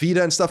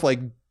Vita and stuff, like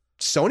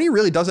Sony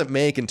really doesn't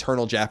make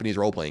internal Japanese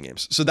role-playing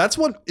games. So that's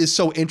what is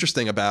so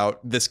interesting about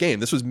this game.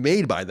 This was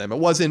made by them. It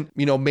wasn't,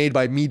 made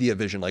by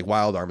Mediavision like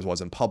Wild Arms was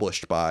and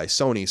published by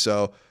Sony.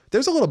 So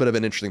there's a little bit of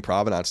an interesting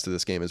provenance to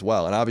this game as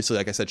well. And obviously,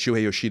 like I said,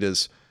 Shuhei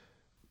Yoshida's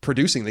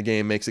producing the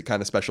game makes it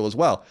kind of special as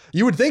well.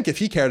 You would think if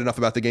he cared enough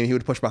about the game, he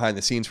would push behind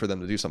the scenes for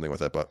them to do something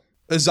with it. But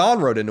Azan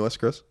wrote into us,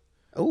 Chris.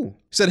 Oh.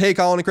 He said, hey,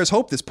 Colin and Chris,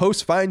 hope this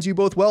post finds you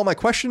both well. My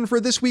question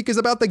for this week is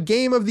about the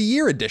Game of the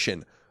Year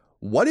edition.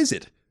 What is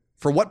it?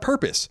 For what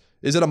purpose?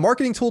 Is it a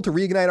marketing tool to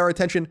reignite our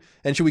attention?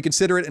 And should we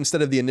consider it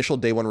instead of the initial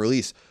day one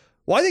release?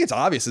 Well, I think it's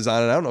obvious,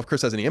 Azan, and I don't know if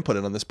Chris has any input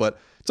on this, but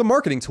it's a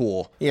marketing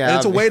tool. Yeah. And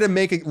it's a way to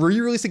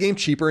re-release the game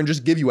cheaper and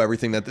just give you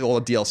everything all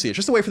the DLC. It's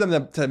just a way for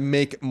them to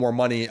make more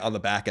money on the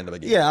back end of a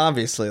game. Yeah,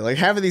 obviously. Like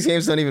half of these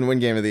games don't even win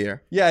Game of the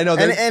Year. Yeah, I know.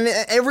 And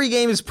every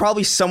game is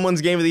probably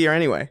someone's Game of the Year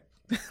anyway.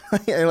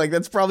 Like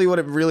that's probably what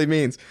it really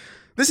means.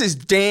 This is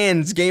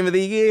Dan's Game of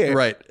the Year.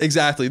 Right,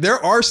 exactly.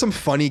 There are some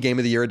funny Game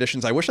of the Year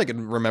editions. I wish I could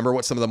remember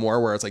what some of them were,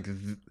 where it's like,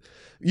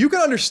 you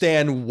can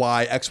understand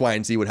why X, Y,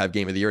 and Z would have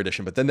Game of the Year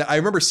edition. But then I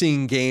remember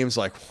seeing games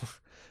like,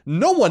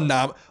 no one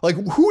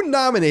who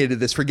nominated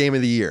this for Game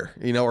of the Year,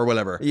 or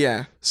whatever.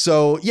 Yeah.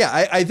 So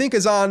yeah, I think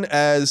Azan,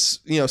 as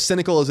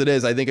cynical as it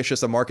is, I think it's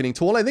just a marketing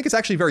tool. And I think it's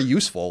actually very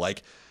useful.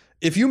 Like,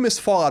 if you missed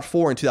Fallout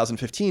 4 in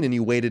 2015 and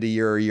you waited a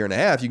year and a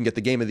half, you can get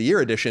the Game of the Year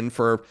edition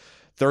for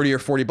 $30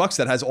 or $40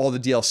 that has all the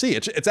DLC.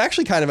 It's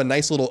actually kind of a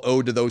nice little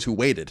ode to those who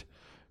waited,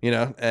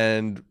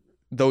 and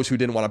those who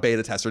didn't want to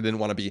beta test or didn't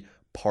want to be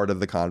part of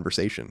the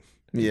conversation.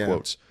 Yeah.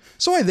 Quotes.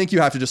 So I think you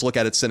have to just look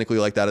at it cynically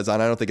like that,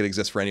 Azan. I don't think it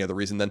exists for any other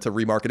reason than to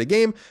remarket a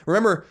game.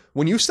 Remember,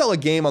 when you sell a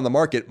game on the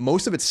market,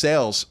 most of its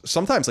sales,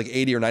 sometimes like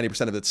 80 or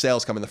 90% of its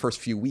sales come in the first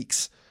few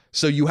weeks.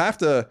 So you have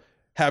to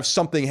have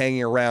something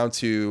hanging around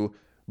to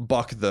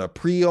buck the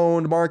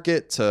pre-owned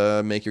market,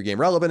 to make your game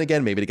relevant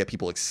again, maybe to get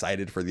people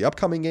excited for the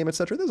upcoming game,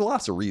 etc. There's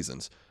lots of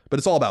reasons, but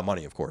it's all about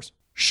money, of course.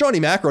 Shawnee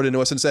Mack wrote into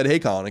us and said, hey,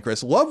 Colin and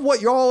Chris, love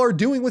what y'all are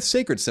doing with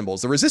Sacred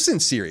Symbols. The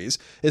Resistance series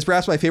is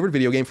perhaps my favorite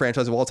video game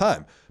franchise of all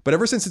time. But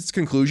ever since its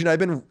conclusion, I've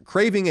been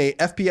craving a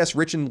FPS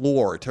rich in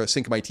lore to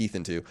sink my teeth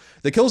into.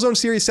 The Killzone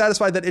series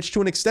satisfied that itch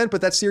to an extent,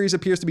 but that series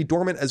appears to be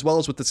dormant, as well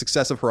as with the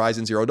success of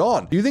Horizon Zero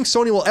Dawn. Do you think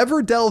Sony will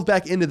ever delve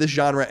back into this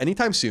genre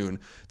anytime soon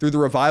through the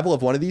revival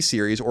of one of these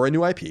series or a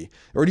new IP?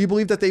 Or do you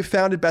believe that they've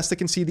found it best to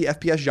concede the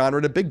FPS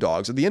genre to big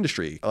dogs of the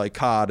industry, like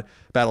COD,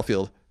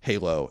 Battlefield,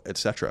 Halo,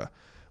 etc.?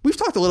 We've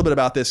talked a little bit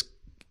about this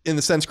in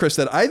the sense, Chris,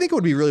 that I think it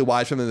would be really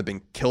wise for them to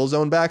bring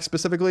Killzone back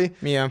specifically.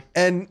 Yeah.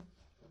 And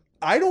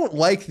I don't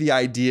like the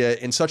idea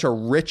in such a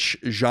rich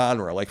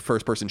genre like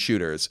first-person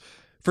shooters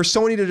for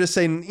Sony to just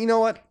say, you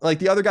know what, like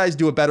the other guys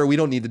do it better, we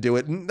don't need to do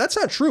it. And that's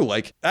not true.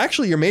 Like,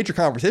 actually, your major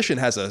competition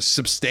has a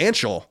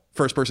substantial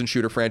first-person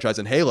shooter franchise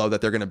in Halo that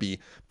they're going to be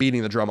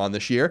beating the drum on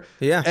this year.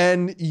 Yeah.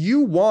 And you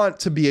want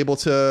to be able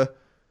to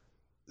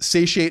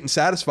satiate and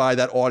satisfy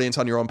that audience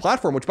on your own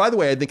platform, which, by the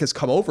way, I think has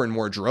come over in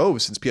more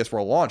droves since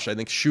PS4 launched. I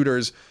think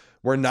shooters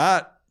were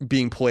not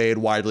being played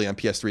widely on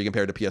PS3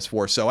 compared to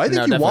PS4. So I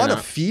think you want to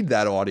feed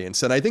that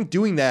audience. And I think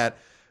doing that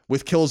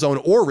with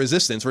Killzone or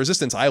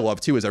Resistance I love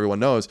too, as everyone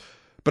knows.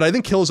 But I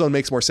think Killzone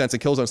makes more sense,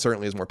 and Killzone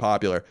certainly is more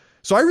popular.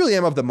 So I really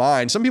am of the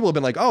mind. Some people have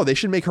been like, oh, they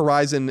should make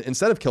Horizon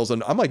instead of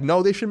Killzone. I'm like,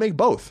 no, they should make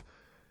both.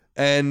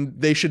 And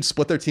they should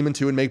split their team in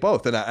two and make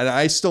both. And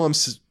I still am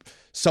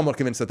somewhat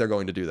convinced that they're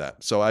going to do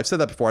that. So I've said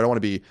that before. I don't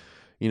want to be,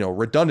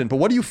 redundant. But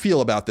what do you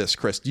feel about this,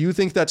 Chris? Do you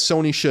think that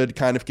Sony should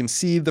kind of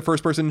concede the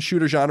first-person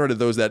shooter genre to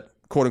those that,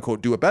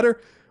 quote-unquote, do it better?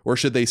 Or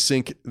should they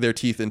sink their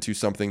teeth into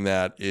something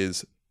that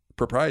is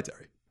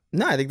proprietary?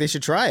 No, I think they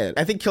should try it.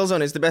 I think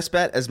Killzone is the best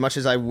bet, as much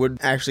as I would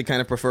actually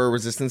kind of prefer a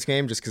Resistance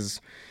game, just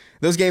because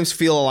those games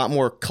feel a lot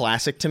more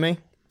classic to me.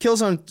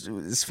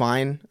 Killzone is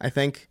fine, I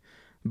think.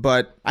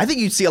 But I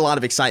think you'd see a lot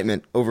of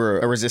excitement over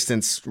a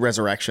Resistance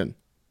Resurrection.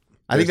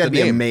 I think that'd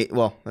be amazing.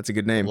 Well, that's a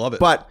good name. Love it.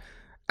 But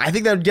I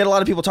think that would get a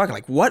lot of people talking,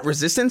 like, what?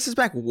 Resistance is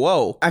back?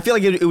 Whoa. I feel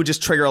like it would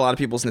just trigger a lot of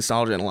people's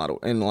nostalgia in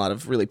a lot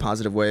of really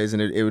positive ways,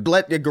 and it would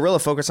let Guerrilla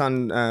focus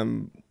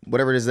on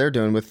whatever it is they're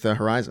doing with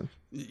Horizon.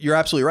 You're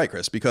absolutely right,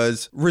 Chris,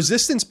 because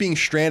Resistance being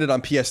stranded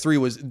on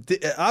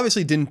PS3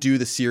 obviously didn't do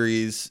the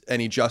series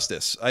any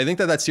justice. I think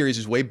that series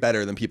is way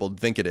better than people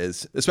think it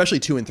is, especially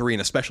 2 and 3,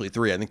 and especially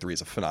 3. I think 3 is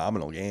a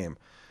phenomenal game.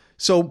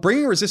 So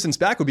bringing Resistance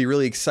back would be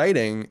really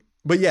exciting.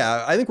 But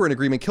yeah, I think we're in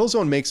agreement.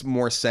 Killzone makes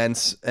more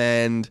sense,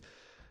 and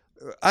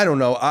I don't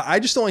know. I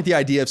just don't like the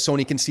idea of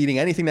Sony conceding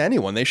anything to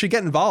anyone. They should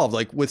get involved.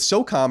 Like with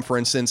SOCOM, for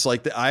instance,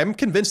 I'm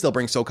convinced they'll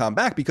bring SOCOM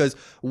back, because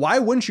why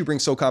wouldn't you bring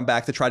SOCOM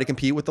back to try to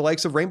compete with the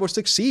likes of Rainbow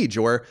Six Siege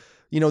or,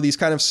 these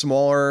kind of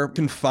smaller,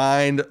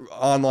 confined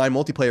online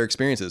multiplayer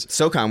experiences?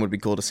 SOCOM would be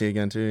cool to see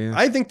again too. Yeah.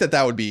 I think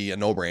that would be a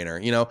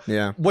no-brainer.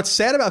 Yeah. What's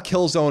sad about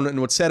Killzone and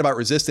what's sad about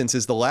Resistance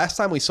is the last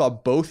time we saw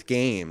both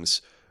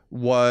games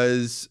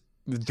was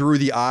through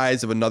the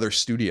eyes of another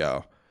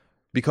studio.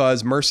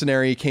 Because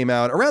Mercenary came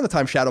out around the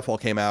time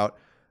Shadowfall came out,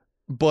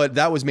 but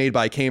that was made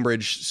by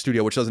Cambridge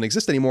Studio, which doesn't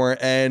exist anymore.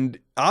 And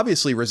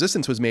obviously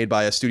Resistance was made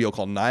by a studio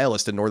called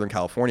Nihilist in Northern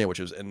California,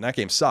 and that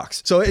game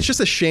sucks. So it's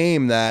just a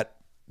shame that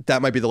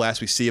might be the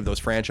last we see of those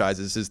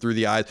franchises, is through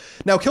the eyes.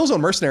 Now, Killzone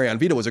Mercenary on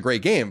Vita was a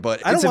great game,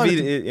 but I don't want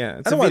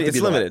it to be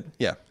limited.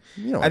 Yeah.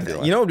 You know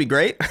what would be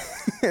great?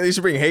 They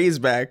should bring Haze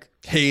back.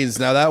 Haze.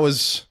 Now that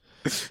was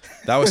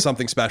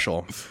something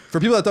special. For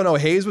people that don't know,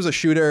 Haze was a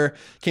shooter,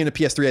 came to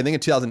PS3, I think in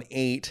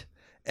 2008,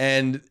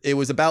 and it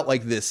was about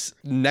like this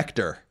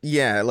nectar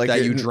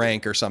that you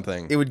drank or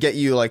something. It would get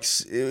you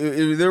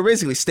they were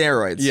basically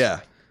steroids.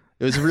 Yeah.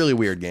 It was a really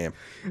weird game.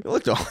 It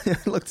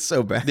looked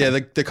so bad. Yeah,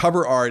 the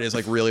cover art is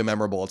like really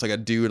memorable. It's like a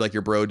dude, like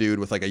your bro dude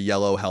with like a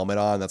yellow helmet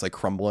on that's like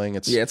crumbling.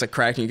 It's like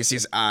cracking. You can see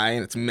his eye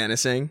and it's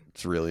menacing.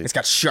 It's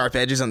got sharp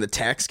edges on the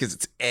text because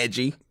it's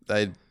edgy.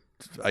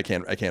 I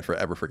can't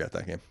forever forget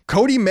that game.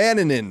 Cody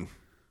Mannanen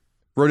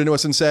wrote into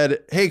us and said,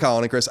 "Hey,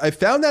 Colin and Chris, I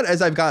found that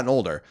as I've gotten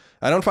older,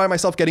 I don't find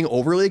myself getting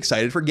overly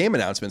excited for game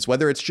announcements,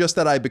 whether it's just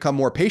that I've become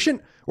more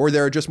patient or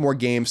there are just more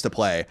games to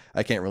play.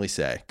 I can't really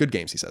say. Good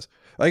games," he says.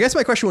 I guess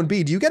my question would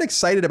be, do you get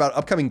excited about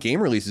upcoming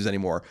game releases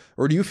anymore?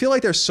 Or do you feel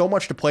like there's so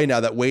much to play now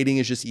that waiting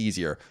is just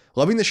easier?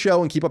 Loving the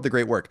show and keep up the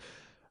great work.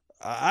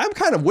 I'm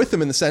kind of with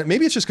him in the sense,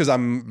 maybe it's just because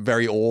I'm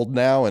very old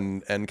now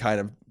and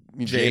kind of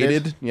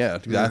jaded. Yeah,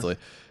 exactly.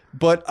 Yeah.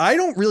 But I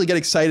don't really get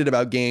excited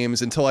about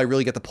games until I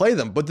really get to play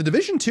them. But The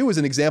Division 2 is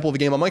an example of a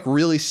game I'm like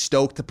really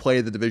stoked to play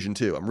The Division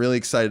 2. I'm really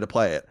excited to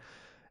play it.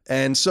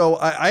 And so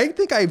I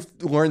think I've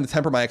learned to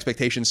temper my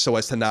expectations so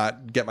as to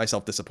not get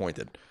myself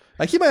disappointed.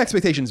 I keep my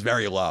expectations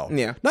very low.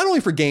 Yeah. Not only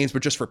for games,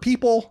 but just for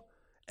people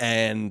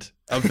and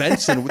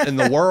events in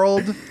the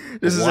world.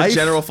 This is a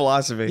general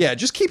philosophy. Yeah,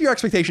 just keep your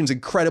expectations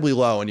incredibly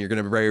low and you're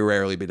going to very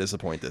rarely be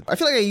disappointed. I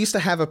feel like I used to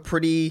have a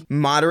pretty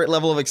moderate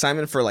level of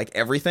excitement for like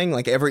everything.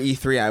 Like every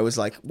E3, I was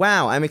like,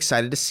 wow, I'm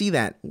excited to see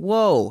that.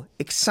 Whoa,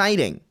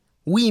 exciting.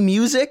 Wii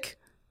Music?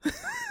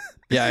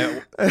 Yeah.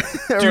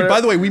 Dude,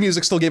 by the way, Wii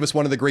Music still gave us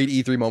one of the great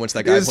E3 moments.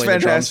 That guy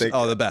playing fantastic. The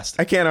drums. Oh, the best.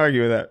 I can't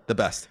argue with that. The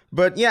best.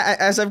 But yeah,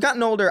 as I've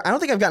gotten older, I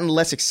don't think I've gotten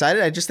less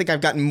excited. I just think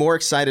I've gotten more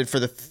excited for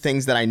the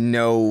things that I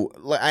know.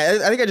 I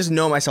think I just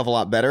know myself a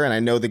lot better, and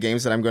I know the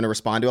games that I'm going to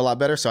respond to a lot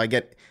better. So I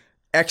get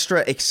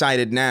extra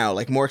excited now,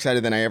 like more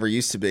excited than I ever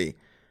used to be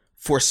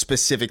for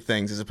specific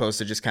things, as opposed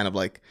to just kind of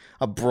like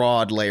a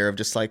broad layer of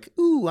just like,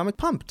 ooh, I'm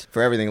pumped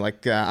for everything.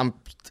 Like I'm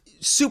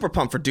super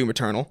pumped for Doom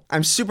Eternal.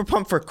 I'm super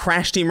pumped for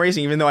Crash Team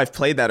Racing, even though I've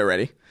played that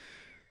already.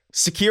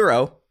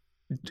 Sekiro.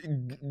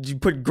 You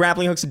put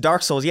grappling hooks in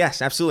Dark Souls.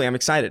 Yes, absolutely. I'm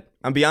excited.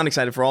 I'm beyond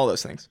excited for all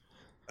those things.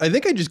 I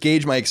think I just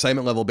gauge my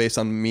excitement level based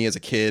on me as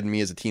a kid,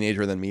 me as a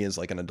teenager, than me as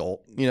like an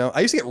adult. I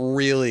used to get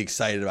really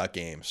excited about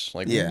games.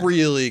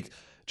 Really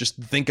just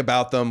think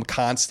about them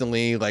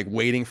constantly, like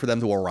waiting for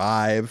them to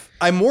arrive.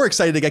 I'm more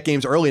excited to get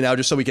games early now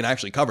just so we can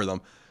actually cover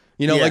them.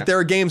 Like there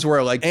are games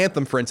where like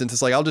Anthem, for instance,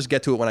 it's like I'll just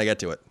get to it when I get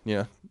to it,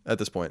 at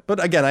this point.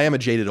 But again, I am a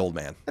jaded old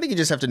man. I think you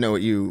just have to know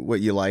what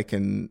you like,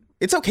 and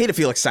it's okay to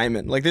feel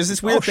excitement. Like there's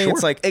this weird thing. Sure.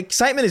 It's like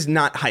excitement is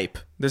not hype.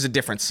 There's a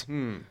difference.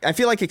 I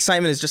feel like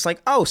excitement is just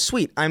like, oh,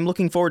 sweet, I'm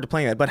looking forward to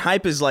playing that. But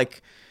hype is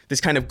like this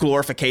kind of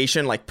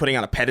glorification, like putting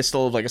on a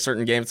pedestal of like a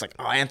certain game. It's like,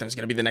 oh, Anthem's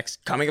going to be the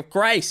next coming of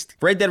Christ.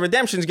 Red Dead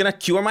Redemption is going to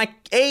cure my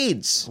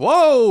AIDS.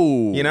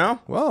 Whoa. You know?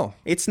 Whoa.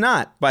 It's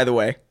not, by the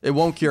way. It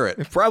won't cure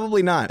it.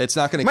 Probably not. It's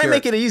not going to Might cure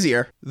make it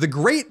easier. The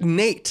great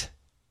Nate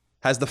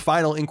has the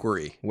final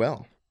inquiry.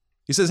 Well.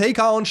 He says, hey,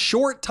 Colin,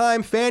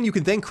 short-time fan. You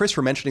can thank Chris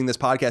for mentioning this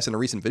podcast in a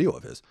recent video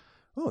of his.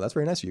 Oh, that's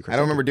very nice of you, Chris. I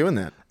don't remember doing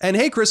that. And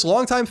hey, Chris,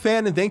 longtime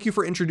fan, and thank you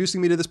for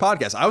introducing me to this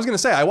podcast. I was going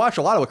to say, I watch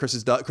a lot of what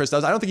Chris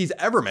does. I don't think he's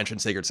ever mentioned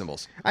Sacred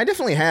Symbols. I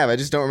definitely have. I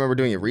just don't remember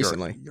doing it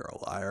recently. You're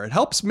a liar. It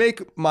helps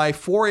make my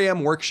 4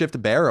 a.m. work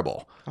shift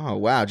bearable. Oh,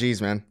 wow.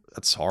 Geez, man.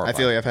 That's horrible. I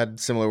feel like I've had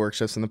similar work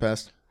shifts in the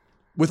past.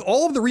 With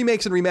all of the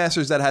remakes and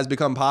remasters that has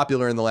become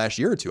popular in the last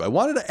year or two, I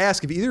wanted to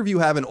ask if either of you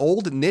have an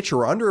old, niche,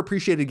 or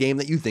underappreciated game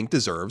that you think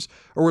deserves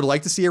or would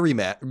like to see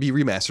be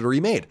remastered or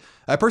remade.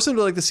 I personally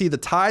would like to see the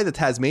Ty the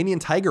Tasmanian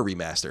Tiger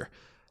remaster.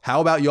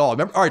 How about y'all?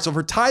 Remember? All right, so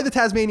for Ty the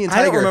Tasmanian Tiger...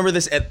 I don't remember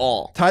this at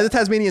all. Ty the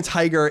Tasmanian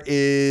Tiger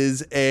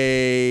is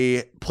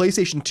a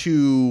PlayStation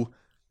 2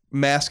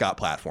 mascot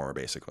platformer,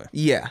 basically.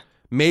 Yeah.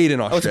 Made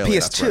in Australia. Oh,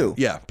 it's a PS2. Right.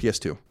 Yeah,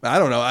 PS2. I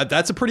don't know.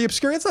 That's a pretty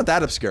obscure... It's not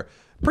that obscure.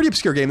 Pretty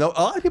obscure game, though.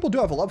 A lot of people do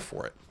have a love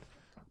for it.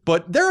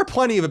 But there are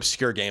plenty of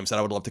obscure games that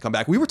I would love to come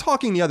back. We were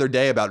talking the other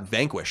day about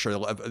Vanquish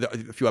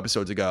a few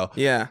episodes ago.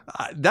 Yeah.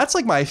 That's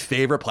like my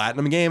favorite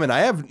Platinum game, and I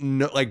have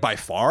no, like by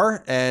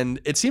far,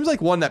 and it seems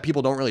like one that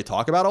people don't really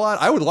talk about a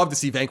lot. I would love to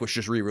see Vanquish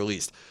just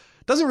re-released.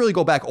 Doesn't really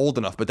go back old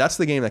enough, but that's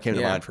the game that came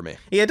to mind for me.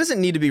 Yeah, it doesn't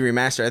need to be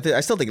remastered.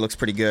 I still think it looks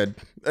pretty good.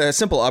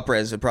 Simple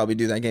Upres would probably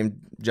do that game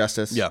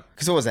justice. Yeah.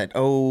 Because what was that?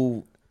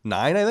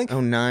 9, I think.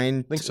 09,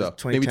 I think so.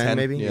 2010, maybe 10.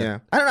 maybe. Yeah.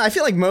 I don't know. I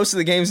feel like most of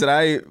the games that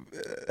I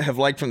have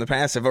liked from the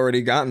past have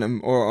already gotten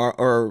them,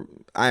 or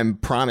I'm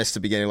promised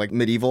to be getting, like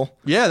Medieval.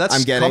 Yeah,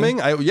 that's coming.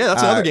 That's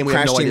another game we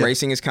have no idea. Crash Team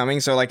Racing is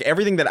coming, so like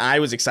everything that I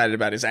was excited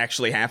about is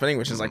actually happening,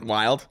 which is like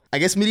wild. I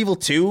guess Medieval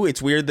 2.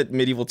 It's weird that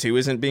Medieval 2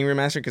 isn't being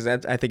remastered because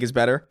that I think is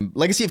better.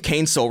 Legacy of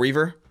Kain Soul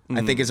Reaver.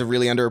 I think is a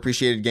really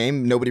underappreciated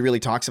game. Nobody really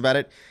talks about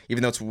it,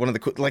 even though it's one of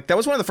the that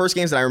was one of the first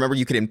games that I remember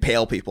you could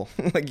impale people.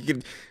 Like you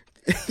could.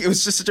 It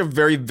was just such a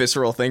very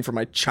visceral thing for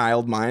my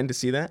child mind to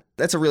see that.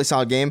 That's a really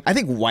solid game. I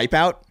think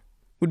Wipeout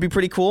would be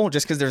pretty cool,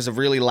 just because there's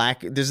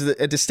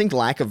a distinct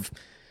lack of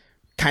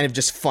kind of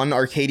just fun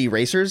arcadey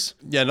racers.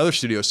 Yeah, another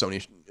studio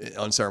Sony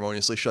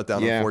unceremoniously shut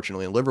down,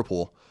 unfortunately, in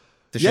Liverpool.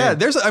 Yeah,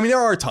 there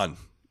are a ton.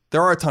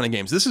 There are a ton of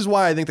games. This is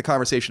why I think the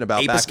conversation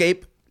about Ape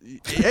Escape.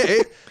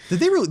 Did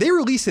they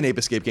release an Ape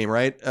Escape game,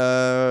 right?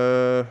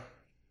 Or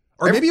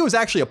maybe it was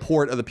actually a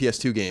port of the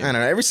PS2 game. I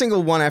don't know. Every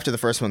single one after the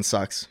first one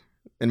sucks,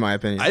 in my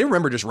opinion. I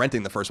remember just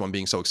renting the first one,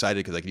 being so excited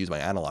because I could use my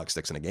analog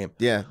sticks in a game.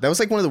 Yeah, that was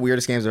like one of the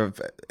weirdest games I've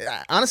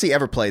honestly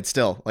ever played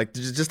still. Like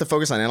just the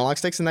focus on analog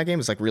sticks in that game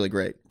is like really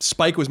great.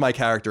 Spike was my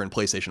character in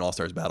PlayStation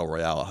All-Stars Battle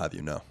Royale, I'll have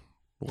you know.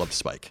 Loved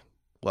Spike.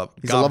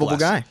 He's a lovable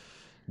guy.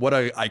 What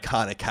an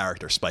iconic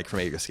character Spike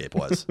from Ape Escape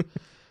was.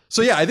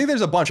 So yeah, I think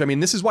there's a bunch. I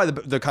mean, this is why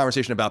the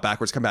conversation about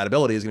backwards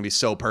compatibility is going to be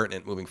so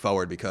pertinent moving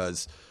forward,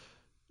 because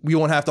we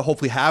won't have to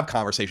hopefully have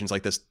conversations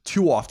like this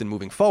too often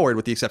moving forward,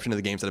 with the exception of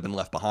the games that have been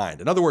left behind.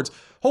 In other words,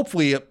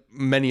 hopefully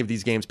many of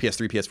these games,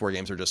 PS3, PS4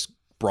 games, are just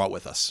brought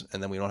with us,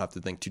 and then we don't have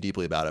to think too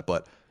deeply about it.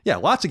 But yeah,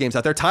 lots of games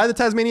out there. Ty the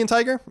Tasmanian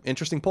Tiger,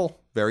 interesting pull.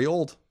 Very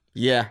old.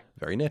 Yeah.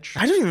 Very niche.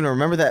 I don't even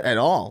remember that at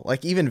all.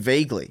 Like even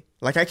vaguely.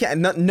 Like I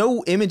can't,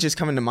 no images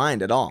coming to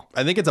mind at all.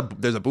 I think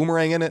there's a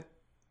boomerang in it.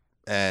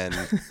 And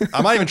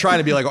I'm not even trying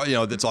to be like,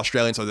 it's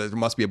Australian, so there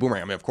must be a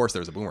boomerang. I mean, of course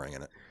there's a boomerang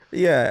in it.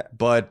 Yeah.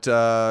 But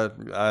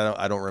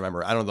I don't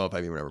remember. I don't know if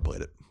I've even ever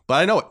played it. But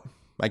I know it.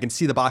 I can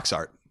see the box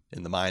art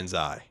in the mind's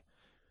eye.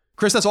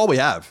 Chris, that's all we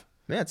have.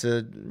 Yeah, it's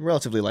a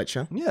relatively light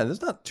show. Yeah,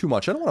 there's not too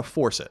much. I don't want to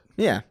force it.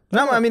 Yeah.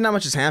 Not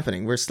much is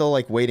happening. We're still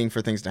like waiting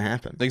for things to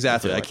happen.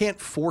 Exactly. I can't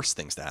force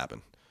things to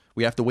happen.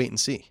 We have to wait and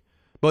see.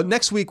 But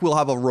next week, we'll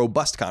have a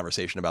robust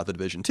conversation about The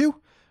Division 2.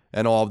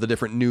 And all of the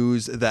different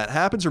news that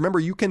happens. Remember,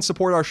 you can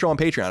support our show on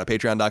Patreon at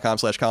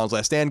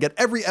patreon.com/ColinsLastStand. Get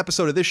every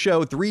episode of this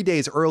show 3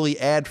 days early,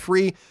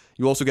 ad-free.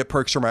 You also get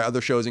perks from our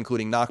other shows,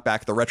 including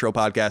Knockback, the Retro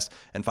Podcast,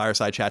 and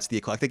Fireside Chats, the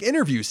Eclectic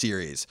Interview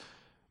Series.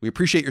 We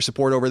appreciate your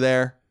support over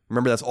there.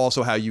 Remember, that's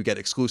also how you get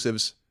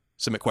exclusives,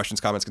 submit questions,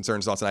 comments,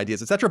 concerns, thoughts, and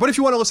ideas, etc. But if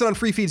you want to listen on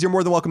free feeds, you're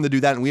more than welcome to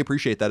do that, and we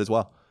appreciate that as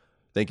well.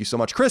 Thank you so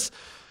much. Chris,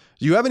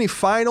 do you have any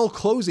final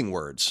closing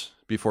words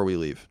before we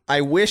leave?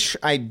 I wish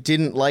I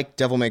didn't like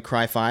Devil May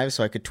Cry 5,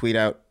 so I could tweet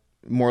out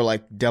more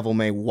like Devil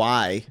May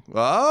Why.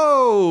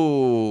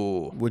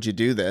 Oh. Would you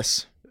do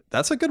this?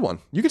 That's a good one.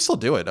 You can still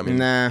do it. I mean,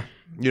 nah.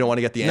 You don't want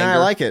to get the anger? Nah, I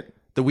like it.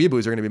 The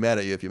weeaboos are going to be mad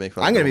at you if you make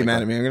fun of I'm going to be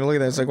mad at me. I'm going to look at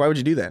that. It's like, why would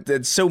you do that?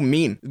 It's so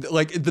mean.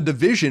 Like The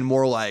Division,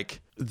 more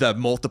like the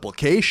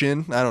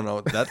multiplication. I don't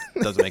know. That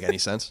doesn't make any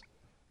sense.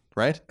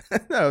 Right?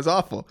 No, it was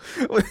awful.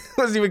 It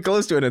wasn't even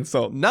close to an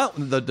insult. Not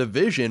The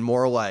Division,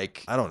 more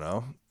like, I don't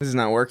know. This is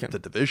not working. The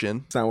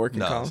Division. It's not working,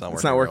 no, Colin. It's not working.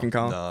 It's not working,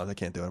 Colin. No, I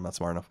can't do it. I'm not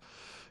smart enough.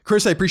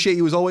 Chris, I appreciate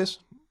you as always.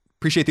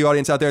 Appreciate the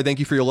audience out there. Thank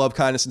you for your love,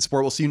 kindness, and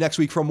support. We'll see you next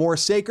week for more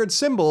Sacred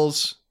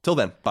Symbols. Till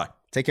then, bye.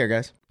 Take care,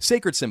 guys.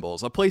 Sacred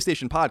Symbols, a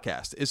PlayStation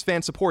podcast, is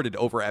fan-supported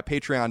over at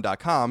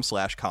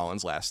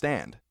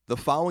patreon.com/ColinsLastStand. The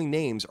following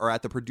names are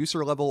at the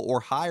producer level or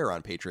higher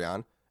on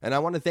Patreon, and I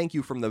want to thank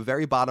you from the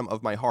very bottom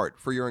of my heart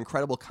for your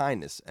incredible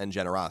kindness and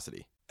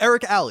generosity.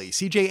 Eric Alley,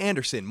 CJ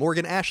Anderson,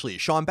 Morgan Ashley,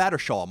 Sean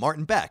Battershaw,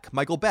 Martin Beck,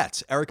 Michael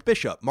Betts, Eric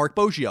Bishop, Mark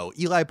Boggio,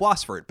 Eli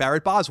Blosford,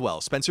 Barrett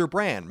Boswell, Spencer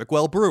Brand,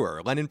 Miguel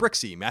Brewer, Lennon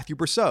Brixey, Matthew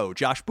Brousseau,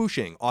 Josh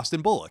Bushing,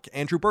 Austin Bullock,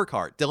 Andrew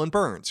Burkhart, Dylan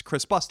Burns,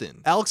 Chris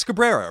Buston, Alex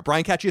Cabrera,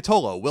 Brian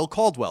Cacciatolo, Will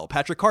Caldwell,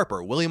 Patrick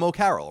Harper, William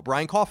O'Carroll,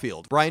 Brian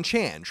Caulfield, Brian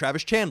Chan,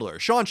 Travis Chandler,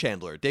 Sean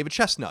Chandler, David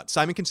Chestnut,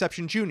 Simon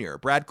Conception Jr.,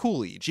 Brad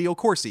Cooley, Gio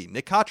Corsi,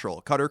 Nick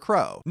Cottrell, Cutter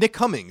Crow, Nick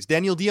Cummings,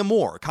 Daniel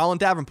Diamore, Colin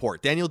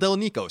Davenport, Daniel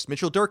Delanikos,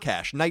 Mitchell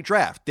Durkash, Night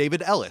Draft,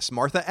 David Ellis,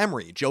 Martha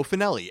Emery, Joe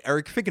Finelli,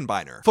 Eric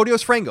Fickenbeiner,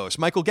 Photios Frangos,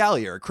 Michael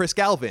Gallier, Chris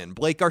Galvin,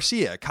 Blake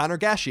Garcia, Connor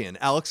Gashian,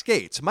 Alex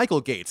Gates, Michael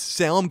Gates,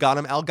 Salem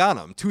Ghanem Al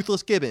Ghanem,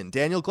 Toothless Gibbon,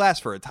 Daniel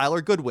Glassford,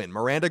 Tyler Goodwin,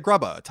 Miranda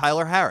Grubba,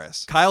 Tyler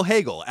Harris, Kyle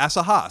Hagel,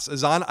 Asa Haas,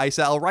 Azan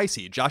Isa El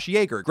Ricey, Josh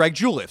Yeager, Greg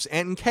Juliffs,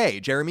 Anton K,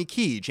 Jeremy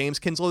Key, James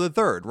Kinslow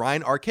III,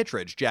 Ryan R.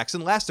 Kittredge,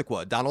 Jackson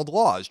Lastiqua, Donald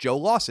Laws, Joe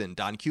Lawson,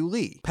 Don Q.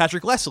 Lee,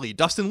 Patrick Leslie,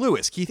 Dustin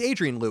Lewis, Keith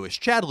Adrian Lewis,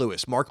 Chad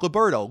Lewis, Mark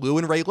Liberto, Lou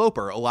and Ray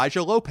Loper,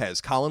 Elijah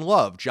Lopez, Colin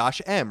Love,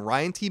 Josh M,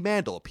 Ryan T.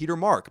 Mandel, Peter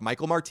Mark,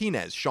 Michael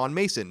Martinez, Sean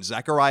Mason,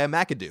 Zachariah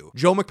McAdoo,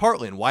 Joe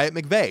McPartlin, Wyatt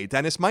McVeigh,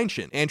 Dennis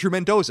Meinchin, Andrew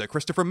Mendoza,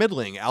 Christopher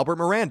Middling, Albert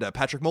Miranda,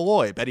 Patrick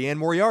Malloy, Betty Ann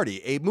Moriarty,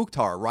 Abe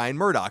Mukhtar, Ryan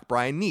Murdoch,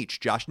 Brian Nietzsche,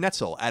 Josh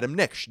Netzel, Adam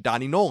Nix,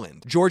 Donnie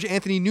Noland, George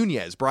Anthony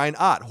Nunez, Brian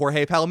Ott,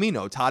 Jorge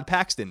Palomino, Todd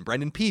Paxton,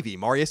 Brendan Peavy,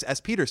 Marius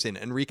S. Peterson,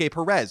 Enrique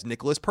Perez,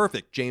 Nicholas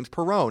Perfect, James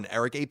Perrone,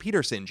 Eric A.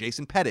 Peterson,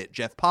 Jason Pettit,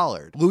 Jeff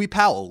Pollard, Louis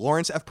Powell,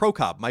 Lawrence F.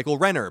 Prokop, Michael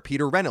Renner,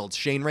 Peter Reynolds,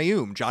 Shane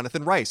Rayum,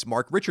 Jonathan Rice,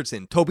 Mark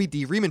Richardson, Toby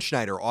D.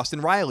 Riemenschneider,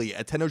 Austin Riley,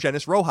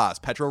 Etenogenis Rojas,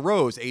 Petra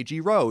Rose, A.G.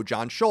 Rowe,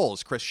 John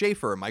Scholes, Chris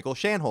Schaefer, Michael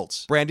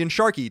Shanholtz, Brandon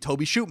Sharkey,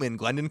 Toby Shootman,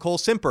 Glendon Cole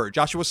Simper,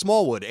 Joshua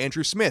Smallwood,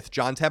 Andrew Smith,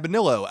 John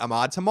Tabanillo,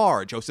 Ahmad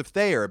Tamar, Joseph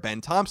Thayer,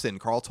 Ben Thompson,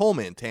 Carl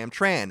Tolman, Tam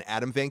Tran,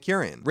 Adam Van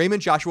Kuren,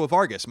 Raymond Joshua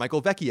Vargas,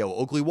 Michael Vecchio,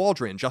 Oakley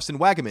Waldron, Justin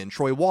Wagaman,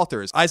 Troy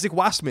Walters, Isaac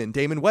Wassman,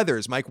 Damon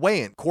Weathers, Mike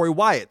Wayant, Corey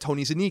Wyatt,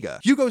 Tony Zaniga,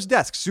 Hugo's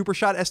Desk,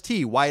 Supershot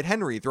ST, Wyatt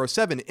Henry, Throw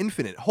 7,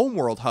 Infinite,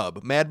 Homeworld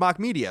Hub, Mad Mock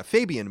Media,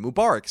 Fabian,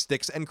 Mubarak,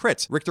 Sticks and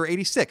Crits, Richter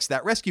 86,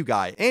 That Rescue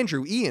Guy,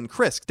 Andrew, Ian,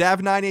 Chris,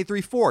 Dav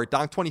 9834,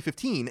 Donk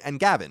 2015, and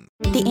Gavin.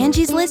 The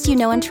Angie's List you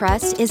know and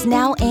trust is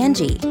now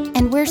Angie,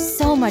 and we're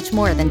so much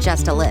more than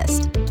just a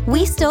list.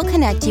 We still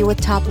connect you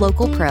with top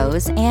local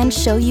pros and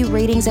show you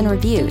ratings and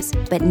reviews,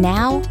 but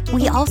now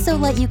we also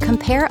let you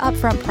compare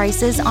upfront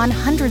prices on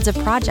hundreds of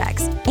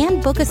projects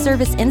and book a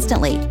service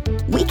instantly.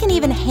 We can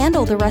even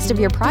handle the rest of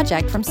your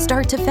project from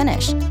start to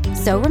finish.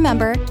 So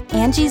remember,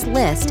 Angie's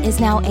List is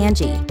now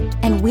Angie,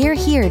 and we're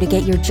here to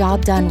get your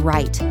job done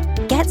right.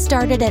 Get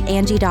started at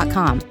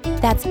Angie.com.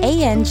 That's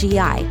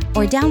ANGI,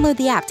 or download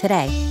the app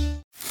today.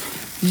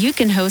 You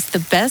can host the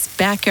best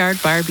backyard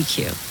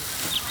barbecue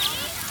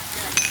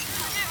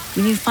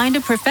when you find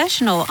a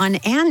professional on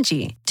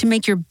Angie to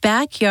make your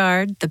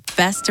backyard the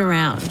best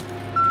around.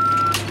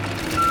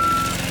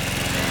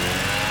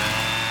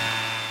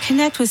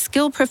 Connect with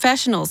skilled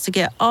professionals to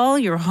get all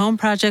your home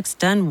projects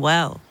done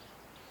well.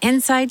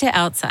 Inside to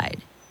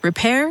outside,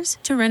 repairs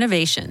to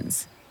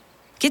renovations.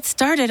 Get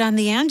started on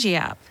the Angie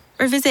app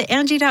or visit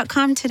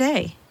Angie.com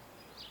today.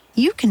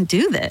 You can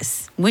do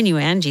this when you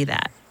Angie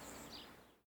that.